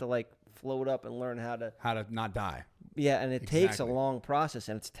they have to like float up and learn how to. How to not die. Yeah, and it takes a Exactly. long process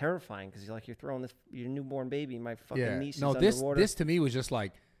and it's terrifying because you're throwing your newborn baby. My fucking niece is No, this underwater. this to me was just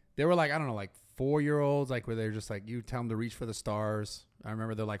like they were like, I don't know, like 4-year-olds, like where they're just like, you tell them to reach for the stars. I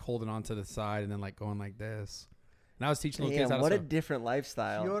remember they're like holding on to the side and then like going like this. And I was teaching little kids how Damn, to what a swim. different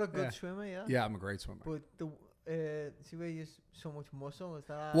lifestyle. You're a good Yeah. swimmer, yeah. Yeah, I'm a great swimmer. But see where you so much muscle is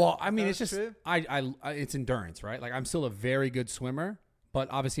that? Well, I is mean, that it's just true? I it's endurance, right? Like I'm still a very good swimmer, but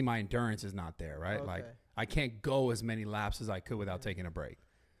obviously my endurance is not there, right? Like Okay. I can't go as many laps as I could without taking a break.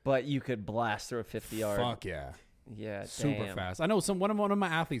 But you could blast through a 50-yard. Fuck yeah. Yeah, Super damn. fast. I know one of my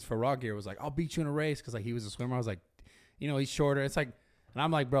athletes for Raw Gear was like, I'll beat you in a race because like he was a swimmer. I was like, he's shorter. It's like, and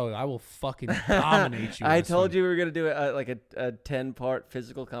I'm like, bro, I will fucking dominate you. I told you we were gonna do like a 10-part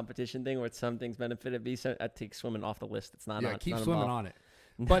physical competition thing where some things benefited me. So I take swimming off the list. It's not. Yeah, on, keep it's not swimming involved. on it.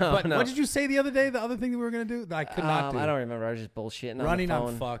 But No. what did you say the other day? The other thing that we were gonna do that I could not do. I don't remember. I was just bullshitting. Running, on I'm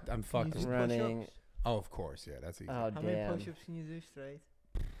the phone. fucked. I'm fucked. You do Running. push-ups? Oh, of course, yeah, that's easy. Oh How many damn. push-ups can you do straight?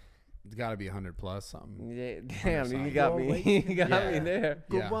 It's got to be 100 plus something. Yeah, damn, you Undersized. got Your me. weight. You got Yeah. me there.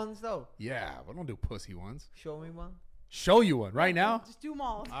 Good Yeah. ones though. Yeah, but don't do pussy ones. Show me one. Show you one right now. Just do them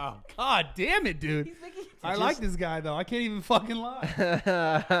all. Oh God, damn it, dude! He's making I like this guy though. I can't even fucking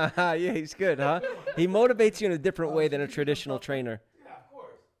lie. Yeah, he's good, huh? He motivates you in a different way than a traditional trainer.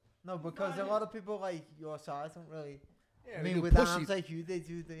 No, because a lot of people like your size don't really. Yeah, I they mean, do with pussy- arms like you, they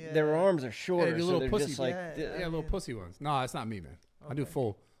do the. Their arms are shorter, do so little they're pussy- just like. Yeah. Yeah, little pussy ones. No, it's not me, man. I do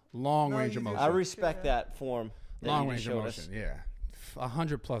full long No, range you of do. motion. I respect that form. that long you just range of showed us. motion. Yeah,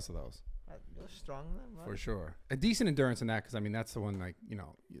 100 plus of those You're strong then, right? for sure. A decent endurance in that because I mean that's the one like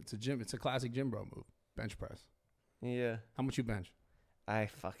it's a gym. It's a classic gym bro move. Bench press. Yeah, How much you bench? I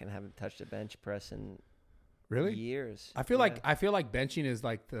fucking haven't touched a bench press in Really? years. I feel Yeah. like benching is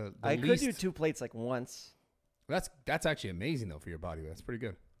like the I least. could do 2 plates like once. That's actually amazing though for your body. That's pretty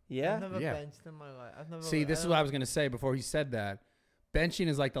good. Yeah. I've never Yeah. benched in my life. I've never. See, this is what I was gonna say before he said that. Benching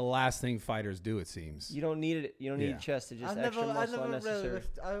is like the last thing fighters do. It seems. You don't need it. You don't Yeah. need chest to just I've extra never muscle really unnecessary.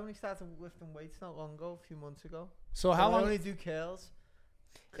 lift. I only started lifting weights not long ago, a few months ago. So So how I long? only do curls.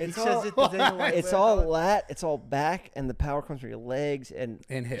 It's He says all, it doesn't like it's work all out. lat. It's all back, and the power comes from your legs and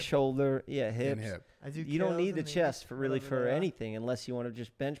And hip. shoulder. Yeah, hips. And hip. I do You don't curls need the and knees, chest for really whatever for they are. anything unless you want to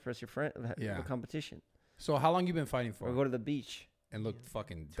just bench press your friend Yeah. a competition So how long you been fighting for? or go to the beach. And look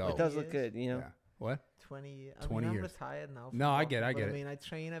fucking It dope. does look years. good, you know. Yeah. What? 20 years. 20 I'm years. retired now. No, from I get it, I boxing, get but it. I mean, I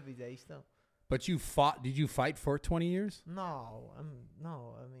train every day still. But you fought? Did you fight for 20 years? No,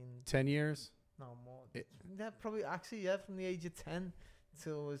 no. I mean, 10 years? no more. It- Yeah, probably actually, yeah, from the age of 10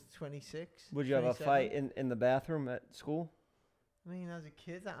 until I was 26. Would you have a 27. fight in the bathroom at school? I mean, as a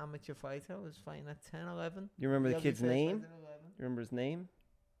kid, an amateur fighter, I was fighting at 10, 11. You remember Yeah, the my kid's first fight name? at 11. You remember his name?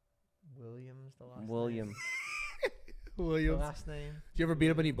 Williams, the last William. name. The Williams. last name. Did you ever beat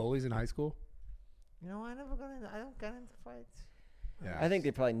up any bullies in high school? You know, I never got into. I don't get into fights. Yeah. I think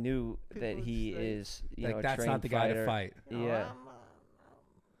they probably knew that People he straight. is, you Like know, a that's trained not the guy to fighter. fight. You know, Yeah. I'm,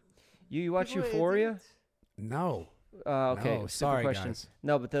 You watch people are Euphoria? idiots. No. Okay, No, stupid sorry, question. guys.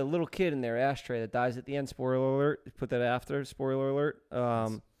 No, but the little kid in their ashtray that dies at the end. Spoiler alert. Put that after. Spoiler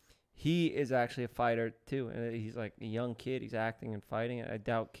alert. He is actually a fighter too, and he's like a young kid. He's acting and fighting. I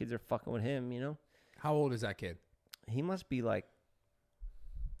doubt kids are fucking with him. You know, How old is that kid? he must be like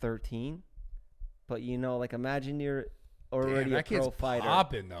 13, But like imagine you're Damn, already a that kid's pro fighter.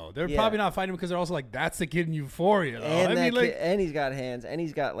 popping though. They're Yeah. probably not fighting him because they're also like, that's the kid in Euphoria. Though. And, I mean, like, and he's got hands, and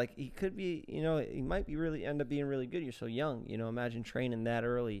he's got he could be, he might be really end up being really good. You're so young, imagine training that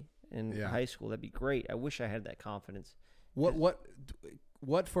early in high school. That'd be great. I wish I had that confidence.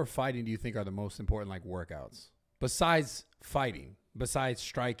 what for fighting do you think are the most important like workouts besides fighting, besides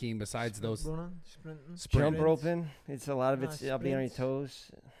striking, besides those running, sprinting, Jump sprints. roping. It's a lot of Nah, it's being on your sprints.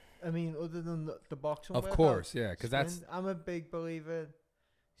 toes. I mean, other than the boxing. Of workout, course, yeah, because that's sprint. I'm a big believer.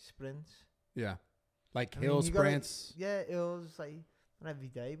 Sprints. yeah, like I mean, hill you gotta- sprints. Yeah, hills like not every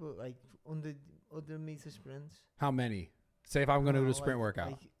day, but like under meter sprints. How many? Say if I'm going to do a No, sprint like-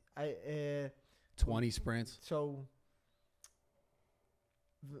 workout, like, I 20 sprints. so.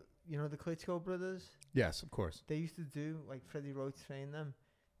 The Klitschko brothers. Yes, of course. They used to do like Freddie Roach trained them.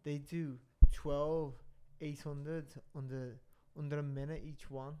 They do 12 800 under a minute each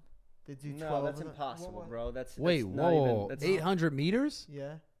one. They do 12. No, that's of them. impossible, What? bro. That's Wait, that's not whoa, even, that's 800 meters?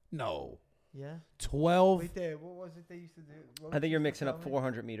 Yeah, No, yeah. 12. Wait there. What was it they used to do? Roach I think you're used to mixing tell up me?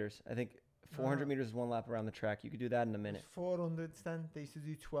 400 meters. I think 400 No. meters is one lap around the track. You could do that in a minute. 400s then. They used to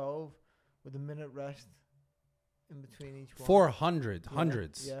do 12 with a minute rest in between each one. 400, Yeah,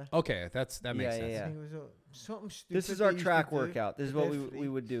 hundreds. yeah. Okay, that makes Yeah, sense. yeah. I think it was something stupid. This is they our used to track do, workout. This is but what they're we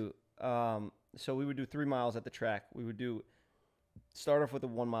would do. So we would do 3 miles at the track. We would start off with a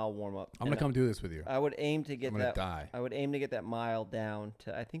 1 mile warm up. I'm gonna come do this with you. I would aim to get I'm gonna that. die. I would aim to get that mile down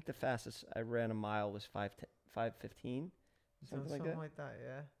to. I think the fastest I ran a mile was 5:15, something like that.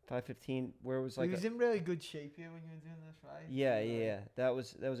 Yeah. 5:15. Where it was So like he was in really good shape here when you were doing this, right? yeah, You were yeah. That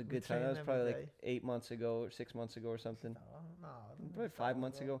was a good time. That was training probably every like 8 months ago or 6 months ago or something. No, Probably 5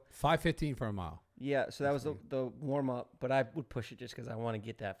 months ago. 5:15 for a mile. Yeah, so that was That's the warm up, but I would push it just because I want to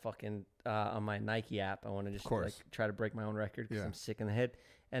get that fucking on my Nike app. I want to just course. like try to break my own record because Yeah. I'm sick in the head.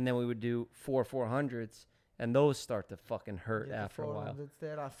 And then we would do 400s, and those start to fucking hurt Yeah, the after a while 400s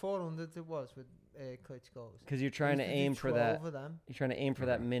there. 400s it was with Klitschko's. because you're trying to Used do aim for 12 that. of them. You're trying to aim for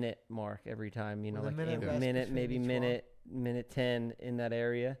that Okay. minute mark every time. You know, With a like minute aim rest minute, between maybe each one. minute 10 in that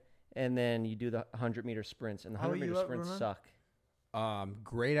area, and then you do the 100-meter sprints, and the How are 100-meter you at sprints running? suck.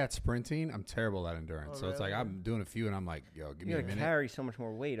 Great at sprinting. I'm terrible at endurance. Oh, So it's like really? I'm doing a few, and I'm like, yo, give me You a gotta minute. carry so much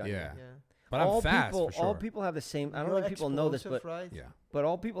more weight on you. Yeah. Yeah. But I'm fast people, for sure. all people have the same. I don't You're think people know this, explosive, but right? Yeah, but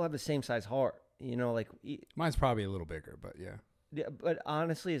all people have the same size heart. You know, like, mine's probably a little bigger, but yeah, yeah, but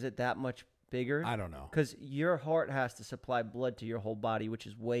honestly, is it that much bigger? I don't know. Because your heart has to supply blood to your whole body, which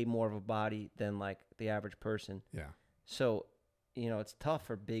is way more of a body than like the average person. Yeah, So, it's tough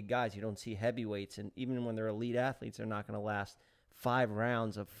for big guys. You don't see heavyweights, and even when they're elite athletes, they're not going to last 5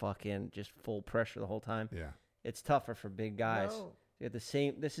 rounds of fucking just full pressure the whole time. yeah. It's tougher for big guys. No. You have the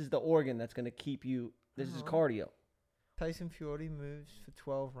same. This is the organ that's going to keep you. This is Uh-huh. cardio. Tyson Fury moves for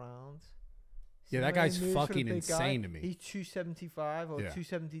 12 rounds. Yeah, See that the way he guy's moves for a fucking big insane guy? to me. He's 275 or Yeah.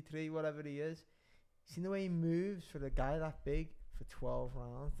 273, whatever he is. See the way he moves for a guy that big for 12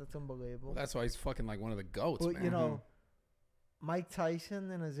 rounds? That's unbelievable. Well, that's why he's fucking like one of the goats, but, man. Mike Tyson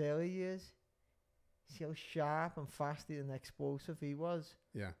in his early years, see how sharp and fast and explosive he was?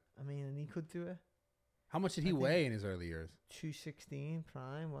 Yeah. I mean, and he could do it. How much did he I think- weigh in his early years? 216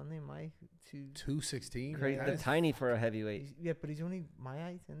 prime, wasn't he, Mike? 216. Great, Yeah. the tiny for a heavyweight. Yeah, but he's only my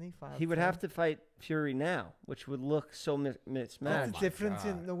height, isn't he? He would have to fight Fury now, which would look so mismatched. That's my the difference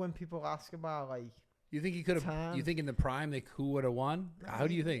God. in when people ask about like. You think he could have? Time. You think in the prime who would have won? How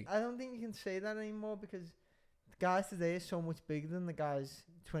do you think? I don't think you can say that anymore because the guys today are so much bigger than the guys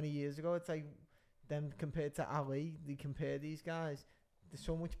 20 years ago. It's like them compared to Ali. They compare these guys. They're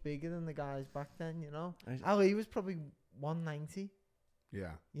so much bigger than the guys back then. Ali was probably 190.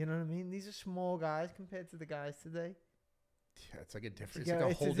 Yeah. You know what I mean? These are small guys compared to the guys today. Yeah, it's like a different. Yeah, It's like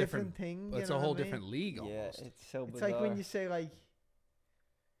a it's whole a different thing. It's you a know whole what I mean? different league Yeah, almost. it's so It's bizarre. like when you say like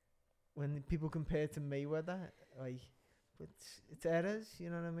when people compare to Mayweather, like it's errors. You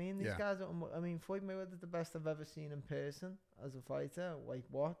know what I mean? These Yeah. guys are. I mean, Floyd Mayweather's the best I've ever seen in person as a fighter. Like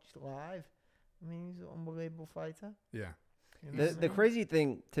watched live. I mean, he's an unbelievable fighter. Yeah. You know The what I the mean? crazy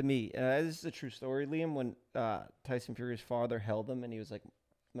thing to me, this is a true story, Liam. When Tyson Fury's father held him, and he was like,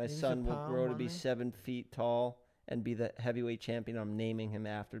 "My He was a son will pound, grow to be wasn't he? 7 feet tall and be the heavyweight champion. I'm naming him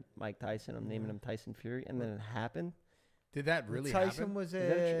after Mike Tyson. I'm naming Yeah. him Tyson Fury." And then it happened. Did that Well, really Tyson happen? was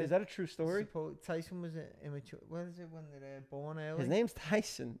Is that a true story? Tyson was immature. What is it when they're born early? His name's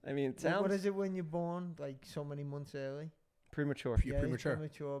Tyson. I mean, it What sounds is it when you're born like so many months early? premature. You're Yeah, he's premature.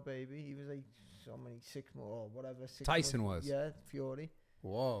 premature baby. He was like so many 6 months or whatever. 6 Tyson months. was? Yeah, Fury.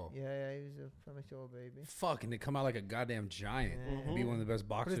 Whoa. Yeah, he was a premature baby. Fucking to come out like a goddamn giant and be Mhm. one of the best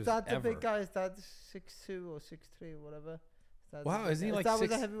But boxers is that the ever. big guy? Is that 6'2" or 6'3" or whatever? Is Wow, isn't he like that was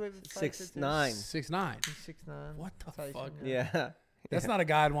a 6'9"? heavyweight fighter too? 6'9". 6'9". He's 6'9". What the Tyson, fuck? Yeah. That's not a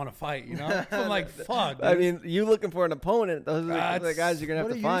guy I'd want to fight, you know? I'm like, fuck, I dude. mean, you looking for an opponent? Those are the That's- guys you're gonna have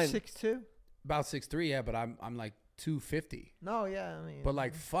What to are find. you, 6'2"? About 6'3", yeah, but I'm like 250. No, yeah, I mean. But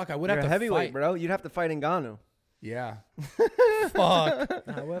like, fuck, I would You're have a to heavyweight, fight. bro. You'd have to fight Ngannou. Yeah. Fuck.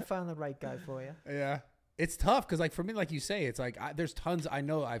 nah, we'll find the right guy for you. Yeah. It's tough because, like, for me, like you say, it's like there's tons. I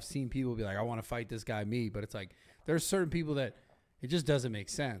know I've seen people be like, I want to fight this guy, me. But it's like there's certain people that it just doesn't make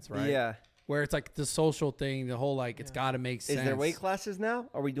sense, right? Yeah. Where it's like the social thing, the whole like, it's Yeah. got to make sense. Is there weight classes now?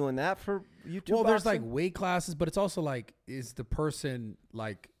 Are we doing that for YouTube? Well, there's like boxing? weight classes, but it's also like, is the person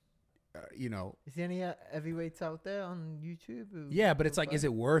like, you know, Is there any heavyweights out there on YouTube? yeah, but it's like, is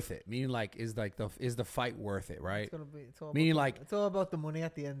it worth it? Meaning like, is the fight worth it, right? It's gonna be. It's all Meaning about like- it's all about the money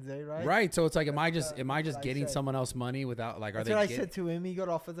at the end of the day, right? Right. So it's like, am I That's just what I getting said. someone else money without like, are That's they? what I getting- said to him. He got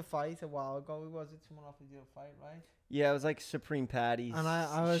offered the fight a while ago. Was it someone offered you a fight, right? Yeah, it was like Supreme Patties. And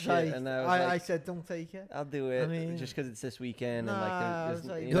I was shit, like, and I was I like, said, don't take it. I'll do it mean, just because it's this weekend nah, and like I there's,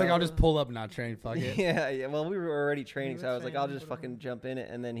 was like- you You're like, know. I'll just pull up and not train. Fuck it. yeah. Well, we were already training, were so I was like, I'll training, just whatever. fucking jump in it.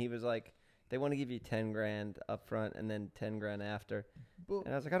 And then he was like, they want to give you 10 grand up front and then 10 grand after. But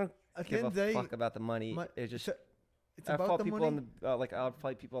And I was like, I don't at the give end a of the day, fuck about the money. my- It's just so it's I about fought the people money. on the like I'll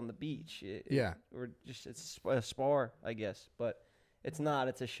fight people on the beach. Yeah. Or just it's a spar, I guess, but it's not.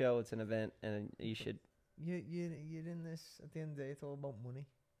 It's a show. It's an event, and you should. You're in this at the end of the day. It's all about money.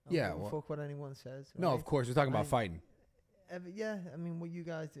 I Yeah, don't give a well- fuck what anyone says. No, right? of course. We're talking about I- fighting. Yeah, I mean, what you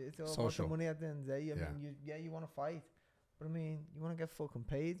guys do, it's all Social. about the money at the end of the day. I Yeah. mean, you want to fight, but I mean, you want to get fucking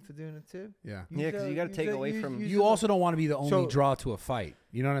paid for doing it too. Yeah. Yeah, 'cause you gotta take away from- You also don't want to be the only So- draw to a fight.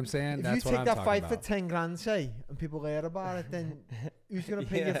 You know what I'm saying? If That's you what take I'm that talking fight about. for 10 grand, say, and people hear about it, then who's gonna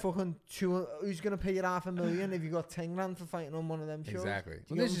pay you Yeah. fucking who's gonna pay you $500,000 if you got 10 grand for fighting on one of them shows? Exactly. Do you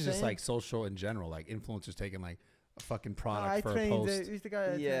Well, get this what is I'm just saying? like social in general, like influencers taking like a fucking I product for a trained. post. Who's the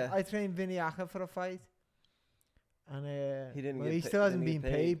guy? Yeah. I trained Vinny Acker for a fight, and He didn't well, get he pa- still hasn't didn't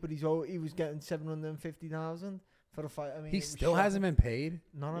been get paid, paid. but he was getting 750,000 for a fight. I mean, He it was still shocking. hasn't been paid.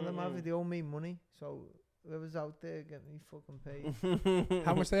 None of them have Mm-mm. it. They owe me money, so whoever's out there, get me fucking paid.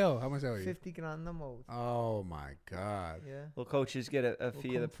 How much they owe? How much they owe you? 50 grand I'm owed. Oh my god. Yeah. Well, coaches get a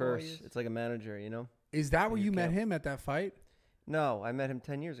fee of the come for purse. yous. It's like a manager, you know. Is that where You you met can't- him at that fight? No, I met him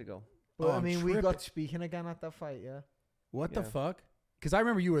 10 years ago. But Oh, I I'm mean, we tripping. got speaking again at that fight. Yeah. What the Yeah. fuck? Because I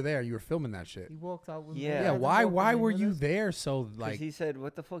remember you were there. You were filming that shit. He walked out with me. Yeah. Yeah. I had to Why? walk Why with him were with you us. there? So Like like, he said,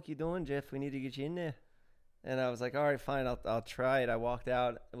 "What the fuck you doing, Jeff? We need to get you in there." And I was like, "All right, fine. I'll try it." I walked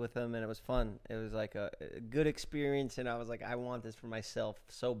out with him, and it was fun. It was like a good experience, and I was like, "I want this for myself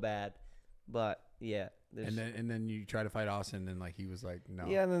so bad." But yeah, there's, and then you try to fight Austin, and like he was like, no.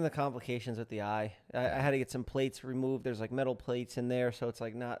 yeah, and then the complications with the eye. I had to get some plates removed. There's like metal plates in there, so it's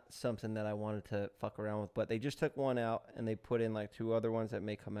like not something that I wanted to fuck around with. But they just took one out, and they put in like 2 other ones that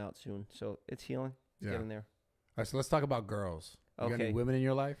may come out soon. So it's healing. It's Yeah. getting there. All right. So let's talk about girls. You got any Okay. women in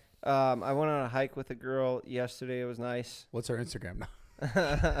your life? I went on a hike with a girl yesterday. It was nice. What's her Instagram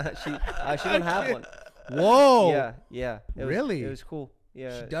now? She didn't have one. Whoa. Yeah. Really? It was cool.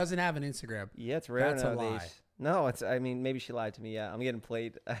 Yeah. She doesn't have an Instagram. Yeah, it's rare That's a nowadays. lie. No, it's. I mean, maybe she lied to me. Yeah, I'm getting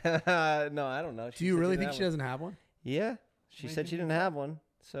played. No, I don't know. Do you really think she doesn't have one? Yeah, she Where'd said you she meet didn't her? have one.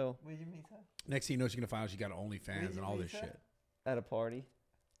 So Where'd you meet her? Next thing you know, she's gonna find out she got OnlyFans Where'd and you all meet this her? shit. at a party.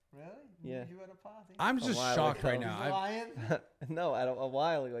 Really? Yeah. You at a party? I'm A just while shocked ago. right You now. I, lying? No, a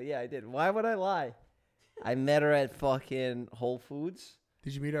while ago. Yeah, I did. Why would I lie? I met her at fucking Whole Foods.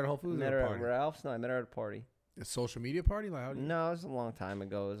 did you meet her at Whole Foods Met or her a at party? Ralph's. No, I met her at a party. A social media party? Like how do you? No, it was a long time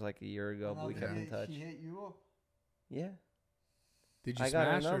ago. It was like a year ago, but we kept in touch. She hit you up. Yeah. Did you I got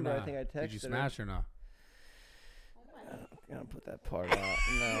her smash or number. I not? think I Did you texted her. smash or not? I'm gonna put that part out.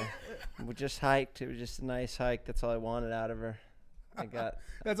 No, we just hiked. It was just a nice hike. That's all I wanted out of her. I got.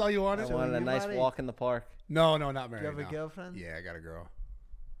 That's all you I wanted? So wanted a you nice married? walk in the park. No, not Do married. you have a no. girlfriend? Yeah, I got a girl.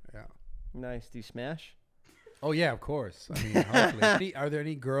 Yeah. Nice. Do you smash? Oh yeah, of course. I mean, hopefully. Are there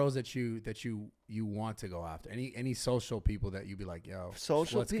any girls that you want to go after? Any social people that you'd be like, yo,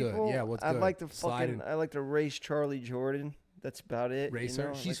 Social what's people. good? Yeah, what's I'd good? like to Slide fucking. in. I like to race Charlie Jordan. That's about it. Race you her?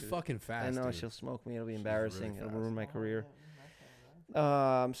 know? She's Like, fucking fast. I know dude. she'll smoke me. It'll be She's embarrassing. really It'll fast. ruin my career.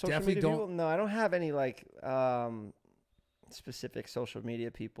 Oh, Social Definitely media don't- people? No, I don't have any like specific social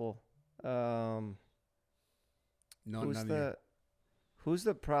media people. No, Who's none the Who's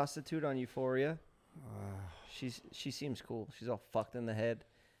the prostitute on Euphoria? of you. She seems cool. She's all fucked in the head.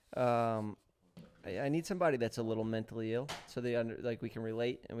 I need somebody that's a little mentally ill, so we can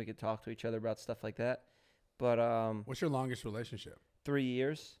relate and we can talk to each other about stuff like that. But What's your longest relationship? 3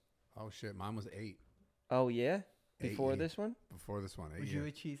 years. Oh shit, mine was 8. Oh yeah, 8 before years. this one. Before this one, 8 Was you years.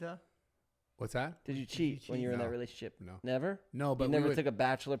 a cheater? What's that? Did you cheat when you were in No. that relationship? No. Never. No, but You we never would, took a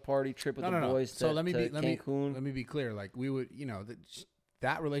bachelor party trip with no, the no, no. boys So to, let me to be Cancun. let me be clear. Like we would, you know,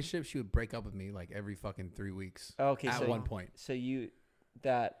 that relationship, she would break up with me like every fucking 3 weeks Okay, at so one point. So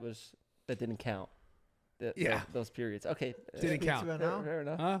that didn't count. Yeah. Those periods. Okay. Didn't Speak count. to her Fair, now? fair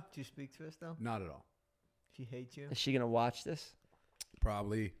enough. Huh? Do you speak to her still? Not at all. She hates you. Is she gonna watch this?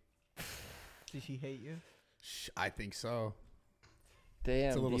 Probably. Does she hate you? I think so.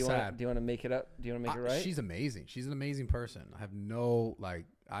 Damn. a little do you sad. Do you want to make it up? Do you want to make it right? She's amazing. She's an amazing person. I have no like.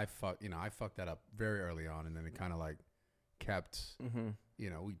 I fucked that up very early on, and then it kind of like kept. Mm-hmm. You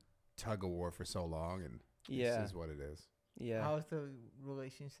know, we tug of war for so long, and Yeah. this is what it is. Yeah. How's the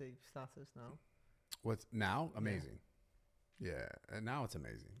relationship status now? What's now? Amazing. Yeah, and now it's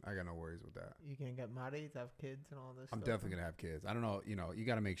amazing. I got no worries with that. You gonna get married, have kids, and all this? I'm stuff? definitely gonna have kids. I don't know. You know, you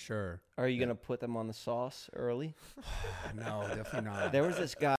got to make sure. Are you gonna put them on the sauce early? No, definitely not. There was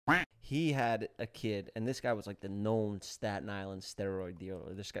this guy. He had a kid, and this guy was like the known Staten Island steroid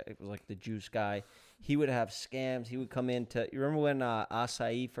dealer. This guy was like the juice guy. He would have scams. He would come into. You remember when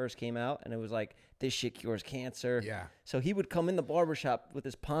acai first came out, and it was like this shit cures cancer. Yeah. So he would come in the barbershop with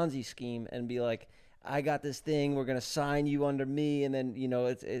this Ponzi scheme and be like, I got this thing. We're gonna sign you under me, and then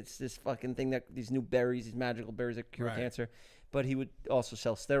it's this fucking thing that these new berries, these magical berries that cure Right. cancer. But he would also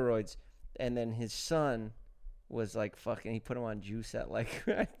sell steroids, and then his son was like fucking. He put him on juice at like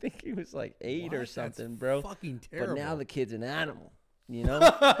I think he was like 8 What? or That's something, bro. Fucking terrible. But now the kid's an animal. You know,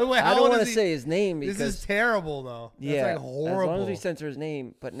 Wait, I how don't old want is to he? say his name because This is terrible, though. That's yeah, like horrible. as long as we censor his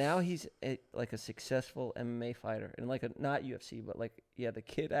name. But now he's like a successful MMA fighter, and like not UFC, but like the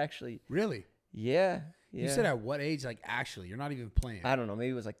kid actually. Really? Yeah. You said at what age? Like, actually, you're not even playing. I don't know. Maybe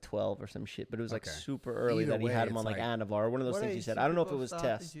it was like 12 or some shit, but it was like Okay. super early Either that he way, had him it's on like like- Anavar, one of those What things he age said. do I don't know if it people was start the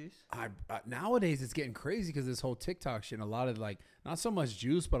Test. juice? Nowadays, it's getting crazy because this whole TikTok shit and a lot of like, not so much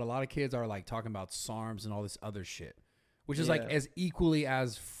juice, but a lot of kids are like talking about SARMs and all this other shit, which is like Yeah. as equally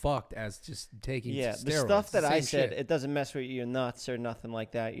as fucked as just taking Yeah, steroids. the stuff that It's the I same said, shit. it doesn't mess with your nuts or nothing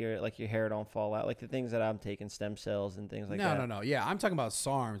like that. Your hair don't fall out. Like the things that I'm taking, stem cells and things like that. No. Yeah, I'm talking about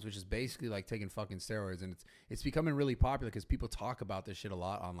SARMs, which is basically like taking fucking steroids, and it's becoming really popular because people talk about this shit a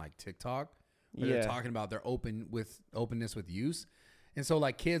lot on like TikTok. Where Yeah. they're talking about their openness with use, and so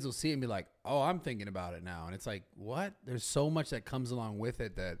like kids will see it and be like, "Oh, I'm thinking about it now," and it's like, what? There's so much that comes along with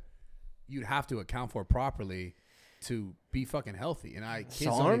it that you'd have to account for properly to be fucking healthy. And kids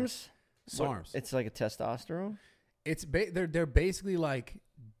don't even- SARMs? SARMs. It's like a testosterone? They're basically like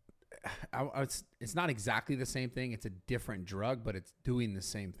it's not exactly the same thing. It's a different drug, but it's doing the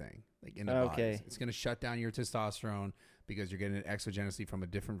same thing. Like in the Okay. body, it's going to shut down your testosterone because you're getting it exogenously from a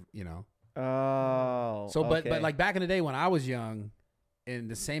different, Oh. So, but okay. like back in the day when I was young, in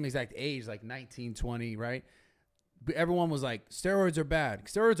the same exact age, like 19, 20, right? Everyone was like, steroids are bad.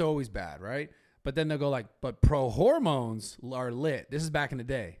 Steroids are always bad, right? But then they'll go like, but pro hormones are lit. This is back in the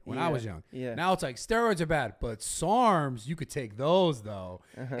day when I Yeah, was young. yeah. Now it's like steroids are bad, but SARMs, you could take those though.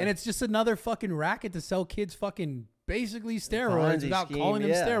 Uh-huh. And it's just another fucking racket to sell kids fucking basically steroids Ponzi without scheme, calling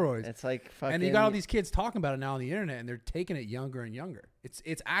them yeah. steroids. It's like fucking. And you got all these kids talking about it now on the internet, and they're taking it younger and younger. It's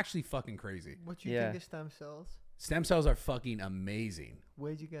actually fucking crazy. What do you Yeah. think of stem cells? Stem cells are fucking amazing.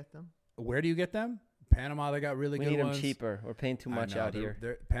 Where'd you get them? Where do you get them? Panama, they got really We good need them ones. cheaper. We're paying too I much know, out they're- here.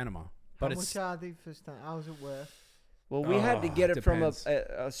 They're Panama, but How it's much are they for stem? How's it worth? Well, we had to Oh, get it from depends.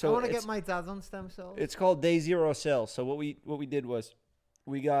 so I want to it's- get my dad on stem cells. It's called Day Zero Cells. So what we did was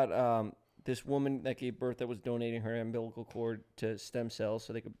we got this woman that gave birth that was donating her umbilical cord to stem cells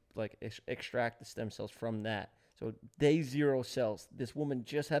so they could like extract the stem cells from that. So Day Zero Cells. This woman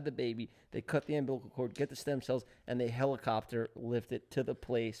just had the baby. They cut the umbilical cord, get the stem cells, and they helicopter lift it to the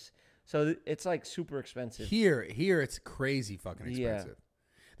place. So it's like super expensive. here it's crazy fucking Yeah. expensive.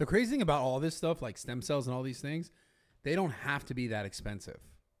 The crazy thing about all this stuff, like stem cells and all these things, they don't have to be that expensive.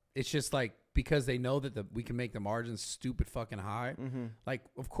 It's just like because they know that we can make the margins stupid fucking high. Mm-hmm. Like,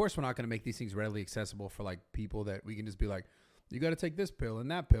 of course, we're not going to make these things readily accessible for like people that we can just be like, you got to take this pill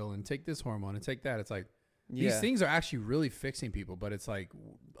and that pill and take this hormone and take that. It's like these things are actually really fixing people, but it's like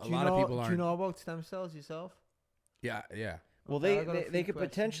a lot of people aren't. Do you know about stem cells yourself? Yeah. Well, Okay, I got a they few could questions.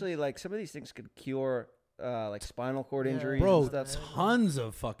 potentially like some of these things could cure like spinal cord Yeah. injuries Bro, and stuff. tons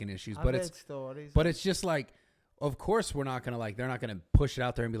of fucking issues, I've but heard it's stories. But it's just like, of course, we're not gonna like. They're not gonna push it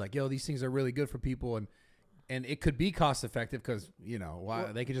out there and be like, "Yo, these things are really good for people," and it could be cost effective because why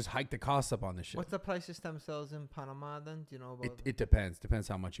What- they could just hike the costs up on this shit. what's the price of stem cells in Panama? Then do you know about? It depends. Depends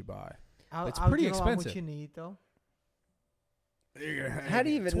how much you buy. how, it's how do pretty you know How expensive. much you need though? How do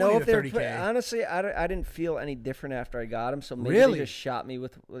you even 20 know to if they're 30K. honestly? I didn't feel any different after I got them. So maybe Really? they just shot me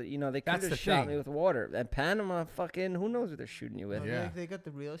with. They could That's have the shot me thing. with water. And Panama, fucking, who knows what they're shooting you with? No, Yeah. they got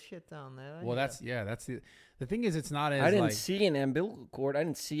the real shit down there. Well, that's the thing is, it's not as I didn't like see an umbilical cord. I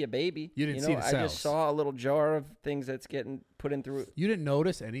didn't see a baby. You didn't know, see the I cells. just saw a little jar of things that's getting put in through. you didn't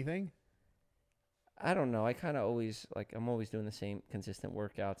notice anything. I don't know. I kind of always I'm always doing the same consistent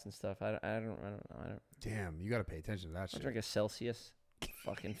workouts and stuff. I don't know. Damn, you got to pay attention to that I shit. drink a Celsius.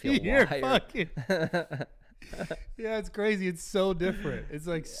 Fucking feel You're wired. fucking. Yeah, it's crazy. It's so different. It's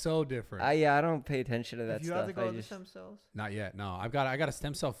like so different. I don't pay attention to that Have you stuff. had to go I to just, stem cells? Not yet. No, I got a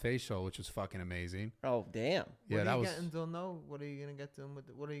stem cell facial, which was fucking amazing. oh damn. Yeah, what that are you was. getting done now? What are you gonna get done with?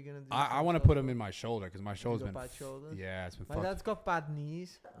 What are you gonna do? I want to put them in my shoulder because my shoulder's got been. bad shoulders? Yeah, it's been. My fucked. dad's got bad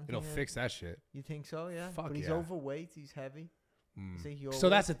knees. I'm It'll thinking- fix that shit. You think so? Yeah. Fuck but he's yeah. overweight. He's heavy. Mm. Is he So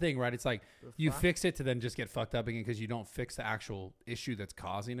that's the overweight thing, right? It's like or you fat? fix it to then just get fucked up again because you don't fix the actual issue that's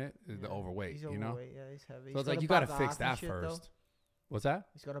causing it, the Yeah. overweight. He's You know. overweight, yeah, he's heavy. So He's it's got like a you got to bad fix heart and that shit, though. first. What's that?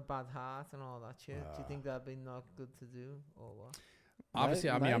 He's got a bad heart and all that shit. Do you think that'd be not good to do or what? Obviously,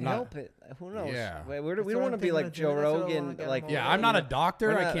 I mean, Might I'm not. help it. Who knows? Yeah. We That's don't what want I'm to be thinking like of Joe doing. That's what I Rogan. wanna get Like, him Yeah, over. I'm not a doctor.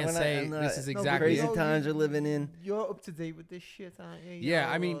 We're I not- can't we're not- say I'm not- this is No, but exactly. crazy you're- times we're living in. You're up to date with this shit, aren't you? Yeah,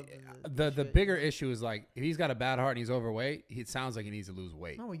 I know mean, all the shit. bigger issue is like if he's got a bad heart and he's overweight, it sounds like he needs to lose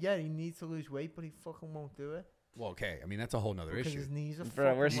weight. No, yeah, he needs to lose weight, but he fucking won't do it Well, okay, I mean that's a whole nother because issue. his knees are.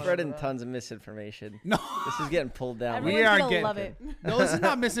 Bro, we're fucking spreading messed up. tons of misinformation. No, This is getting pulled down. We Everyone's are gonna getting- love it. no, this is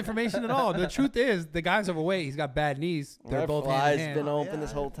not misinformation at all. The truth is, the guy's overweight. He's got bad knees. They're Our both hand fly's in hand. been Oh, open yeah,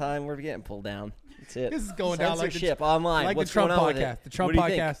 this whole time. We're getting pulled down. That's it. This is going down like the, Censorship online. like the What's Trump going on with podcast. it? The Trump What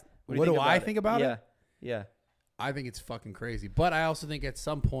do you think? podcast. What What do do you I think think about about it? Yeah. I think it's fucking crazy. But I also think at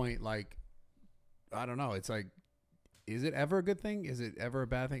some point, like, I don't know. It's like, is it ever a good thing? Is it ever a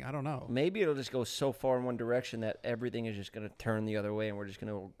bad thing? I don't know. Maybe it'll just go so far in one direction that everything is just going to turn the other way and we're just going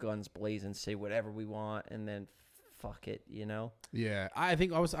to go guns blazing, say whatever we want, and then fuck it, you know? Yeah, I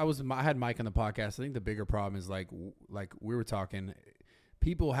think I had Mike on the podcast. I think the bigger problem is like we were talking,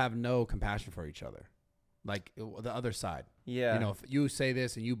 people have no compassion for each other, like the other side. Yeah. You know, if you say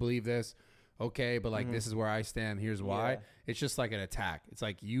this and you believe this, okay, but like Mhm. this is where I stand. Here's why. Yeah. It's just like an attack. It's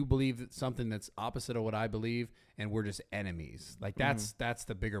like you believe something that's opposite of what I believe, and we're just enemies. Like that's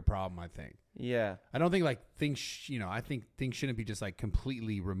the bigger problem. I think. Yeah. I don't think like things. I think things shouldn't be just like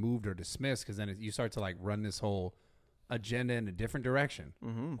completely removed or dismissed because then you start to like run this whole agenda in a different direction.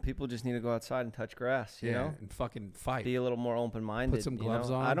 People just need to go outside and touch grass, you know? and fucking fight. Be a little more open-minded. Put some you gloves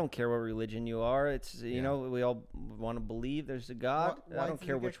know? on. I don't care what religion you are. It's, you Yeah. know, we all want to believe there's a God. Why I don't did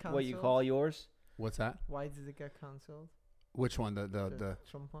care it get what you cancelled? call yours. What's that? Why did it get cancelled? Which one? The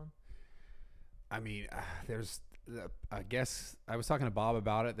Trump one. I mean, I guess I was talking to Bob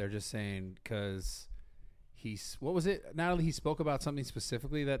about it. They're just saying because what was it, Natalie? He spoke about something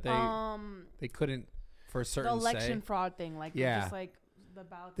specifically that they couldn't for a The certain election say. fraud thing, like Yeah. just like the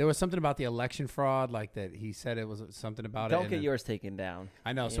ballot. There was something about the election fraud, like that. He said it was something about it. Don't and get then- yours taken down.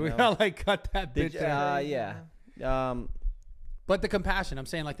 I know. you So we know? gotta like cut that bit. Did you- there. yeah. But the compassion, I'm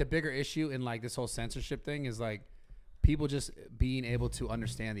saying like the bigger issue in like this whole censorship thing is like people just being able to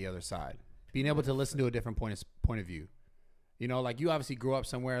understand the other side, being able to listen to a different point of view. You know, like you obviously grew up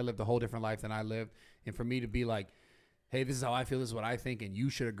somewhere, lived a whole different life than I lived, and for me to be like, hey, this is how I feel, this is what I think, and you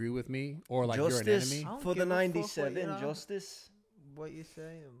should agree with me, or like Justice you're an enemy. I don't for the give a fuck what 97. you know. Justice. What you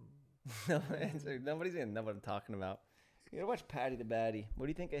say? Nobody's going to know what I'm talking about. You got to watch Patty the Batty. What do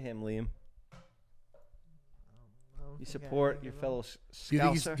you think of him, Liam? I don't You think support anything your of it. fellow Do you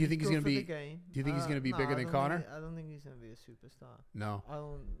think he's Scouser? do you think he's Good gonna for the be? game. do you think he's gonna be No, bigger I than don't Connor? think I don't think he's gonna be a superstar. No. I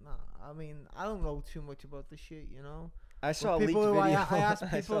don't. Nah, I mean, I don't know too much about the shit, you know. I saw a leaked people video. who I asked I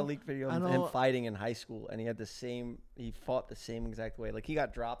saw a people- leaked video I of him know- fighting in high school, and he had the same. He fought the same exact way. Like he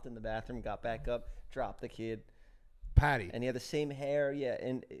got dropped in the bathroom, got back up, dropped the kid, Patty. and he had the same hair. Yeah,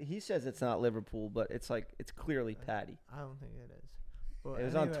 and he says it's not Liverpool, but it's like it's clearly Patty. I don't think it is. But It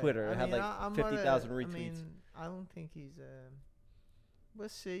was on Twitter. It had, like, I'm not 50,000 I retweets. mean, I don't think he's. We'll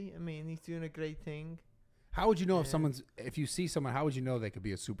see. I mean, he's doing a great thing. How would you know Yeah. if you see someone, how would you know they could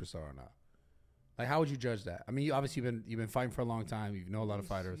be a superstar or not? Like, how would you judge that? I mean, you obviously you've been fighting for a long time. You know a lot of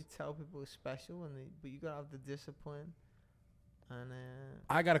fighters. You tell people it's special, but you gotta have the discipline. And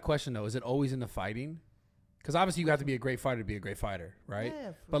I got a question though. Is it always in the fighting? Because obviously you have to be a great fighter to be a great fighter, right?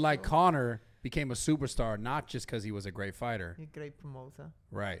 Yeah, for But like sure. Connor became a superstar not just because he was a great fighter, He's a great promoter.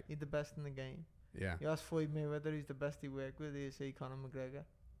 right? He's the best in the game. Yeah. You ask Floyd Mayweather, he's the best he worked with. He'll say Conor McGregor.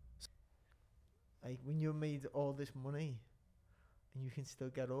 Like when you made all this money, and you can still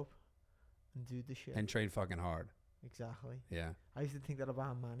get up and do the shit. And train fucking hard. Exactly. Yeah. I used to think that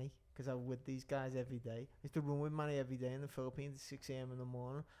about Manny because I'm with these guys every day. I used to run with Manny every day in the Philippines at 6 a.m. in the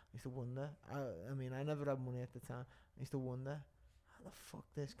morning. I used to wonder. I mean, I never had money at the time. I used to wonder, how the fuck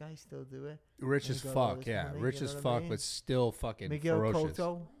this guy still do it? Rich And as he got all fuck, this yeah. money, Rich you as know what I fuck, mean? but still fucking Miguel ferocious.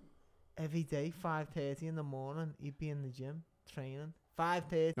 Cotto, every day, 5:30 in the morning, he'd be in the gym training.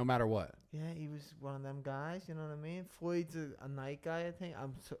 5:30. No matter what. Yeah, he was one of them guys. You know what I mean? Floyd's a night guy, I think.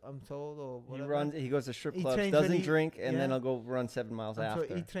 I'm told, or He whatever. runs. He goes to strip He clubs, trains when doesn't he- drink, and then yeah. I'll go run 7 miles I'm after.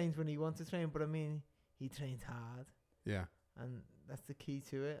 sure he trains when he wants to train, but I mean, he trains hard, Yeah. and that's the key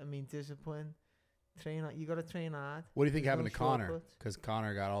to it. I mean, discipline. Train. You got to train hard. What do you think There's happened no to Connor? shortcuts. Because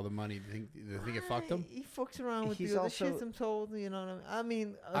Connor got all the money. Do you think it fucked him? He fucks around with He's the other also- shit, I'm told. You know what I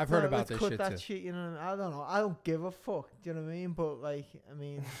mean? I've heard about let's this cut shit that too. shit. You know what I mean? I don't know. I don't give a fuck. Do you know what I mean? But like, I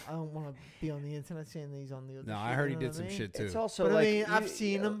mean, I don't want to be on the internet saying he's on the other. No, shit, I heard you he know did what I some mean? shit too. It's also But like I mean, I've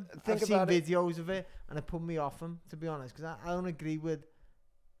seen you know, him. Think I've seen about it. videos of it, and it put me off him, to be honest, because I don't agree with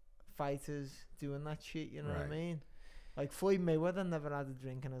fighters doing that shit. You know what I Right. mean? Like Floyd Mayweather never had a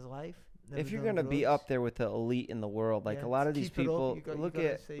drink in his life. If never you're done gonna be drugs. up there with the elite in the world, like Yeah, a lot to of these keep it up, people, you look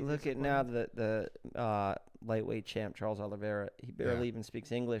gotta at stay now the lightweight champ Charles Oliveira. He barely even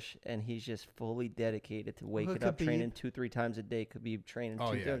speaks English, and he's just fully dedicated to waking up, Khabib. training 2-3 times a day. Could be training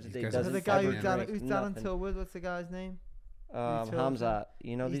Oh, 2 yeah, times a these day. guys So are Doesn't the guy ever who's drink Darren nothing. Till with, what's the guy's name? Till, Hamzat.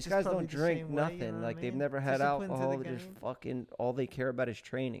 You know, he's these just guys probably don't the drink same way, you know nothing. what I Like they've mean? never had Discipline to the alcohol. They're just game. fucking all they care about is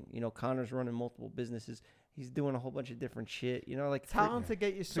training. You know, Connor's running multiple businesses. He's doing a whole bunch of different shit. You know, like Talent to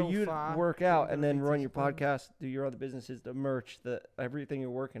get you for so you far. to work you out gotta and then be run your disciplined. podcast, do your other businesses, the merch, the everything you're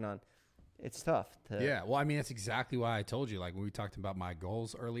working on. It's tough. Yeah, well, I mean, that's exactly why I told you, like, when we talked about my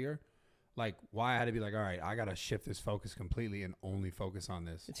goals earlier, like, why I had to be like, all right, I got to shift this focus completely and only focus on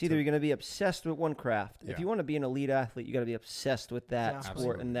this. It's either you're going to be obsessed with one craft. Yeah. If you want to be an elite athlete, you got to be obsessed with that Exactly.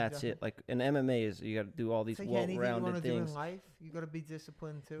 sport, and that's Exactly. it. Like in MMA, is you got to do all these It's like anything you want well-rounded to do in things. life, you got to be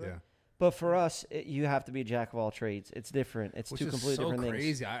disciplined to Yeah. it. But for us, you have to be a jack of all trades. It's different. It's Which two is completely so different things.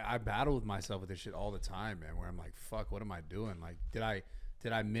 crazy. I battle with myself with this shit all the time, man, where I'm like, fuck, what am I doing? Like, did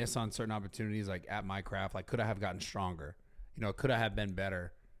I miss on certain opportunities, like, at my craft? Like, could I have gotten stronger? You know, could I have been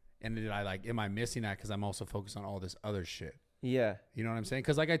better? And did I, like, am I missing that because I'm also focused on all this other shit? Yeah. You know what I'm saying?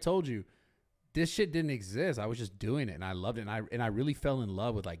 Because like I told you, this shit didn't exist. I was just doing it, and I loved it. And I really fell in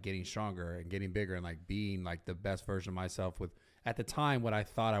love with, like, getting stronger and getting bigger and, like, being, like, the best version of myself with, at the time, what I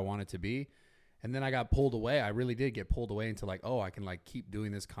thought I wanted to be. And then I got pulled away. I really did get pulled away into, like, oh, I can, like, keep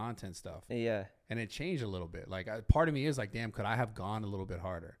doing this content stuff. Yeah. And it changed a little bit. Like, part of me is like, damn, could I have gone a little bit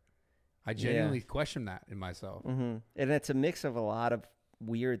harder? I genuinely question that in myself. Mm-hmm. And it's a mix of a lot of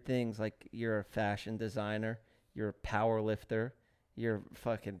weird things. Like you're a fashion designer, you're a power lifter, you're a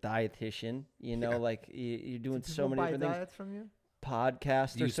fucking dietitian. You know, Yeah. like you're doing Do so people many buy different things. diets from you?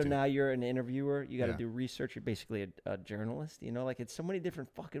 Podcaster. Used So to. now you're an interviewer. You got to Yeah. do research. You're basically a journalist. You know, like it's so many different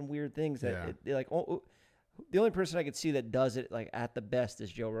fucking weird things that Yeah. they're like. The only person I could see that does it like at the best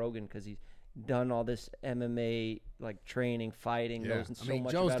is Joe Rogan because he's done all this MMA like training, fighting, Yeah. knows I so mean,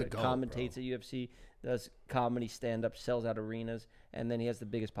 much Joe's about the it. GOAT, Commentates bro. at UFC, does comedy, stand up, sells out arenas, and then he has the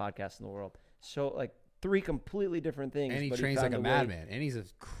biggest podcast in the world. So like three completely different things. And he but trains like found a way- madman. And he's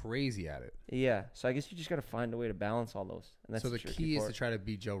just crazy at it. Yeah. So I guess you just got to find a way to balance all those. And that's So the tricky key is part. to try to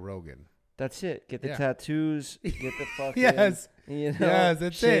beat Joe Rogan. That's it. Get the Yeah. tattoos. Get the fucking. Yes. You know, Yes,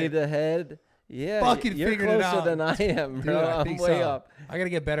 that's shave it. the head. Yeah. Fucking you're figured it closer out. than I am, Dude, bro. I I'm think way so. up. I got to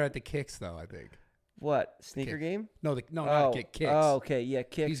get better at the kicks, though, I think. What? Sneaker Kick. game? No, not kicks. Oh, okay. Yeah,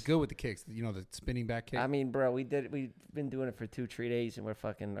 kicks. He's good with the kicks. You know, the spinning back kick. I mean, bro, we've been doing it for 3 days, and we're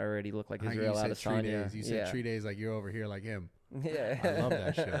fucking already look like I think Israel you out said of 3 days. You said yeah. 3 days like you're over here like him. Yeah. I love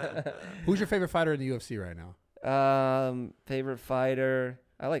that shit. Who's your favorite fighter in the UFC right now? Favorite fighter?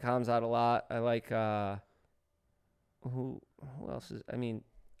 I like Hamzat a lot. I like who else is? I mean,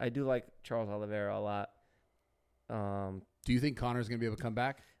 I do like Charles Oliveira a lot. Do you think Connor's going to be able to come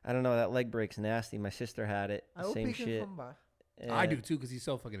back? I don't know. That leg break's nasty. My sister had it. I hope Same he can shit. come back. I And do too because he's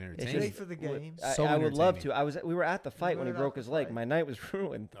so fucking it's entertaining. Great just- for the game. So I would love entertaining. to. We were at the fight when he were broke at his the leg. fight. My night was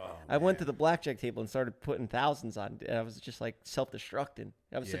ruined. Oh, I went to man. the blackjack table and started putting thousands on. I was just like self-destructing.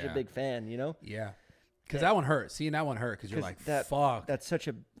 I was such a Yeah. big fan, you know. Yeah. Because that one hurt. Seeing that one hurt because you're 'Cause like, that- fuck. That's such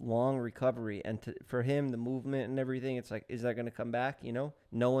a long recovery, and for him, the movement and everything, it's like, is that going to come back? You know,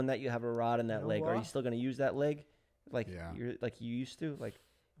 knowing that you have a rod in that know leg, are you what? still going to use that leg, like Yeah. you're like you used to? Like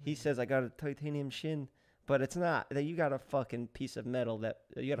he says, I got a titanium shin, but it's not. That you got a fucking piece of metal that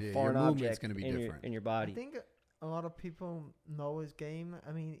you got a Yeah, your foreign movement's object gonna be in different. your I body. think a lot of people know his game.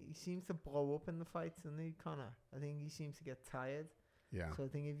 I mean, he seems to blow up in the fights, and he Connor. I think he seems to get tired. Yeah. So I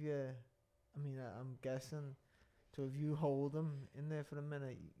think if you, I'm guessing, so if you hold him in there for a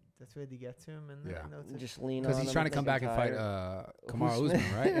minute, that's where they get to him, and Yeah. you know, Just lean on Because he's him, trying to make come him back and fight tired. Kamaru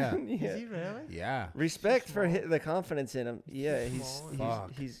Usman, right? Yeah. is he really? Yeah. Respect He's for small. the confidence in him. Yeah, small.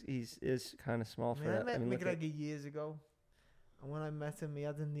 Fuck. he's is kind of small I for mean, I that. met I mean, look at- McGregor years ago, and when I met him, he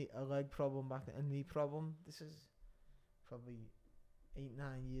had a leg problem back, a knee problem. This is probably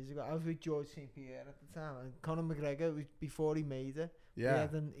 8-9 years ago. I was with George St. Pierre at the time, and Conor McGregor was before he made it. Yeah.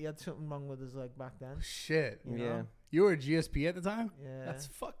 He had something wrong with his leg back then. Shit. You yeah. know? You were a GSP at the time? Yeah. That's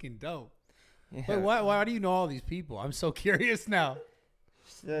fucking dope. Yeah. Wait, why do you know all these people? I'm so curious now.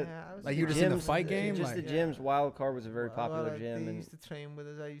 Just the- I was Like, in you were just in the gyms- fight game? Just Like- the gyms. Wild Card was a very Well, popular like, gym, They and used to train with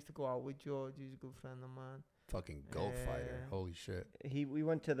us. I used to go out with George. He's a good friend of mine. Fucking goat fighter. Yeah. Holy shit. we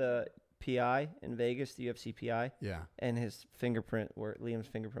went to the PI in Vegas, the UFC PI, Yeah. and his fingerprint, where Liam's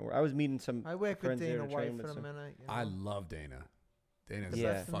fingerprint. Where I was meeting some. I worked with friends there Dana to White train for with a some- minute. You know? I love Dana. Dana's the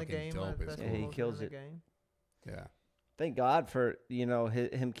Yeah. best in the fucking game. dope Best as Yeah, well. he promoter kills in it. the game. Yeah. Thank God for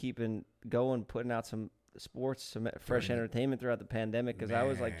him keeping going, putting out some sports, some fresh During the- entertainment throughout the pandemic. Because I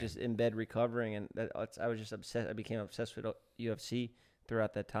was like Man. just in bed recovering, and I was just obsessed. I became obsessed with UFC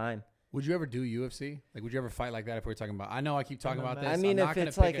throughout that time. Would you ever do UFC? Like, would you ever fight like that if we were talking about? I know I keep talking I'm a about man. this. I mean, I'm if not gonna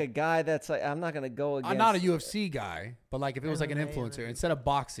it's pick like a guy that's like, I'm not gonna go against. I'm not a UFC guy, but like if it was like an MMA, influencer man. instead of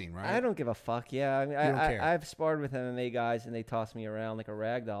boxing, right? I don't give a fuck. Yeah, I mean, You don't care. I've sparred with MMA guys, and they toss me around like a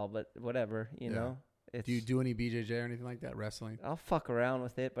rag doll. But whatever, you Yeah. know. It's, Do you do any BJJ or anything like that? Wrestling? I'll fuck around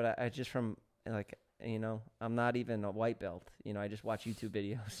with it, but I just from like, you know, I'm not even a white belt. You know, I just watch YouTube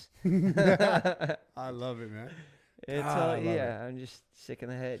videos. I love it, man. It's Ah, I love yeah, I'm just sick in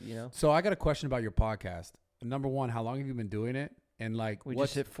the head, you know. So I got a question about your podcast. Number one, how long have you been doing it? And like, We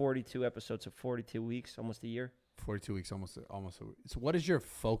what's just hit 42 episodes of 42 weeks, almost a year. 42 weeks, almost a week. So what is your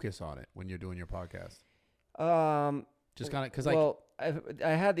focus on it when you're doing your podcast? Just kind of because like, well, I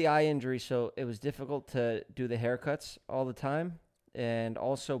had the eye injury, so it was difficult to do the haircuts all the time, and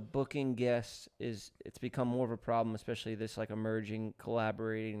also booking guests it's become more of a problem, especially this like emerging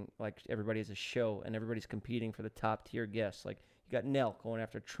collaborating, like everybody has a show and everybody's competing for the top tier guests. Like you got Nelk going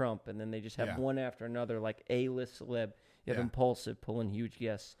after Trump, and then they just have Yeah. one after another, like A-list celeb. You have Yeah. Impulsive pulling huge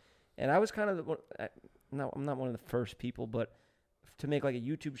guests, and I was kind of I'm not one of the first people, but to make like a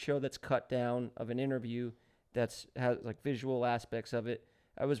YouTube show that's cut down of an interview that's has like visual aspects of it.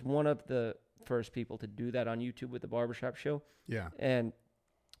 I was one of the first people to do that on YouTube with the Barbershop Show, yeah, and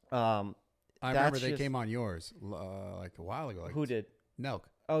I remember that's they just- came on yours like a while ago. Like who did? Nelk?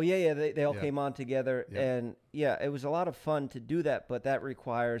 Oh yeah, they all Yeah. came on together, Yeah. and yeah, it was a lot of fun to do that. But that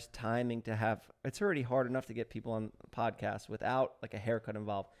requires timing to have. It's already hard enough to get people on podcasts without like a haircut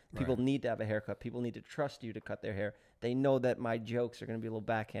involved. People Right. need to have a haircut. People need to trust you to cut their hair. They know that my jokes are going to be a little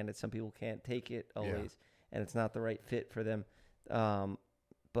backhanded. Some people can't take it always, and it's not the right fit for them.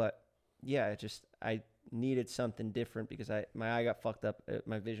 But yeah, I needed something different because my eye got fucked up.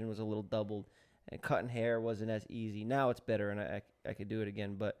 My vision was a little doubled, and cutting hair wasn't as easy. Now it's better, and I could do it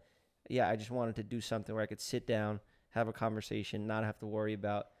again. But yeah, I just wanted to do something where I could sit down, have a conversation, not have to worry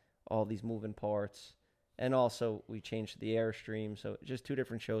about all these moving parts. And also, we changed the Airstream, so just two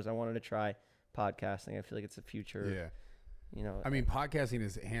different shows. I wanted to try podcasting. I feel like it's the future. Yeah. You know, I mean, podcasting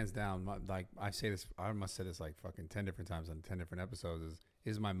is hands down. Like I say this, I must say this like fucking 10 different times on 10 different episodes.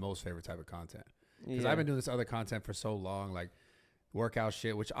 Is my most favorite type of content because yeah. I've been doing this other content for so long, like workout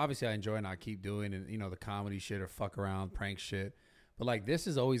shit, which obviously I enjoy and I keep doing, and you know the comedy shit or fuck around prank shit. But like this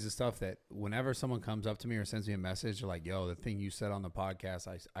is always the stuff that whenever someone comes up to me or sends me a message, they're like, "Yo, the thing you said on the podcast,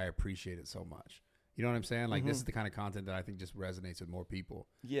 I appreciate it so much." You know what I'm saying? Like this is the kind of content that I think just resonates with more people,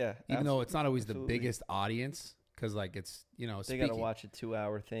 Yeah, even though it's not always absolutely. the biggest audience. Because like it's they speaking. got to watch a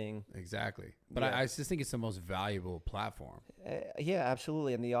 2-hour thing. Exactly. But Yeah. I just think it's the most valuable platform. Yeah,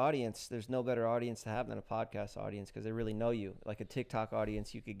 absolutely. And the audience, there's no better audience to have than a podcast audience because they really know you. Like a TikTok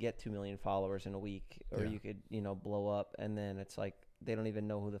audience, you could get 2 million followers in a week, or Yeah. you could, blow up, and then it's like they don't even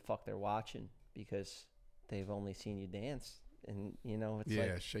know who the fuck they're watching because they've only seen you dance. And it's Yeah,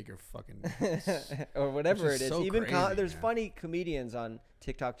 like shake your fucking. or whatever Which it is is. so Even crazy, there's man. funny comedians on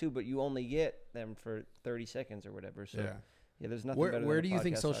TikTok too, but you only get them for 30 seconds or whatever. So Yeah. there's nothing better Where than do a you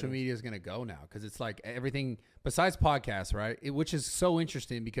think podcast social audience. media is going to go now? Because it's like everything besides podcasts, right? Which is so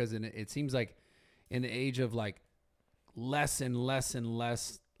interesting because it seems like in the age of like less and less and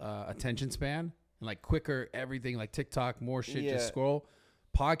less attention span and like quicker everything, like TikTok, more shit, Yeah. just scroll.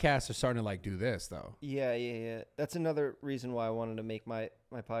 Podcasts are starting to like do this though. Yeah. That's another reason why I wanted to make my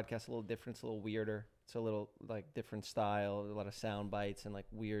podcast a little different. It's a little weirder. It's a little like different style, a lot of sound bites and like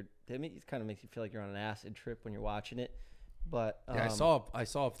weird. It kind of makes you feel like you're on an acid trip when you're watching it. But Yeah, I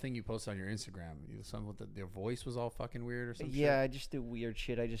saw a thing you posted on your Instagram. Something with their voice was all fucking weird or something. yeah, I just do weird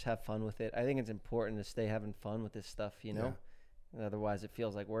shit. I just have fun with it. I think it's important to stay having fun with this stuff, Otherwise, it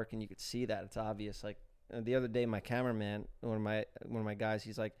feels like work, and you could see that. It's obvious. Like the other day, my cameraman, one of my guys,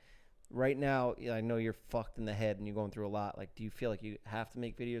 he's like, right now, I know you're fucked in the head and you're going through a lot. Like, do you feel like you have to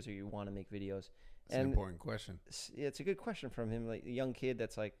make videos or you want to make videos? It's an important question. It's a good question from him. Like a young kid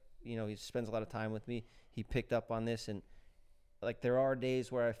that's like, he spends a lot of time with me. He picked up on this, and like there are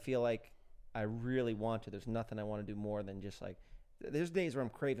days where I feel like I really want to. There's nothing I want to do more than just like. There's days where I'm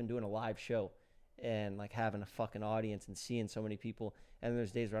craving doing a live show, and like having a fucking audience and seeing so many people. And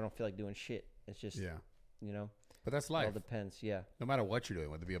there's days where I don't feel like doing shit. It's just But that's it life. all depends. Yeah. No matter what you're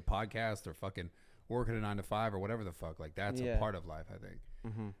doing, whether it be a podcast or fucking working a 9 to 5 or whatever the fuck, like that's a part of life. I think.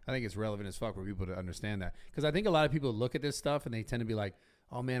 Mm-hmm. I think it's relevant as fuck for people to understand that, because I think a lot of people look at this stuff and they tend to be like,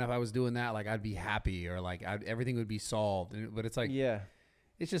 "Oh man, if I was doing that, like I'd be happy, or like everything would be solved." But it's like,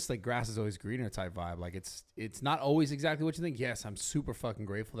 it's just like grass is always greener type vibe. Like it's not always exactly what you think. Yes, I'm super fucking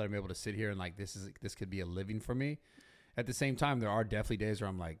grateful that I'm able to sit here and like this could be a living for me. At the same time, there are definitely days where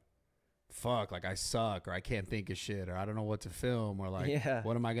I'm like, fuck, like I suck, or I can't think of shit, or I don't know what to film, or like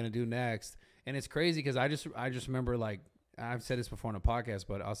what am I gonna do next? And it's crazy because I just remember, like, I've said this before on a podcast,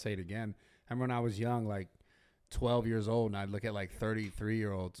 but I'll say it again. I remember when I was young, like 12 years old, and I'd look at like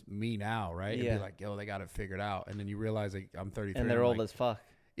 33-year-olds, me now, right? And be like, yo, they got it figured out. And then you realize like I'm 33. And they're old as fuck.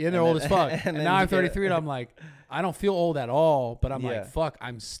 Yeah, they're old as fuck. And now I'm 33 and I'm like, I don't feel old at all, but I'm like, fuck,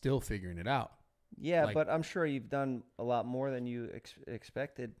 I'm still figuring it out. Yeah, like, but I'm sure you've done a lot more than you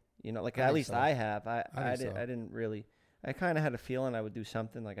expected. Like at least I have. I didn't really. I kind of had a feeling I would do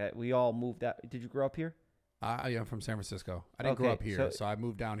something. Like we all moved out. Did you grow up here? I'm from San Francisco. I didn't grow up here, so I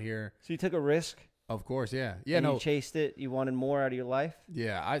moved down here. So you took a risk? Of course, yeah. And you chased it. You wanted more out of your life?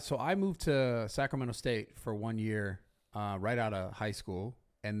 Yeah. I moved to Sacramento State for 1 year right out of high school.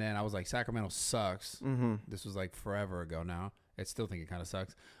 And then I was like, Sacramento sucks. Mm-hmm. This was like forever ago now. I still think it kind of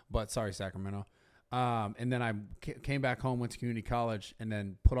sucks. But sorry, Sacramento. And then I came back home, went to community college, and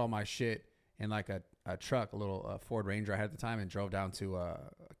then put all my shit in like a truck, a little Ford Ranger I had at the time, and drove down to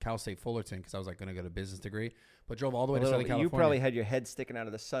Cal State Fullerton because I was like going to get a business degree, but drove all the way to Southern California. You probably had your head sticking out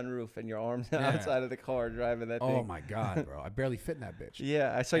of the sunroof and your arms outside of the car driving that thing. Oh my God, bro. I barely fit in that bitch.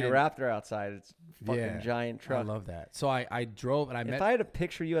 Yeah, I saw your Raptor outside. It's a fucking giant truck. I love that. So I drove and If I had to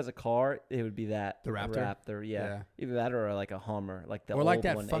picture you as a car, it would be that. The Raptor? The Raptor, yeah. Either that or like a Hummer, like the or old like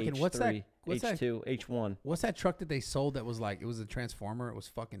that one, fucking, H3, what's that? H2, H1. What's that truck that they sold that was like, it was a Transformer. It was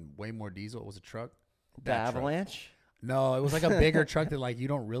fucking way more diesel. It was a truck. The Avalanche? No, it was like a bigger truck that like you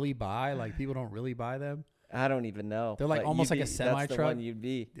don't really buy. Like people don't really buy them. I don't even know. They're like almost like a semi that's the truck. one you'd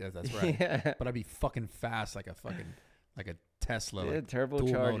be. Yeah, that's right. But I'd be fucking fast, like a Tesla. Yeah, like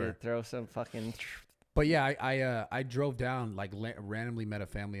turbocharger. Throw some fucking. But yeah, I drove down, like randomly met a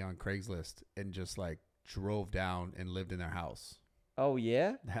family on Craigslist and just like drove down and lived in their house. Oh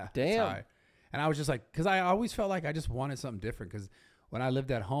yeah. Damn. And I was just like, because I always felt like I just wanted something different. Because when I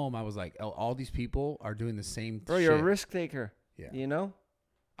lived at home, I was like, oh, all these people are doing the same Bro, shit. you're a risk taker. Yeah. You know?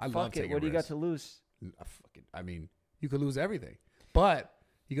 I love Fuck taking it. What do you got risks. to lose? I mean, you could lose everything, but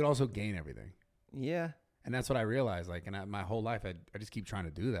you could also gain everything. Yeah. And that's what I realized. Like, and my whole life, I just keep trying to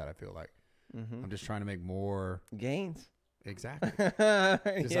do that. I feel like I'm just trying to make more gains. Exactly.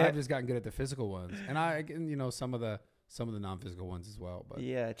 I've just gotten good at the physical ones, and some of the non-physical ones as well. But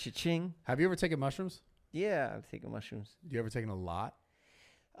yeah, cha-ching. Have you ever taken mushrooms? Yeah, I've taken mushrooms. You ever taken a lot?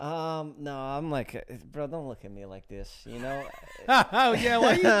 No, I'm like, bro, don't look at me like this, you know? Oh, yeah,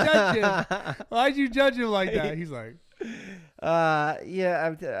 why you judge him? Why'd you judge him like that? He's like...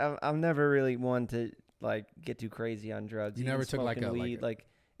 Yeah, I'm never really one to, like, get too crazy on drugs. You never took, like, weed, like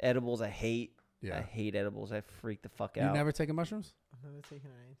edibles, I hate. Yeah. I hate edibles. I freak the fuck out. You never taken mushrooms? I've never taken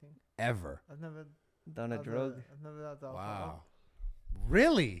anything. Ever? I've never done a drug? I've never had alcohol. Wow.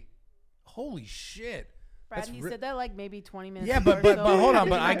 Really? Holy shit. Brad, he said that like maybe 20 minutes Yeah, ago. but so hold on. didn't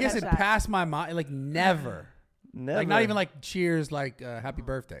But I catch guess it that. passed my mind. Like, never. Never. Like, not even like cheers, like happy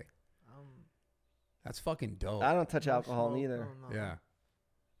birthday. That's fucking dope. I don't touch alcohol smoke, neither. no. Yeah.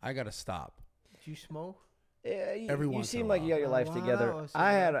 I got to stop. Do you smoke? Yeah, Every you once in seem a like you got while. your life Marijuana together. or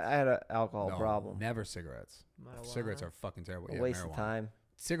I had cigarettes? an alcohol No, problem. Never cigarettes. Cigarettes Marijuana? are fucking terrible. A Yeah, waste marijuana. of time.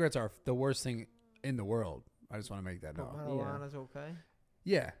 Cigarettes are the worst thing in the world. I just want to make that But known. marijuana's okay.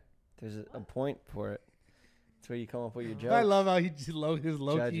 Yeah. There's a point for it. That's where you come up with your jokes. I love how he just his low-key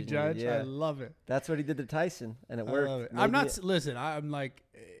Judging you, judge. yeah. I love it. That's what he did to Tyson, and it I worked. love it. Maybe I'm not. Listen, I'm like,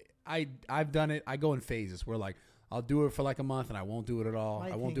 I've done it. I go in phases where like I'll do it for like a month and I won't do it at all.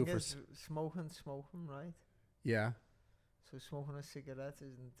 My I won't do it thing for. is smoking, right? Yeah. So smoking a cigarette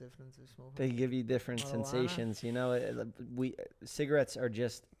isn't different to smoking. They give you different Marijuana? sensations. You know, cigarettes are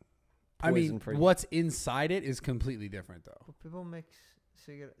just I poison mean, for you. what's inside it is completely different though. But people mix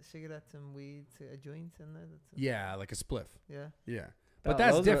cigarettes and weed, a joint in there. Yeah, like a spliff. Yeah. Yeah. But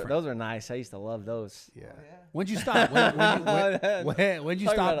that's different. Those are nice. I used to love those. Yeah. Oh, yeah. When'd you stop? When'd you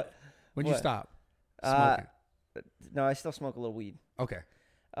Talk stop? about When'd you what? stop smoking? No, I still smoke a little weed. Okay.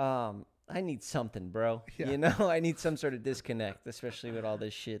 I need something, bro. Yeah. You know, I need some sort of disconnect, especially with all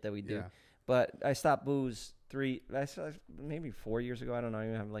this shit that we do. Yeah. But I stopped booze maybe 4 years ago. I don't know.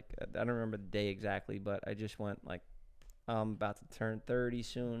 I don't remember the day exactly, but I just went like, I'm about to turn 30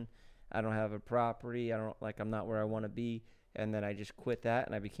 soon. I don't have a property. I'm not where I want to be. And then I just quit that,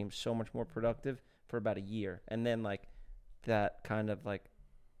 and I became so much more productive for about a year. And then like that kind of like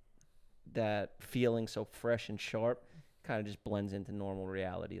that feeling so fresh and sharp kind of just blends into normal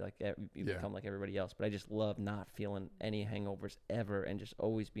reality. Like you become like everybody else. But I just love not feeling any hangovers ever, and just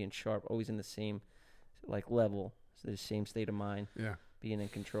always being sharp, always in the same like level, so the same state of mind. Yeah. Being in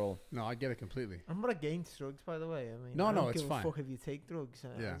control. No, I get it completely. I'm not against drugs, by the way. I mean, No, I don't it's give fine. a fuck if you take drugs.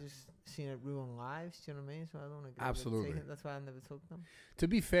 Yeah. I just seen it ruin lives. Do you know what I mean? So I don't agree. Absolutely. With taking it. That's why I never took them. To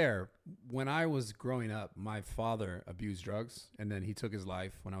be fair, when I was growing up, my father abused drugs, and then he took his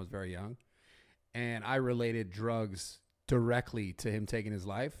life when I was very young. And I related drugs directly to him taking his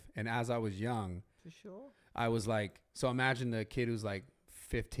life. And as I was young, For sure. I was like, so imagine the kid who's like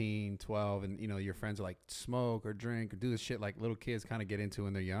 15, 12, and your friends are like smoke or drink or do this shit like little kids kind of get into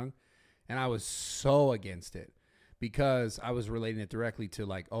when they're young. And I was so against it because I was relating it directly to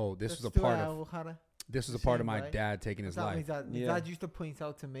like, oh, this was a part of my dad taking his life. My dad used to point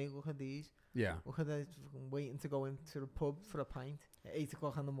out to me, look at these. Yeah. Look at this, waiting to go into the pub for a pint at 8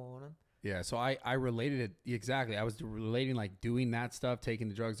 o'clock in the morning. Yeah, so I related it exactly. I was relating like doing that stuff, taking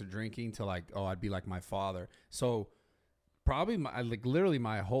the drugs or drinking to like, oh, I'd be like my father. So probably literally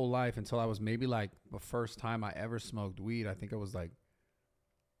my whole life until I was maybe like the first time I ever smoked weed. I think I was like,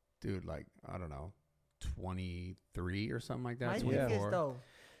 dude, like, I don't know, 23 or something like that. My 24. thing is though,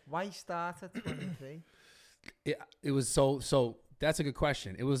 why start at 23? It was so that's a good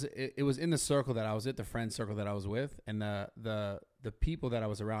question. It was in the circle that I was at, the friend circle that I was with, and the people that I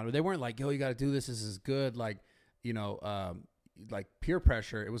was around. They weren't like, yo, you got to do this. This is good. Like, like peer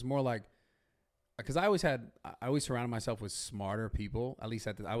pressure. It was more like, because I always surrounded myself with smarter people. At least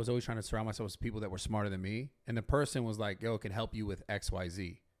I was always trying to surround myself with people that were smarter than me. And the person was like, yo, it can help you with X, Y,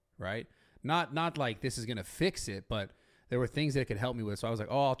 Z. Right. Not like this is going to fix it, but there were things that it could help me with. So I was like,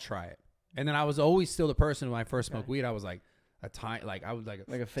 oh, I'll try it. And then I was always still the person when I first smoked weed. I was like I would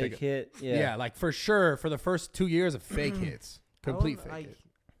like a fake hit. Yeah. Like for sure for the first 2 years of fake hits, complete fake hits.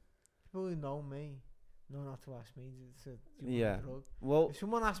 People who know me know not to ask me to do Yeah. a drug. Well, If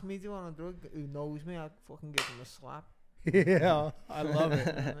someone asks me to do on a drug who knows me, I'd fucking give them a slap. Yeah, I love You it.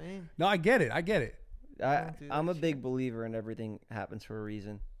 know what I mean? No, I get it. don't do I'm that a shit. big believer in everything happens for a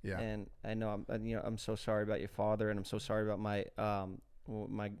reason. Yeah. And I know I'm so sorry about your father, and I'm so sorry about my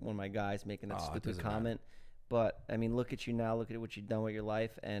one of my guys making that Oh, it stupid doesn't matter. comment. But I mean, look at you now. Look at what you've done with your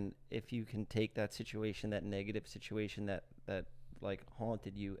life, and if you can take that situation, that negative situation that like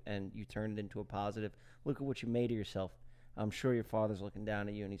haunted you, and you turned it into a positive. Look at what you made of yourself. I'm sure your father's looking down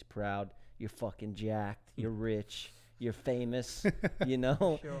at you, and he's proud. You're fucking jacked. You're rich. You're famous. You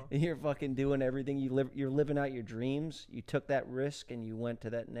know, Sure. you're fucking doing everything. You're living out your dreams. You took that risk, and you went to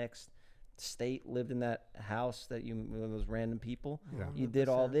that next state, lived in that house that those random people. Yeah. You did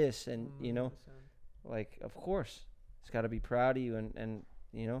all 100%. this, and you know, 100%. like, of course, it's got to be proud of you. And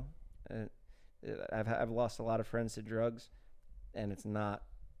you know, I've lost a lot of friends to drugs, and it's not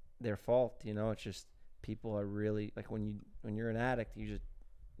their fault. You know, it's just people are really like when you're an addict,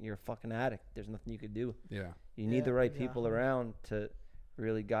 you're a fucking addict. There's nothing you could do. Yeah. You need Yeah, the right people exactly. around to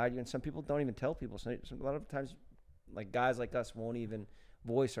really guide you. And some people don't even tell people. So a lot of times, like guys like us won't even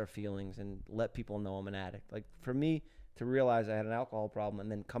voice our feelings and let people know I'm an addict. Like for me to realize I had an alcohol problem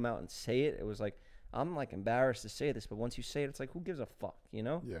and then come out and say it, it was like, I'm like embarrassed to say this, but once you say it, it's like, who gives a fuck, you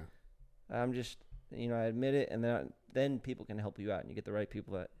know? Yeah. I'm just, you know, I admit it, and then people can help you out, and you get the right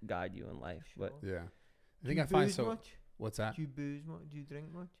people that guide you in life. But Sure. Yeah. I Do think you I find booze so. much? What's that? Do you booze much? Do you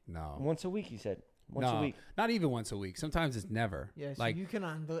drink much? No. once a week, you said. Once no, a week. not even once a week. Sometimes it's never. Yeah, so like you can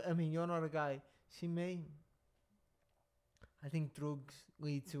handle it. I mean, you're not a guy. See me, I think drugs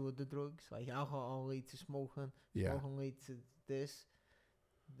lead to other drugs. Like alcohol leads to smoking. yeah, Smoking leads to this.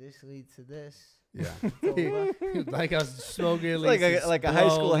 This leads to this. yeah. It's over. Like I was smoking. It's like a high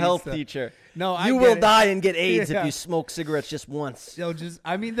school health teacher. No, I You get will it. die and get AIDS Yeah. if you smoke cigarettes just once. Yo,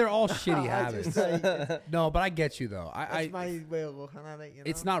 I mean, they're all shitty I just habits. say, No, but I get you though. that's my way of looking at it. You know?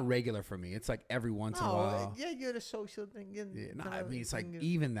 It's not regular for me. It's like every once in a No, while. yeah, you're a social thing. Yeah, no, I mean, it's like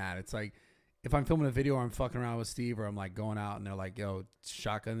even that. It's like if I'm filming a video or I'm fucking around with Steve or I'm like going out and they're like, yo,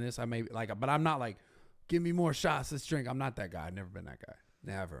 shotgun this. I may like, but I'm not like give me more shots. Let's drink. I'm not that guy. I've never been that guy.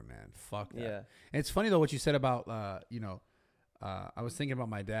 Never, man. Fuck that. Yeah. And it's funny though what you said about I was thinking about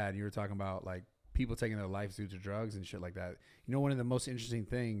my dad. You were talking about like people taking their lives due to drugs and shit like that. You know, one of the most interesting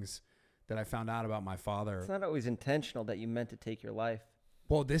things that I found out about my father. It's not always intentional that you meant to take your life.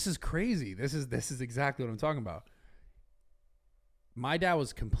 Well, this is crazy. This is exactly what I'm talking about. My dad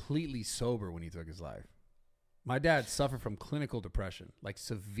was completely sober when he took his life. My dad suffered from clinical depression, like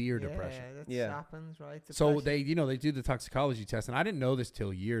severe depression. Yeah, that happens, right? So Depression. they do the toxicology test, and I didn't know this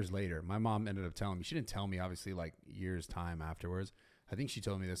till years later. My mom ended up telling me. She didn't tell me, obviously, like years time afterwards. I think she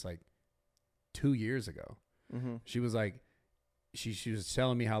told me this like 2 years ago. Mm-hmm. She was like, she was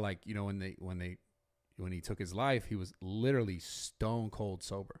telling me how like when he took his life, he was literally stone cold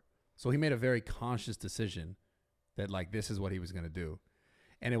sober. So he made a very conscious decision that like this is what he was going to do.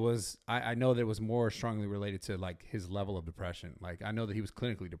 And it was, I know that it was more strongly related to like his level of depression. Like I know that he was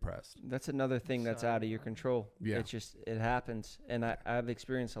clinically depressed. That's another thing that's out of your control. Yeah. It's just, it happens. And I've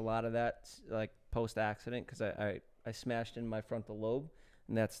experienced a lot of that like post accident because I smashed in my frontal lobe,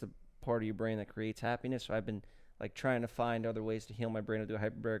 and that's the part of your brain that creates happiness. So I've been like trying to find other ways to heal my brain. I'll do a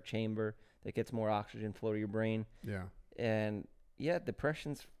hyperbaric chamber that gets more oxygen flow to your brain. Yeah. And yeah,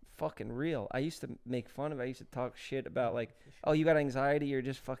 depression's fucking real. I used to make fun of it. I used to talk shit about like, oh, you got anxiety, you're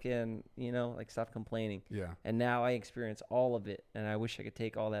just fucking, like stop complaining. Yeah. And now I experience all of it, and I wish I could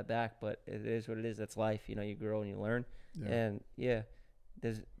take all that back, but it is what it is. That's life. You grow and you learn. Yeah. And yeah,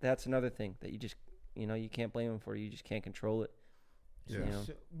 that's another thing that you just, you can't blame him for. You just can't control it. Yeah.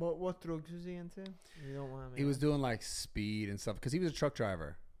 So what drugs was he into? You don't want me. He was doing like speed and stuff because he was a truck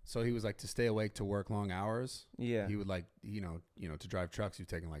driver. So he was like to stay awake to work long hours. Yeah. He would like, to drive trucks, he was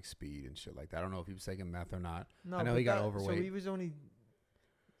taking like speed and shit like that. I don't know if he was taking meth or not. No, I know but he got overweight. So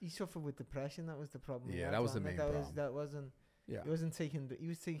he suffered with depression. That was the problem. Yeah, that was the main problem. That wasn't. Yeah. He wasn't taking. He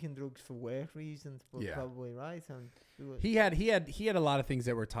was taking drugs for work reasons, but Yeah. probably right. And he had a lot of things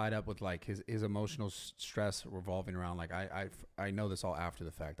that were tied up with like his emotional stress revolving around like I know this all after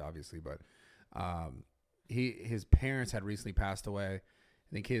the fact, obviously, but his parents had recently passed away.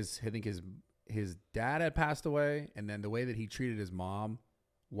 I think his dad had passed away, and then the way that he treated his mom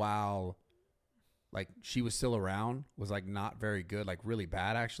while like she was still around was like not very good, like really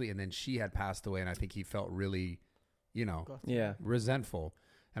bad actually. And then she had passed away, and I think he felt really, resentful.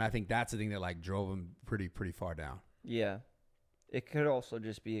 And I think that's the thing that like drove him pretty far down. Yeah. It could also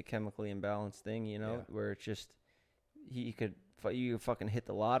just be a chemically imbalanced thing, where it's just you fucking hit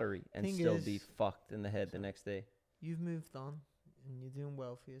the lottery and still be fucked in the head the next day. You've moved on. And you're doing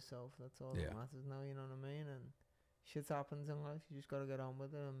well for yourself. That's all Yeah. that matters now, you know what I mean? And shit happens in life. You just got to get on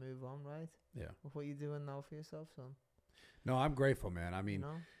with it and move on, right? Yeah. With what you're doing now for yourself, son. No, I'm grateful, man. I mean,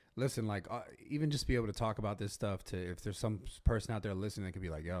 listen, like even just be able to talk about this stuff if there's some person out there listening that could be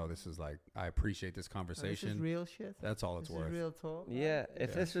like, yo, this is like, I appreciate this conversation. This is real shit. That's all it's this worth. Is real talk. Yeah.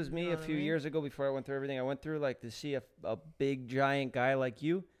 If this was me You know a what I few mean? years ago before I went through everything I went through, like to see a big giant guy like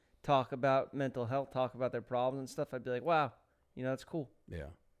you talk about mental health, talk about their problems and stuff, I'd be like, wow. That's cool. Yeah.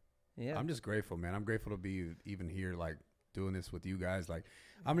 Yeah. I'm just grateful, man. I'm grateful to be even here, like doing this with you guys. Like,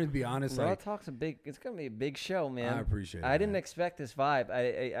 I'm going to be honest. Raw like, Talk's it's going to be a big show, man. I appreciate it. I didn't expect this vibe.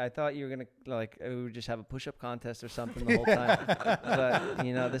 I thought you were going to, like, we would just have a push-up contest or something the whole time.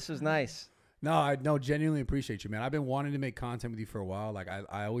 But, this was nice. No, I genuinely appreciate you, man. I've been wanting to make content with you for a while. Like,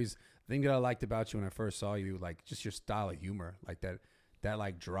 I always, the thing that I liked about you when I first saw you, like, just your style of humor, like that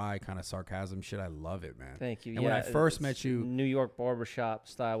like dry kind of sarcasm shit. I love it, man. Thank you. And when I first met you, New York barbershop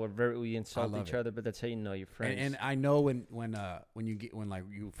style, we insult each other, but that's how you know you're friends. And I know when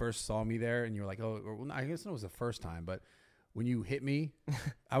you first saw me there, and you were like, oh, I guess it was the first time, but when you hit me,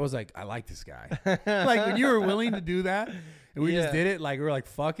 I was like, I like this guy. Like when you were willing to do that, and we just did it, like we were like,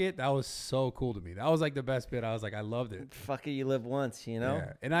 fuck it. That was so cool to me. That was like the best bit. I was like, I loved it. Fuck it, you live once,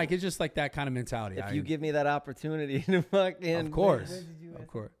 Yeah. And like it's just like that kind of mentality. If you give me that opportunity to fucking, of course,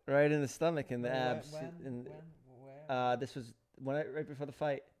 right in the stomach and the abs. Where? This was right before the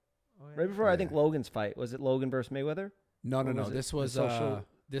fight. Oh, yeah. Right before I think Logan's fight. Was it Logan versus Mayweather? No. This was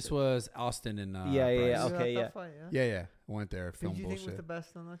Austin and yeah. You Okay, had yeah. that fight, Yeah. I went there. Who Filmed do you think bullshit. was the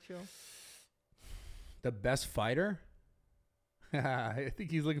best on that show? The best fighter? I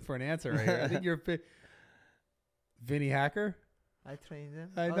think he's looking for an answer right here. I think you're Vinny Hacker. I trained him.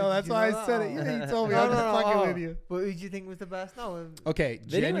 I Oh, know, did that's you why know I said that? it. Oh. You told me I was fucking with you. But who do you think was the best? No. Okay, Vinny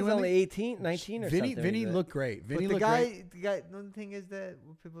was genuinely. only 18, 19 or something. Vinny looked great. Vinny But looked great. the guy. Another thing is that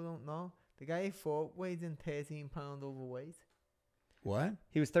what people don't know, the guy he fought weighed in 13 pound overweight. What?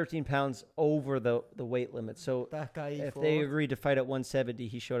 He was 13 pounds over the weight limit. So That guy. if they agreed to fight at 170,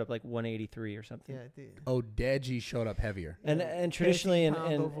 he showed up like 183 or something. Yeah, dude. Oh, Deji showed up heavier. And traditionally 13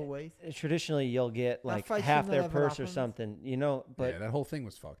 pound and overweight. traditionally you'll get like fight half shouldn't their have ever purse or happened. something, you know. But Yeah, that whole thing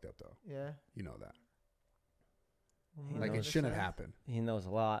was fucked up though. Yeah. You know that. He Like it knows shouldn't have happened. he knows a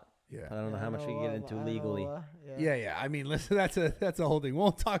lot. Yeah. I don't know how much we get into legally. Yeah, yeah. I mean, listen, that's a whole thing. We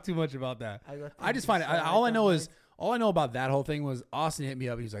won't talk too much about that. I just find it. things All I like know that, is all I know about that whole thing was Austin hit me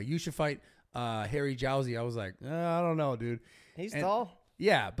up. He's like, "You should fight Harry Jowsey." I was like, I don't know, dude. He's And- tall.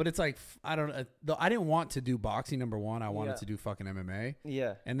 Yeah, but it's like I don't. I didn't want to do boxing. Number one, I wanted Yeah. to do fucking MMA.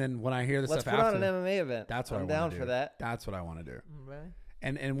 Yeah. And then when I hear the Let's stuff put after, on an MMA event. that's what I'm I down wanna do. for that. That's what I want to do. Right.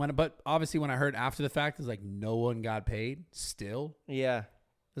 And but obviously when I heard after the fact, it's like no one got paid. Still, Yeah.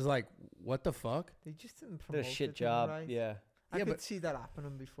 it's like what the fuck? They just didn't Did promote a shit it, job. Right? Yeah. I Yeah, could but- see that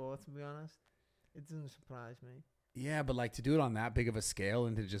happening before, to be honest. It doesn't surprise me. Yeah, but like to do it on that big of a scale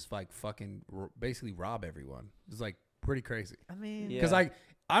and to just like fucking basically rob everyone is like pretty crazy. I mean, Yeah. Because like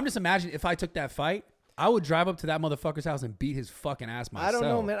I'm just imagining if I took that fight, I would drive up to that motherfucker's house and beat his fucking ass myself. I don't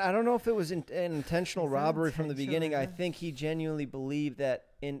know, man. I don't know if it was an intentional It's robbery from the intentional, beginning. I yeah. think he genuinely believed that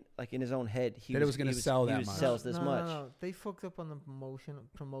in his own head he That it was gonna sell that he much. sells this no, much. No. They fucked up on the promotion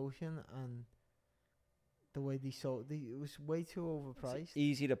and the way they sold. It was way too overpriced. It's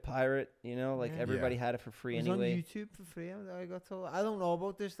easy to pirate, you know, like Yeah. everybody Yeah. had it for free It was anyway. on YouTube for free. I got told. I don't know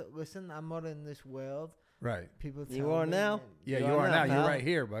about this. Listen, I'm not in this world. Right. People. You tell are me, now? Yeah, You you are are now, now. You're pal. right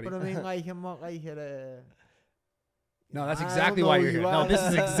here, buddy. But I mean, like, I'm not like at a. No, that's I don't exactly know why who you're here. you No, are. this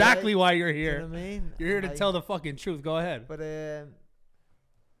is exactly why you're Do you know here. what I mean? You're here to Like, tell the fucking truth. Go ahead. But they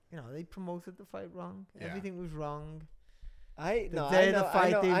promoted the fight wrong. Yeah. Everything was wrong. I The know, day I of the know,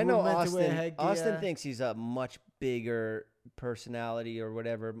 fight, they I know were meant to wear Austin. headgear. Austin thinks he's a much bigger personality or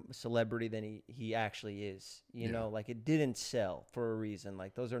whatever celebrity than he actually is. You Yeah. know, like it didn't sell for a reason.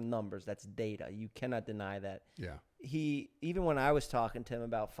 Like those are numbers. That's data. You cannot deny that. Yeah. He even when I was talking to him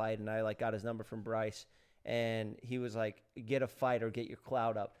about fighting, I like got his number from Bryce, and he was like, "Get a fight or get your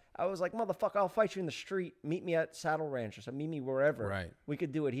clout up." I was like, "Motherfucker, I'll fight you in the street. Meet me at Saddle Ranch or something. Meet me wherever. Right. We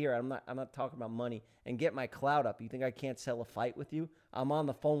could do it here. I'm not talking about money and get my clout up. You think I can't sell a fight with you? I'm on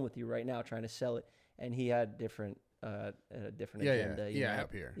the phone with you right now trying to sell it." And he had different Yeah, agenda. you yeah, know?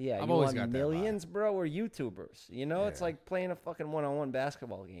 up here. Yeah, I've you always want got that millions, bro, or YouTubers. You know, it's Yeah. like playing a fucking one-on-one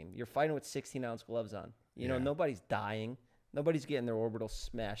basketball game. You're fighting with 16-ounce gloves on. You know, Yeah. nobody's dying. Nobody's getting their orbital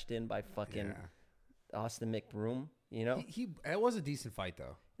smashed in by fucking Yeah. Austin McBroom. You know, It was a decent fight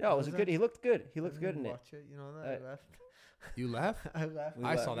though. no, it was Was a good. it? He looked good. He I looked good didn't in it. watch it. You know that I left. You left? I left. We I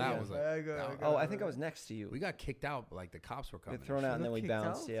left- saw that yeah. was like I go- that- I go- Oh, I think I was next to you. we got kicked out. But, like the cops were We coming. got thrown out and then we Kicked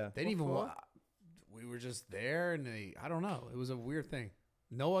bounced. out? Yeah. They didn't even. What Wa- we were just there, and I don't know. It was a weird thing.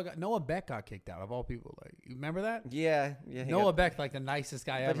 Noah Beck got kicked out of all people. Like, you remember that? Yeah. Yeah. he Noah got- Beck, like the nicest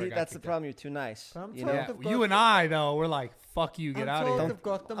guy But ever. he, got that's the kicked problem. You're too nice. But I'm You told know. out. they've Yeah, you got- and I though, we're like, "Fuck you, get I'm out of told here." they've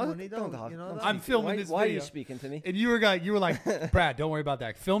got the money though. Don't You know talk. that? I'm filming why, this Why are you video. speaking to me? And you were like, "Brad, don't worry about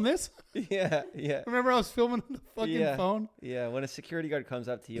that. Film this." Yeah. Yeah. Remember I was filming on the fucking Yeah. phone. Yeah. When a security guard comes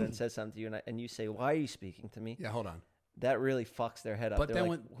up to you and says something to you, and you say, "Why are you speaking to me?" Yeah, hold on. That really fucks their head up. But They're then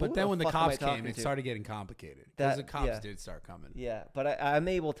like, when the fuck am I cops came, talking it to? started getting complicated. Because the That- cops yeah. did start coming. Yeah, but I'm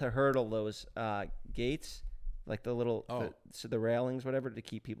able to hurdle those gates, like the little the railings, whatever, to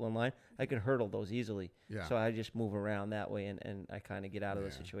keep people in line. I could hurdle those easily. Yeah. So I just move around that way, and I kind of get out of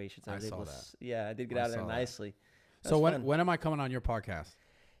those Yeah. situations. I was saw able to that. yeah, I did get I out of there saw that. nicely. So That's fun. when am I coming on your podcast?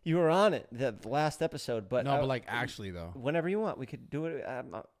 You were on it the last episode, but No, but like actually though. whenever you want, we could do it.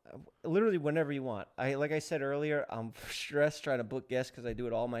 Literally whenever you want. Like I said earlier, I'm stressed trying to book guests because I do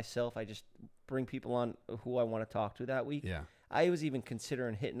it all myself. I just bring people on who I want to talk to that week. Yeah. I was even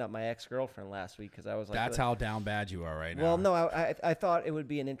considering hitting up my ex-girlfriend last week because I was like, That's how down bad you are right now. well, no, I thought it would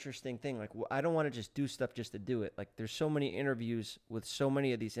be an interesting thing. Like, I don't want to just do stuff just to do it. Like, there's so many interviews with so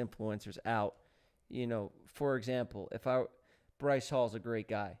many of these influencers out. You know, for example, Bryce Hall's a great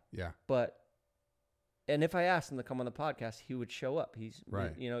guy, Yeah. and if I asked him to come on the podcast, he would show up. He's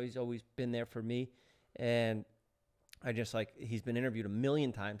Right. You know, he's always been there for me, and I just like he's been interviewed a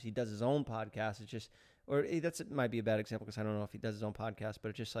million times. He does his own podcast. It's just, it might be a bad example because I don't know if he does his own podcast, but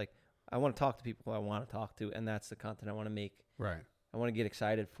it's just like I want to talk to people who I want to talk to, and that's the content I want to make. Right. I want to get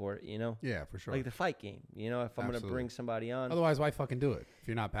excited for it, you know? Yeah, for sure. Like the fight game, you know? If I'm going to Absolutely. bring somebody on. Otherwise, why fucking do it? If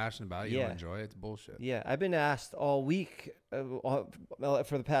you're not passionate about it, you Yeah. don't enjoy it. It's bullshit. Yeah, I've been asked all week, for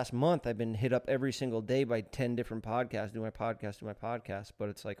the past month, I've been hit up every single day by 10 different podcasts, do my podcast, but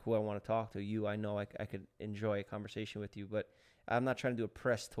it's like who I want to talk to. You, I know I could enjoy a conversation with you, but I'm not trying to do a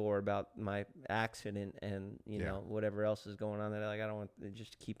press tour about my accident and, you Yeah. know, whatever else is going on there. Like, I don't want to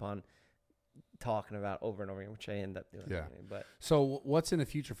just keep on talking about over and over again, which I end up doing. Yeah. Anyway, but So what's in the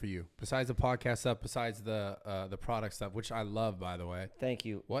future for you besides the podcast stuff, besides the product stuff, which I love, by the way? thank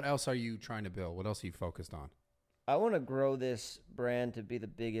you. What else are you trying to build? What else are you focused on? I want to grow this brand to be the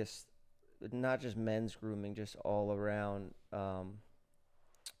biggest, not just men's grooming, just all around.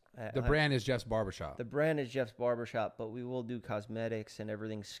 The brand is Jeff's Barbershop. The brand is Jeff's Barbershop, but we will do cosmetics and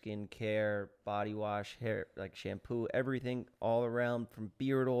everything, skincare, body wash, hair, like shampoo, everything all around, from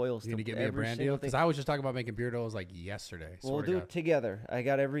beard oils You to gonna get me a every brand single deal? Because thing. I was just talking about making beard oils like yesterday. We'll Swear to do God. it together. I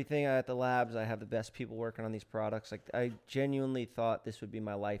got everything at the labs. I have the best people working on these products. Like, I genuinely thought this would be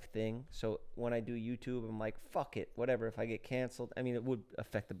my life thing. So when I do YouTube, I'm like, fuck it, whatever. If I get canceled, I mean, it would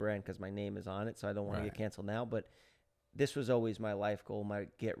affect the brand because my name is on it, so I don't want to Right. get canceled now. But this was always my life goal. My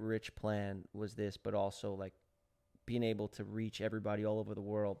get rich plan was this, but also like being able to reach everybody all over the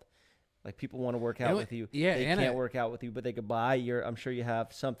world. Like, people want to work out And with you. yeah, they and can't work out with you, but they could buy your. I'm sure you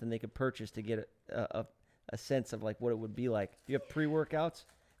have something they could purchase to get a sense of like what it would be like. Do you have pre-workouts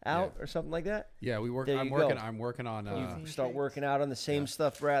out or something like that? Yeah, we work. There I'm you working. go. I'm working on. You start working out on the same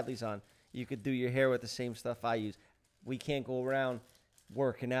stuff Bradley's on. You could do your hair with the same stuff I use. We can't go around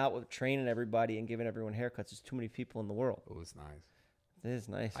working out with training everybody and giving everyone haircuts. There's too many people in the world. Oh, it's nice. It is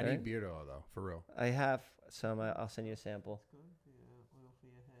nice. I right? need beard oil though, for real. I have some. I'll send you a sample.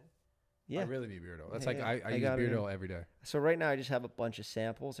 Yeah. I really need beard oil. That's Yeah, like yeah. I I use got it beard in. oil every day. So right now I just have a bunch of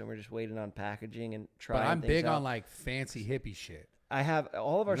samples, and we're just waiting on packaging and trying. But I'm things big out. on like fancy hippie shit. I have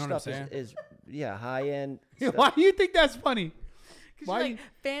all of our You know what I'm stuff is yeah, high end. Why do you think that's funny? Because Why you're you- like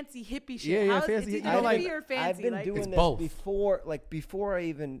fancy hippie shit. Yeah, yeah, How is fancy- it you know, like, hippie or fancy? I've been like, doing It's this both. before I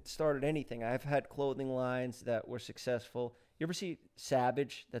even started anything. I've had clothing lines that were successful. You ever see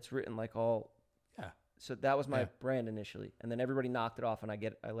Savage? That's written like all. Yeah. So that was my Yeah. brand initially, and then everybody knocked it off, and I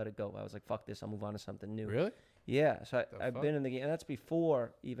let it go. I was like, "Fuck this! I'll move on to something new." Really? Yeah. So The I've fuck? been in the game, and that's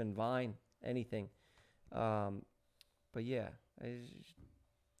before even Vine, anything. But yeah,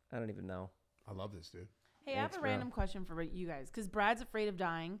 I don't even know. I love this, dude. hey, I have Thanks, a bro. random question for you guys. Because Brad's afraid of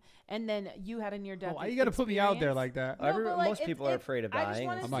dying, and then you had a near-death. Why you gotta put me out there experience. like that? No, but, like, Most people are afraid of I just dying.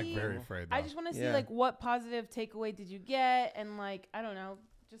 wanna I'm like see- very afraid. Though. I just want to see Yeah. like what positive takeaway did you get, and like I don't know,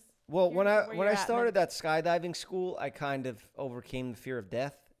 just Well, when curious I where when you're I at, started that skydiving school, I kind of overcame the fear of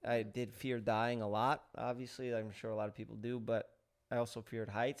death. I did fear dying a lot. Obviously, I'm sure a lot of people do, but I also feared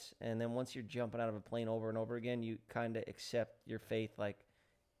heights. And then once you're jumping out of a plane over and over again, you kind of accept your faith, like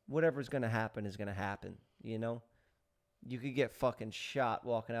whatever's going to happen is going to happen, you know? You could get fucking shot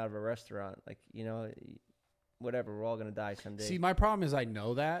walking out of a restaurant, like, you know, whatever, we're all going to die someday. See, my problem is I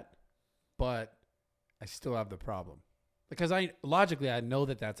know that, but I still have the problem because I logically I know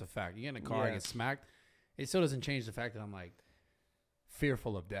that that's a fact. You get in a car, I Yeah. get smacked. It still doesn't change the fact that I'm like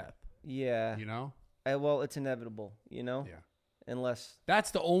fearful of death. yeah. You know? Well, it's inevitable, you know? Yeah. Unless,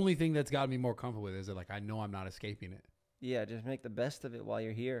 That's the only thing that's gotten me more comfortable with is that like I know I'm not escaping it. yeah, just make the best of it while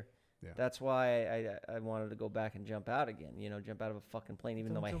you're here. Yeah. That's why I wanted to go back and jump out again. You know, jump out of a fucking plane,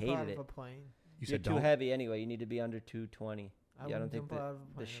 even Don't though I jump hated out it. of a plane. You You're said too don't. heavy anyway. You need to be under 220. I Yeah, I don't wouldn't think jump out of a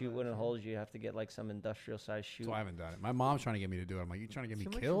the plane chute if I wouldn't could. hold you. You have to get like some industrial size chute. So I haven't done it. My mom's trying to get me to do it. I'm like, you trying to get me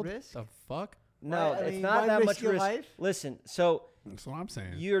Too much killed? risk? The fuck? No, Why- I it's mean, not why that risk much your risk. life? Listen, so That's what I'm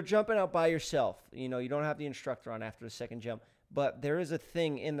saying. you're jumping out by yourself. You know, you don't have the instructor on after the second jump. But there is a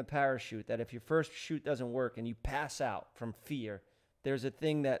thing in the parachute that if your first chute doesn't work and you pass out from fear, there's a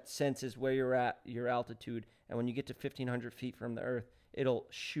thing that senses where you're at, your altitude, and when you get to 1,500 feet from the earth, it'll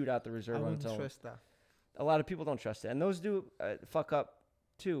shoot out the I reserve on wouldn't its own. trust that. A lot of people don't trust it, and those do fuck up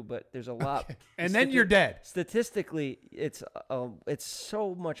too. But there's a lot. And then you're dead. Statistically, it's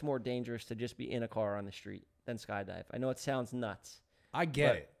so much more dangerous to just be in a car on the street than skydive. I know it sounds nuts. I get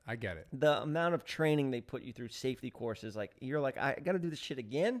But- it. I get it. The amount of training they put you through, safety courses, like you're like, I got to do this shit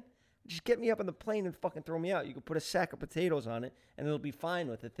again. Just get me up on the plane and fucking throw me out. You can put a sack of potatoes on it, and it'll be fine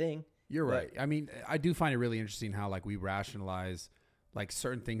with the thing. You're But- right. I mean, I do find it really interesting how like we rationalize like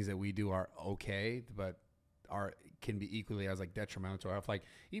certain things that we do are okay, but can be equally as like detrimental to our health. Like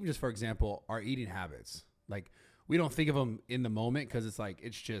even just for example, our eating habits. Like we don't think of them in the moment because it's like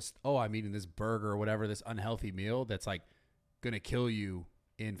it's just I'm eating this burger or whatever, this unhealthy meal that's like gonna kill you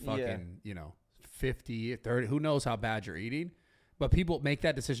in fucking 50, 30. Who knows how bad you're eating? But people make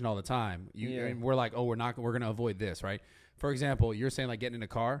that decision all the time. And we're like, we're gonna avoid this, right? For example, you're saying like getting in a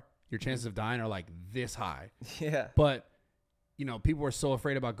car, your chances of dying are like this high. Yeah. But, people were so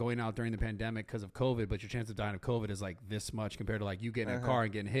afraid about going out during the pandemic because of COVID, but your chance of dying of COVID is like this much compared to like you getting in a car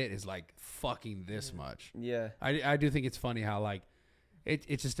and getting hit is like fucking this much. Yeah. I do think it's funny how like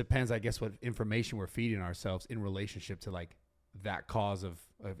it just depends, I guess, what information we're feeding ourselves in relationship to like that cause of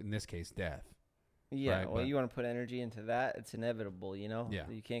in this case, death. Yeah. Right, Well, but- you want to put energy into that, it's inevitable, you know? Yeah.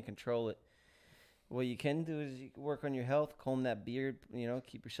 You can't control it. What you can do is you can work on your health, comb that beard,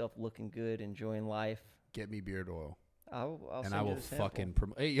 keep yourself looking good, enjoying life. Get me beard oil. I'll and send I you will the sample. fucking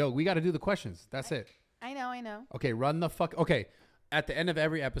promote. Hey, yo, we got to do the questions. That's it. I know. Okay, run the fuck. Okay, at the end of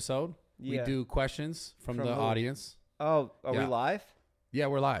every episode, we Yeah. do questions from the who? audience. Oh, are Yeah. we live? Yeah,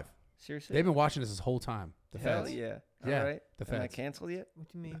 we're live. Seriously? They've been watching us this whole time. The Hell feds. yeah. Yeah, All right. the Am I feds. canceled yet? What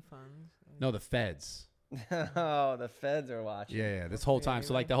do you mean fans? No, the feds. Oh, the feds are watching. Yeah, this whole time.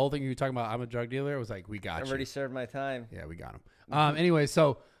 So like the whole thing you were talking about, I'm a drug dealer. It was like we got I've you. already served my time. Yeah, we got him. Anyway,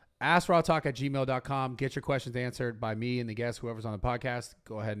 so askrawtalk@gmail.com. Get your questions answered by me and the guest, whoever's on the podcast.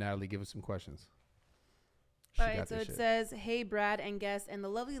 Go ahead, Natalie. Give us some questions. She All got right, so this it shit. says, "Hey, Brad and guest, and the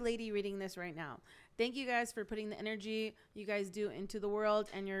lovely lady reading this right now. Thank you guys for putting the energy you guys do into the world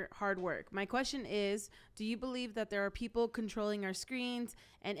and your hard work. My question is, do you believe that there are people controlling our screens,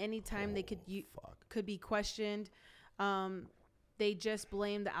 and anytime they could be questioned, they just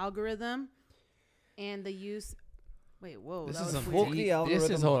blame the algorithm and the use?" Wait, whoa. This that is was some weird. Woke deep, the algorithm.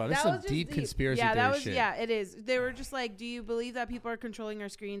 this is hold on. This is That some was just deep conspiracy yeah, theory that was shit. yeah, it is. They were just like, do you believe that people are controlling our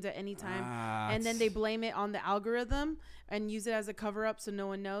screens at any time? And then they blame it on the algorithm and use it as a cover up so no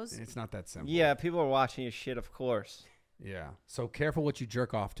one knows. It's not that simple. Yeah, people are watching your shit, of course. Yeah. So careful what you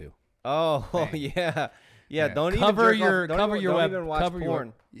jerk off to. Oh, Bang. yeah. Yeah, don't cover even jerk your off. Don't cover even, your don't web. even watch cover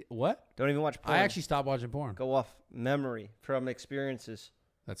porn. What? Don't even watch porn. I actually stopped watching porn. go off memory from experiences.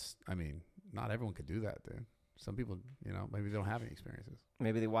 That's. I mean, not everyone could do that, dude. Some people, maybe they don't have any experiences.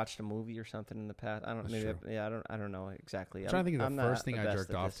 Maybe they watched a movie or something in the past. I don't. That's Maybe. true. I don't know exactly. I'm trying to think of I'm the not first thing the I best jerked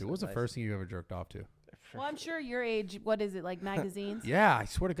at off this to. What was the advice. first thing you ever jerked off to? Well, I'm sure your age, what is it, like magazines? Yeah, I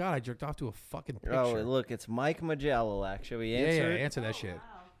swear to God, I jerked off to a fucking picture. Oh, look, it's Mike Magello. Actually, yeah, answer it. answer that shit.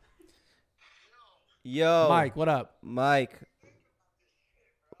 Yo, Mike, what up? Mike.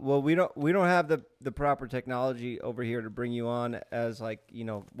 Well, we don't have the proper technology over here to bring you on as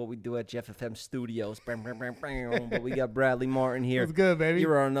what we do at Jeff FM Studios. But we got Bradley Martin here. What's good, baby?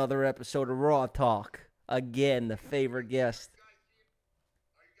 You're on another episode of Raw Talk. Again, the favorite guest.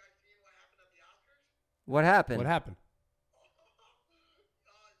 What happened? What happened?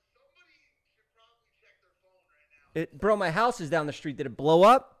 Bro, my house is down the street. Did it blow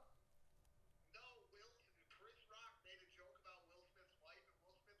up?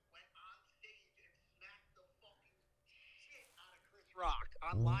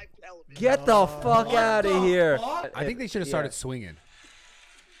 On live television. Get the fuck out of here. I think they should have started swinging.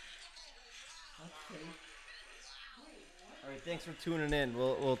 All right, thanks for tuning in.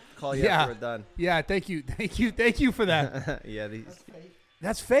 We'll call you Yeah. after we're done. Yeah, thank you for that. Yeah,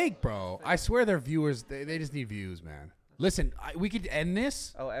 That's fake, bro. I swear their viewers, they just need views, man. Listen, we could end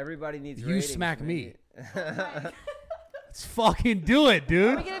this. Oh, everybody needs You ratings, smack man. me. Let's fucking do it,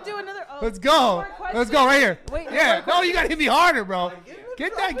 dude. Are we going to do another? Oh, Let's go. more questions? Let's go right here. Wait, no yeah. more No, you gotta hit me harder, bro.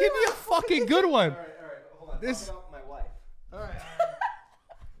 Get that. Give me a fucking good one. All right, hold on. This- Talk about my wife. All right.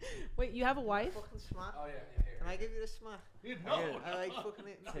 Wait, you have a wife? Fucking smack. Oh yeah. Can I give you the smack? I like fucking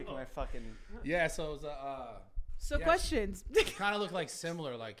it. Take my fucking. Yeah. So it was So Yeah, questions. kind of looked like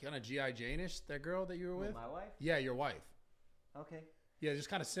similar, like kind of GI Jane-ish. That girl that you were with. My wife? Yeah, your wife. Okay. Yeah, just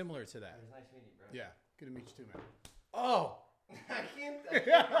kind of similar to that. It was nice meeting you, bro. Yeah. Good to meet you too, man. Oh. I can't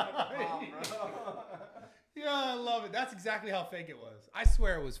bro. Yeah, I love it. That's exactly how fake it was. I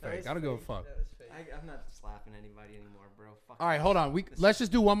swear it was That fake. is I don't give a fake. fuck. That was fake. I'm not slapping anybody anymore, bro. Fuck. All right, hold on. Let's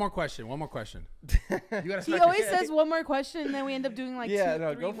just do one more question. You gotta He smack always the- says one more question, and then we end up doing like Yeah, two,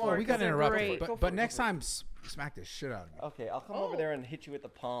 no, three go for more. it. We got 'cause they're interrupted, great. Go but for it, next go for time smack the shit out of me. Okay, I'll come over there and hit you with the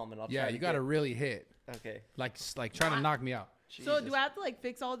palm, and I'll. Yeah, try you to got to get- really hit, Okay. like trying to knock me out. So Jesus. do I have to like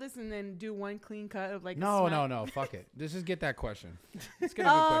fix all this and then do one clean cut of like? a No, smack? no, fuck it. Let's just get that question. Let's get a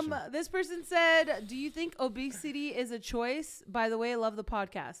good question. This person said, "Do you think obesity is a choice?" By the way, I love the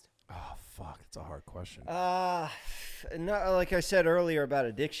podcast. Oh fuck, it's a hard question. No, like I said earlier about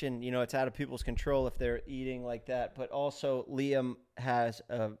addiction, it's out of people's control if they're eating like that. But also, Liam has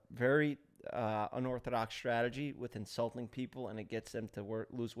a very unorthodox strategy with insulting people, and it gets them to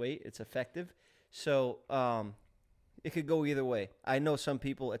lose weight. It's effective. So it could go either way. I know some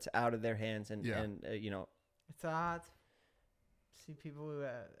people, it's out of their hands, and Yeah. It's hard. See people who,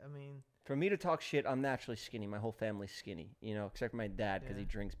 for me to talk shit, I'm naturally skinny. My whole family's skinny, except for my dad because he Yeah.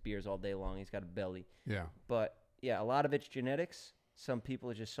 drinks beers all day long. He's got a belly. Yeah, But yeah, a lot of it's genetics. Some people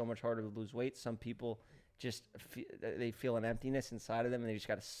it's just so much harder to lose weight. Some people just they feel an emptiness inside of them, and they just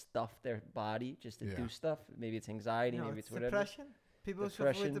got to stuff their body just to Yeah. do stuff. Maybe it's anxiety, maybe it's whatever. depression. People suffer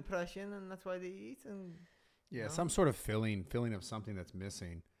with Depression. depression, and that's why they eat. And yeah, No. some sort of feeling of something that's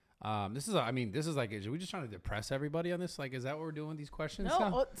missing. This is like, are we just trying to depress everybody on this? Like, is that what we're doing with these questions? No,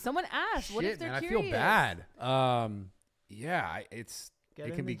 now? someone asked. What if Shit, they're man, curious? I feel bad. Yeah, get it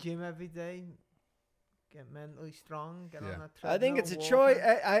in can the be. gym every day. get mentally strong, get Yeah. on that I think treadmill, it's a walk choice.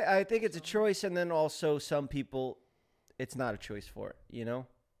 it. I think it's a choice, and then also some people, it's not a choice for it. You know.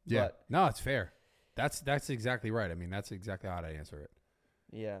 Yeah. But, No, it's fair. That's exactly right. I mean, that's exactly how I'd answer it.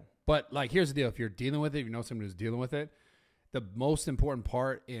 yeah. But like, here's the deal: if you're dealing with it, if you know someone who's dealing with it, the most important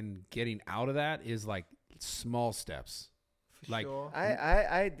part in getting out of that is like small steps. For like, sure.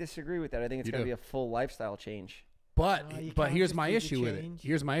 I disagree with that. I think it's You going to do. be a full lifestyle change. But No, you but can't here's just my do the issue with it. change.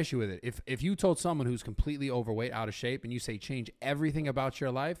 Here's my issue with it. If you told someone who's completely overweight, out of shape, and you say change everything about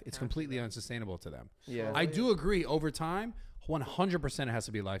your life, it's Can't do completely that. unsustainable to them. Yeah. I do agree. Over time, 100% it has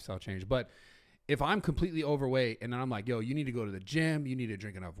to be a lifestyle change. But if I'm completely overweight and then I'm like, yo, you need to go to the gym, you need to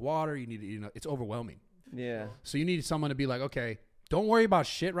drink enough water, you need to, it's overwhelming. Yeah. So you need someone to be like, okay, don't worry about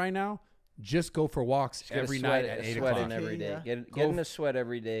shit right now. Just go for walks Just get a every sweat- night at a 8 sweat o'clock. in every day. Yeah. Get Go in a sweat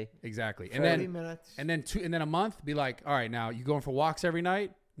every day. Exactly. 30 And then minutes. and then a month, be like, all right, now you going for walks every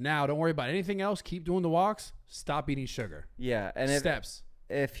night. Now don't worry about anything else. Keep doing the walks. Stop eating sugar. Yeah, and if Steps.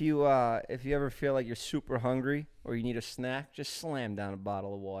 if you ever feel like you're super hungry or you need a snack, just slam down a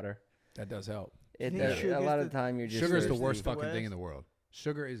bottle of water. That does help. It think does. sugar's A lot of the- the time you're just Sugar is the thirsty. worst The fucking thing worst. in the world.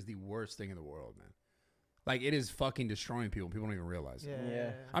 Sugar is the worst thing in the world, man. Like, it is fucking destroying people. People don't even realize it.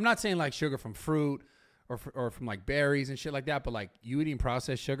 Yeah. I'm not saying like sugar from fruit or from like berries and shit like that, but like you eating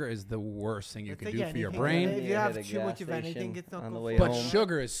processed sugar is the worst thing you I can think do for your anything- brain. If you Yeah, have hit a too much gas of anything, station it's not on good the for way you. But home.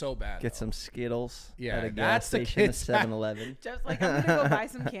 sugar is so bad. Get though. some Skittles Yeah, at a that's gas the station at kids' 7-Eleven. Just like I'm gonna go buy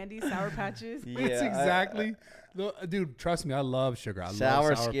some candy, Sour Patches. Yeah, It's exactly. Dude, trust me, I love sugar. I Sour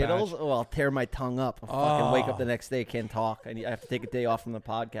love Sour Skittles. Patch. Oh, I'll tear my tongue up. I'll fucking wake up the Oh. next day, can't talk. I have to take a day off from the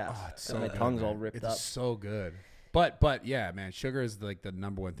podcast. Oh, it's 'cause my good, tongue's all man. ripped it's up. so good. But yeah, man, sugar is like the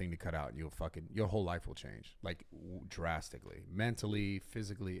number one thing to cut out. Your whole life will change, like drastically, mentally,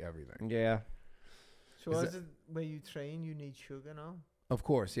 physically, everything. Yeah. So Is as it, where you train, you need sugar now. Of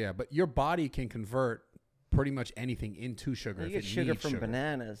course, yeah. But your body can convert pretty much anything into sugar. You if get it sugar needs from sugar.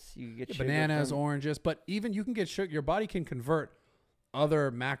 bananas. You get Yeah, sugar bananas, from, oranges, but even you can get sugar. Your body can convert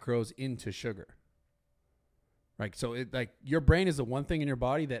other macros into sugar. Right, so your brain is the one thing in your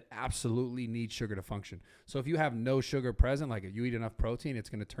body that absolutely needs sugar to function. So if you have no sugar present, like if you eat enough protein, it's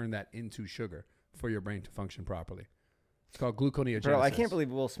going to turn that into sugar for your brain to function properly. It's called gluconeogenesis. Bro, I can't believe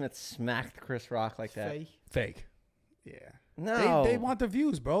Will Smith smacked Chris Rock like that. Fake. Fake. Yeah. No. They want the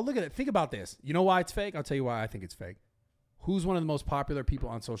views, bro. Look at it. Think about this. You know why it's fake? I'll tell you why I think it's fake. Who's one of the most popular people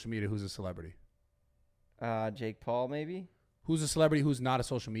on social media who's a celebrity? Jake Paul, maybe. Who's a celebrity who's not a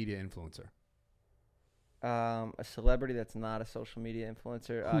social media influencer? A celebrity that's not a social media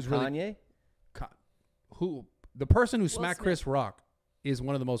influencer. Who's really- Kanye. Who the person who Will smacked Smith. Chris Rock is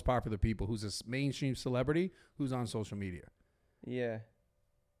one of the most popular people who's a mainstream celebrity who's on social media. Yeah.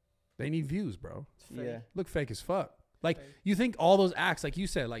 They need views, bro. It's fake. Yeah. Look fake as fuck. Like Fake. you think all those acts, like you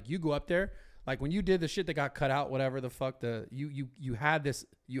said, like you go up there, like when you did the shit that got cut out, whatever the fuck, you had this,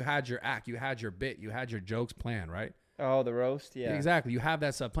 you had your act, you had your bit, you had your jokes planned, right? Oh, the roast. Yeah. Exactly. You have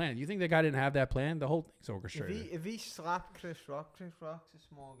that stuff planned. You think the guy didn't have that planned? The whole thing's orchestrated. If he slapped Chris Rock's a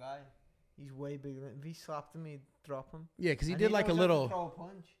small guy. He's way bigger than. If he slapped him, he'd drop him. Yeah, because he And did like a knows how to little. throw a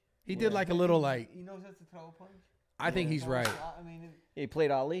punch. He Yeah. did like a little like. He knows how to throw a punch. I think Yeah. he's right. I mean, He played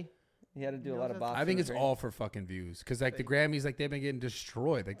Ali. He had to do He a lot knows of how to- boxing. I think it's training. all for fucking views. Because like the Fake. Grammys, like they've been getting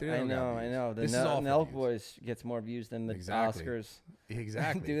destroyed. Like they I don't got know. I views. know. The This is all for Nelk views. Boys gets more views than the Exactly. Oscars.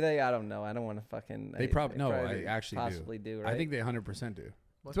 Exactly. Do they? I don't know. I don't want to fucking. They probably no. I do, actually possibly do. Right? I think they 100% do.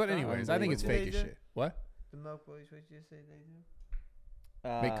 what's But that? anyways, I think it's What do fake as they do? shit. What? The Milk Boys, what did you say they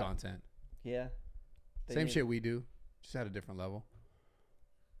do? Make content. Yeah. They Same need- shit we do, just at a different level.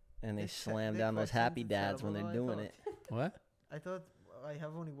 And they They sa- slam they down those questions happy are dads when they're terrible, doing I it. What? I thought I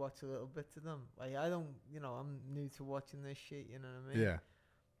have only watched a little bit to them. Like I don't, I'm new to watching this shit. You know what I mean? Yeah.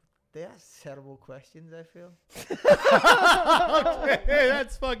 They ask terrible questions. I feel. Okay,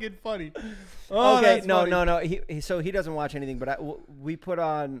 that's fucking funny. Oh, Okay, that's no, funny. no, no. So he doesn't watch anything, but we put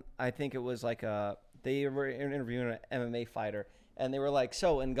on. I think it was like they were interviewing an MMA fighter, and they were like,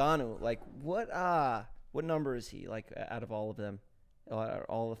 "So Ngannou, like what number is he like out of all of them,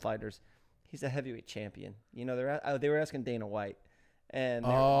 all the fighters? He's a heavyweight champion. You know, they were asking Dana White, and they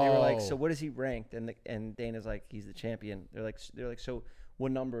were like, Oh. "So what is he ranked?" And Dana's like, "He's the champion." They're like, "So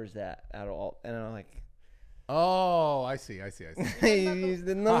what number is that out of all?" And I'm like, Oh, I see. "He's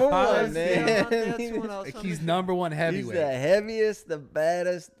the number I one, see. man." Like he's number one He's heavyweight. the heaviest, the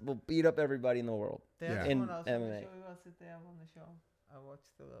baddest, will beat up everybody in the world. They have Yeah. In someone else on the MMA. show. Who else did they have on the show? I watched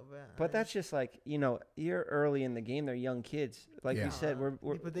a little bit. But that's just like, you're early in the game. They're young kids. Like Yeah. you said, we're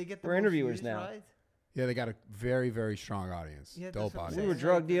but they get the we're most interviewers views, now. Right? Yeah, they got a very, very strong audience. Yeah, Dope that's what I'm We audience. were saying.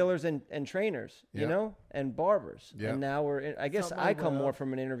 drug dealers and trainers, you Yeah. know, and barbers. Yeah. And now we're, I guess not I my come more world.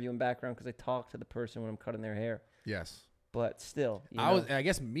 from an interviewing background because I talk to the person when I'm cutting their hair. Yes. But still, you I know, was, I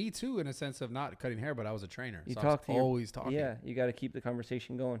guess me too, in a sense of not cutting hair, but I was a trainer. you so talk I to was your, always talking. Yeah, you got to keep the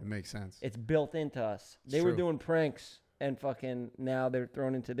conversation going. It makes sense. It's built into us. It's They were true. doing pranks and fucking now they're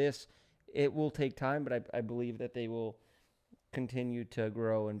thrown into this. It will take time, but I believe that they will continue to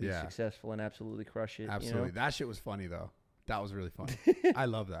grow and be Yeah. successful and absolutely crush it. Absolutely. You know? That shit was funny though. That was really funny. I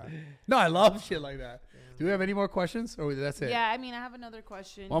love that. No, I love shit like that. Do we have any more questions? Or that's it? Yeah, I mean, I have another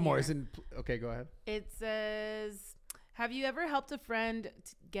question. One more. here. Isn't okay, go ahead. It says, have you ever helped a friend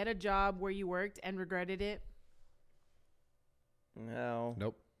get a job where you worked and regretted it? No.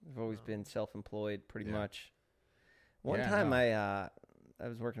 Nope. I've always been self-employed pretty Yeah. much. One Yeah, time no. I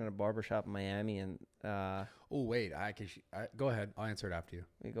was working at a barber shop in Miami and Oh wait, go ahead. I'll answer it after you.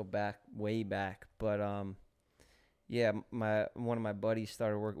 we go back way back, but yeah, one of my buddies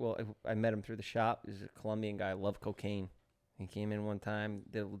started work. Well, I met him through the shop. He's a Colombian guy, loved cocaine. He came in one time,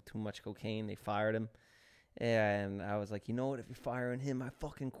 did a little too much cocaine. They fired him, and I was like, you know what? If you're firing him, I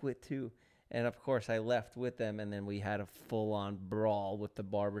fucking quit too. And of course, I left with them, and then we had a full-on brawl with the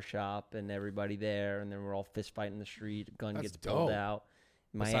barbershop and everybody there, and then we're all fist fighting in the street. A gun That's gets pulled dope. out.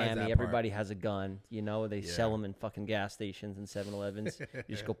 Besides Miami, that part. everybody has a gun. You know, they Yeah. sell them in fucking gas stations and 7-Elevens. You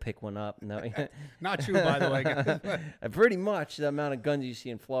just go pick one up. No, Not true, by the way, guys. pretty much the amount of guns you see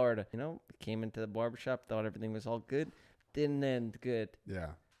in Florida. You know, came into the barbershop, thought everything was all good. Didn't end good.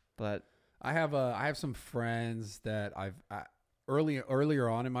 Yeah. But I have some friends that earlier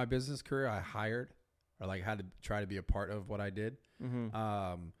on in my business career I hired or like had to try to be a part of what I did.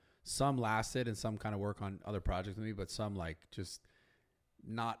 Some lasted and some kind of work on other projects with me, but some like just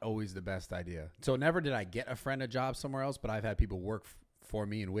not always the best idea. So never did I get a friend a job somewhere else, but I've had people work for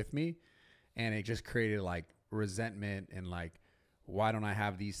me and with me, and it just created like resentment and like, why don't I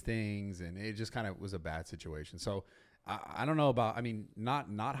have these things? And it just kind of was a bad situation. So I don't know about, I mean,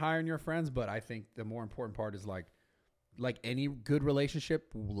 not hiring your friends, but I think the more important part is like any good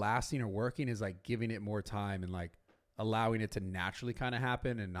relationship lasting or working is like giving it more time and like allowing it to naturally kind of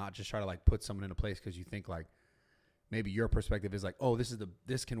happen and not just try to like put someone in a place because you think like maybe your perspective is like, oh,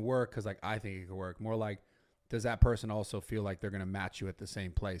 this can work because like I think it can work. More like, does that person also feel like they're going to match you at the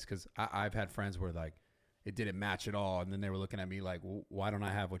same place? Because I've had friends where like it didn't match at all. And then they were looking at me like, well, why don't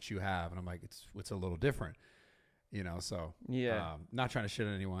I have what you have? And I'm like, it's a little different. You know, so yeah, not trying to shit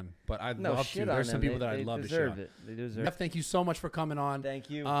on anyone, but I'd no love shit to. on There's some them. people that I'd love to shit deserve on. it. They deserve Jeff, thank you so much for coming on. Thank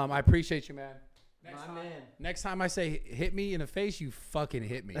you. I appreciate you, man. Man. Next time I say hit me in the face, you fucking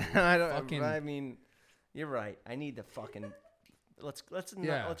hit me. I mean, you're right. I need to fucking let's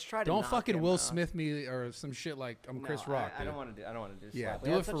Yeah. let's try to Don't knock fucking him Will out. Smith me or some shit like I'm Chris No, Rock. I don't want to do. I don't want to do. Yeah, slap. do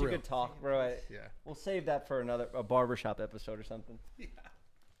We it had for such real. a good talk, bro. Yeah. We'll save that for a barbershop episode or something. Yeah.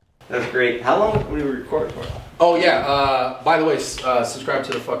 That's great. How long were we recording for? Oh yeah. By the way, subscribe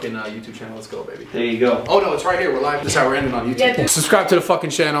to the fucking YouTube channel. Let's go, baby. There you go. Oh no, it's right here. We're live. This is how we're ending on YouTube. Yeah. Subscribe to the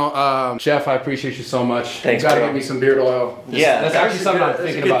fucking channel. Jeff, I appreciate you so much. Thanks, You gotta bro. give me some beard oil. That's actually something I'm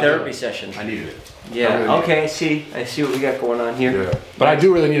thinking about. therapy doing. session. I needed it. I Yeah. really need Okay. I see what we got going on here. Yeah. But I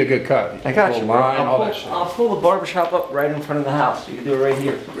do really need a good cut. I got you, bro. Line, all that shit. I'll pull the barbershop up right in front of the house. You can do it right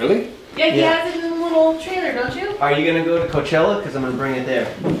here. Really? Yeah, he Yeah. has it in a little trailer, don't you? Are you gonna go to Coachella? Because I'm gonna bring it there.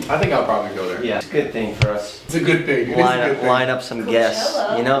 I think I'll probably go there. Yeah, it's a good thing for us. It's a good thing. It is a good thing. Line up some guests.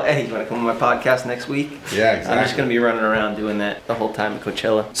 Coachella. You know, hey, you wanna come on my podcast next week? Yeah, exactly. I'm just gonna be running around doing that the whole time at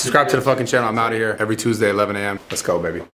Coachella. Subscribe to the fucking channel. I'm out of here every Tuesday, 11 a.m. Let's go, baby.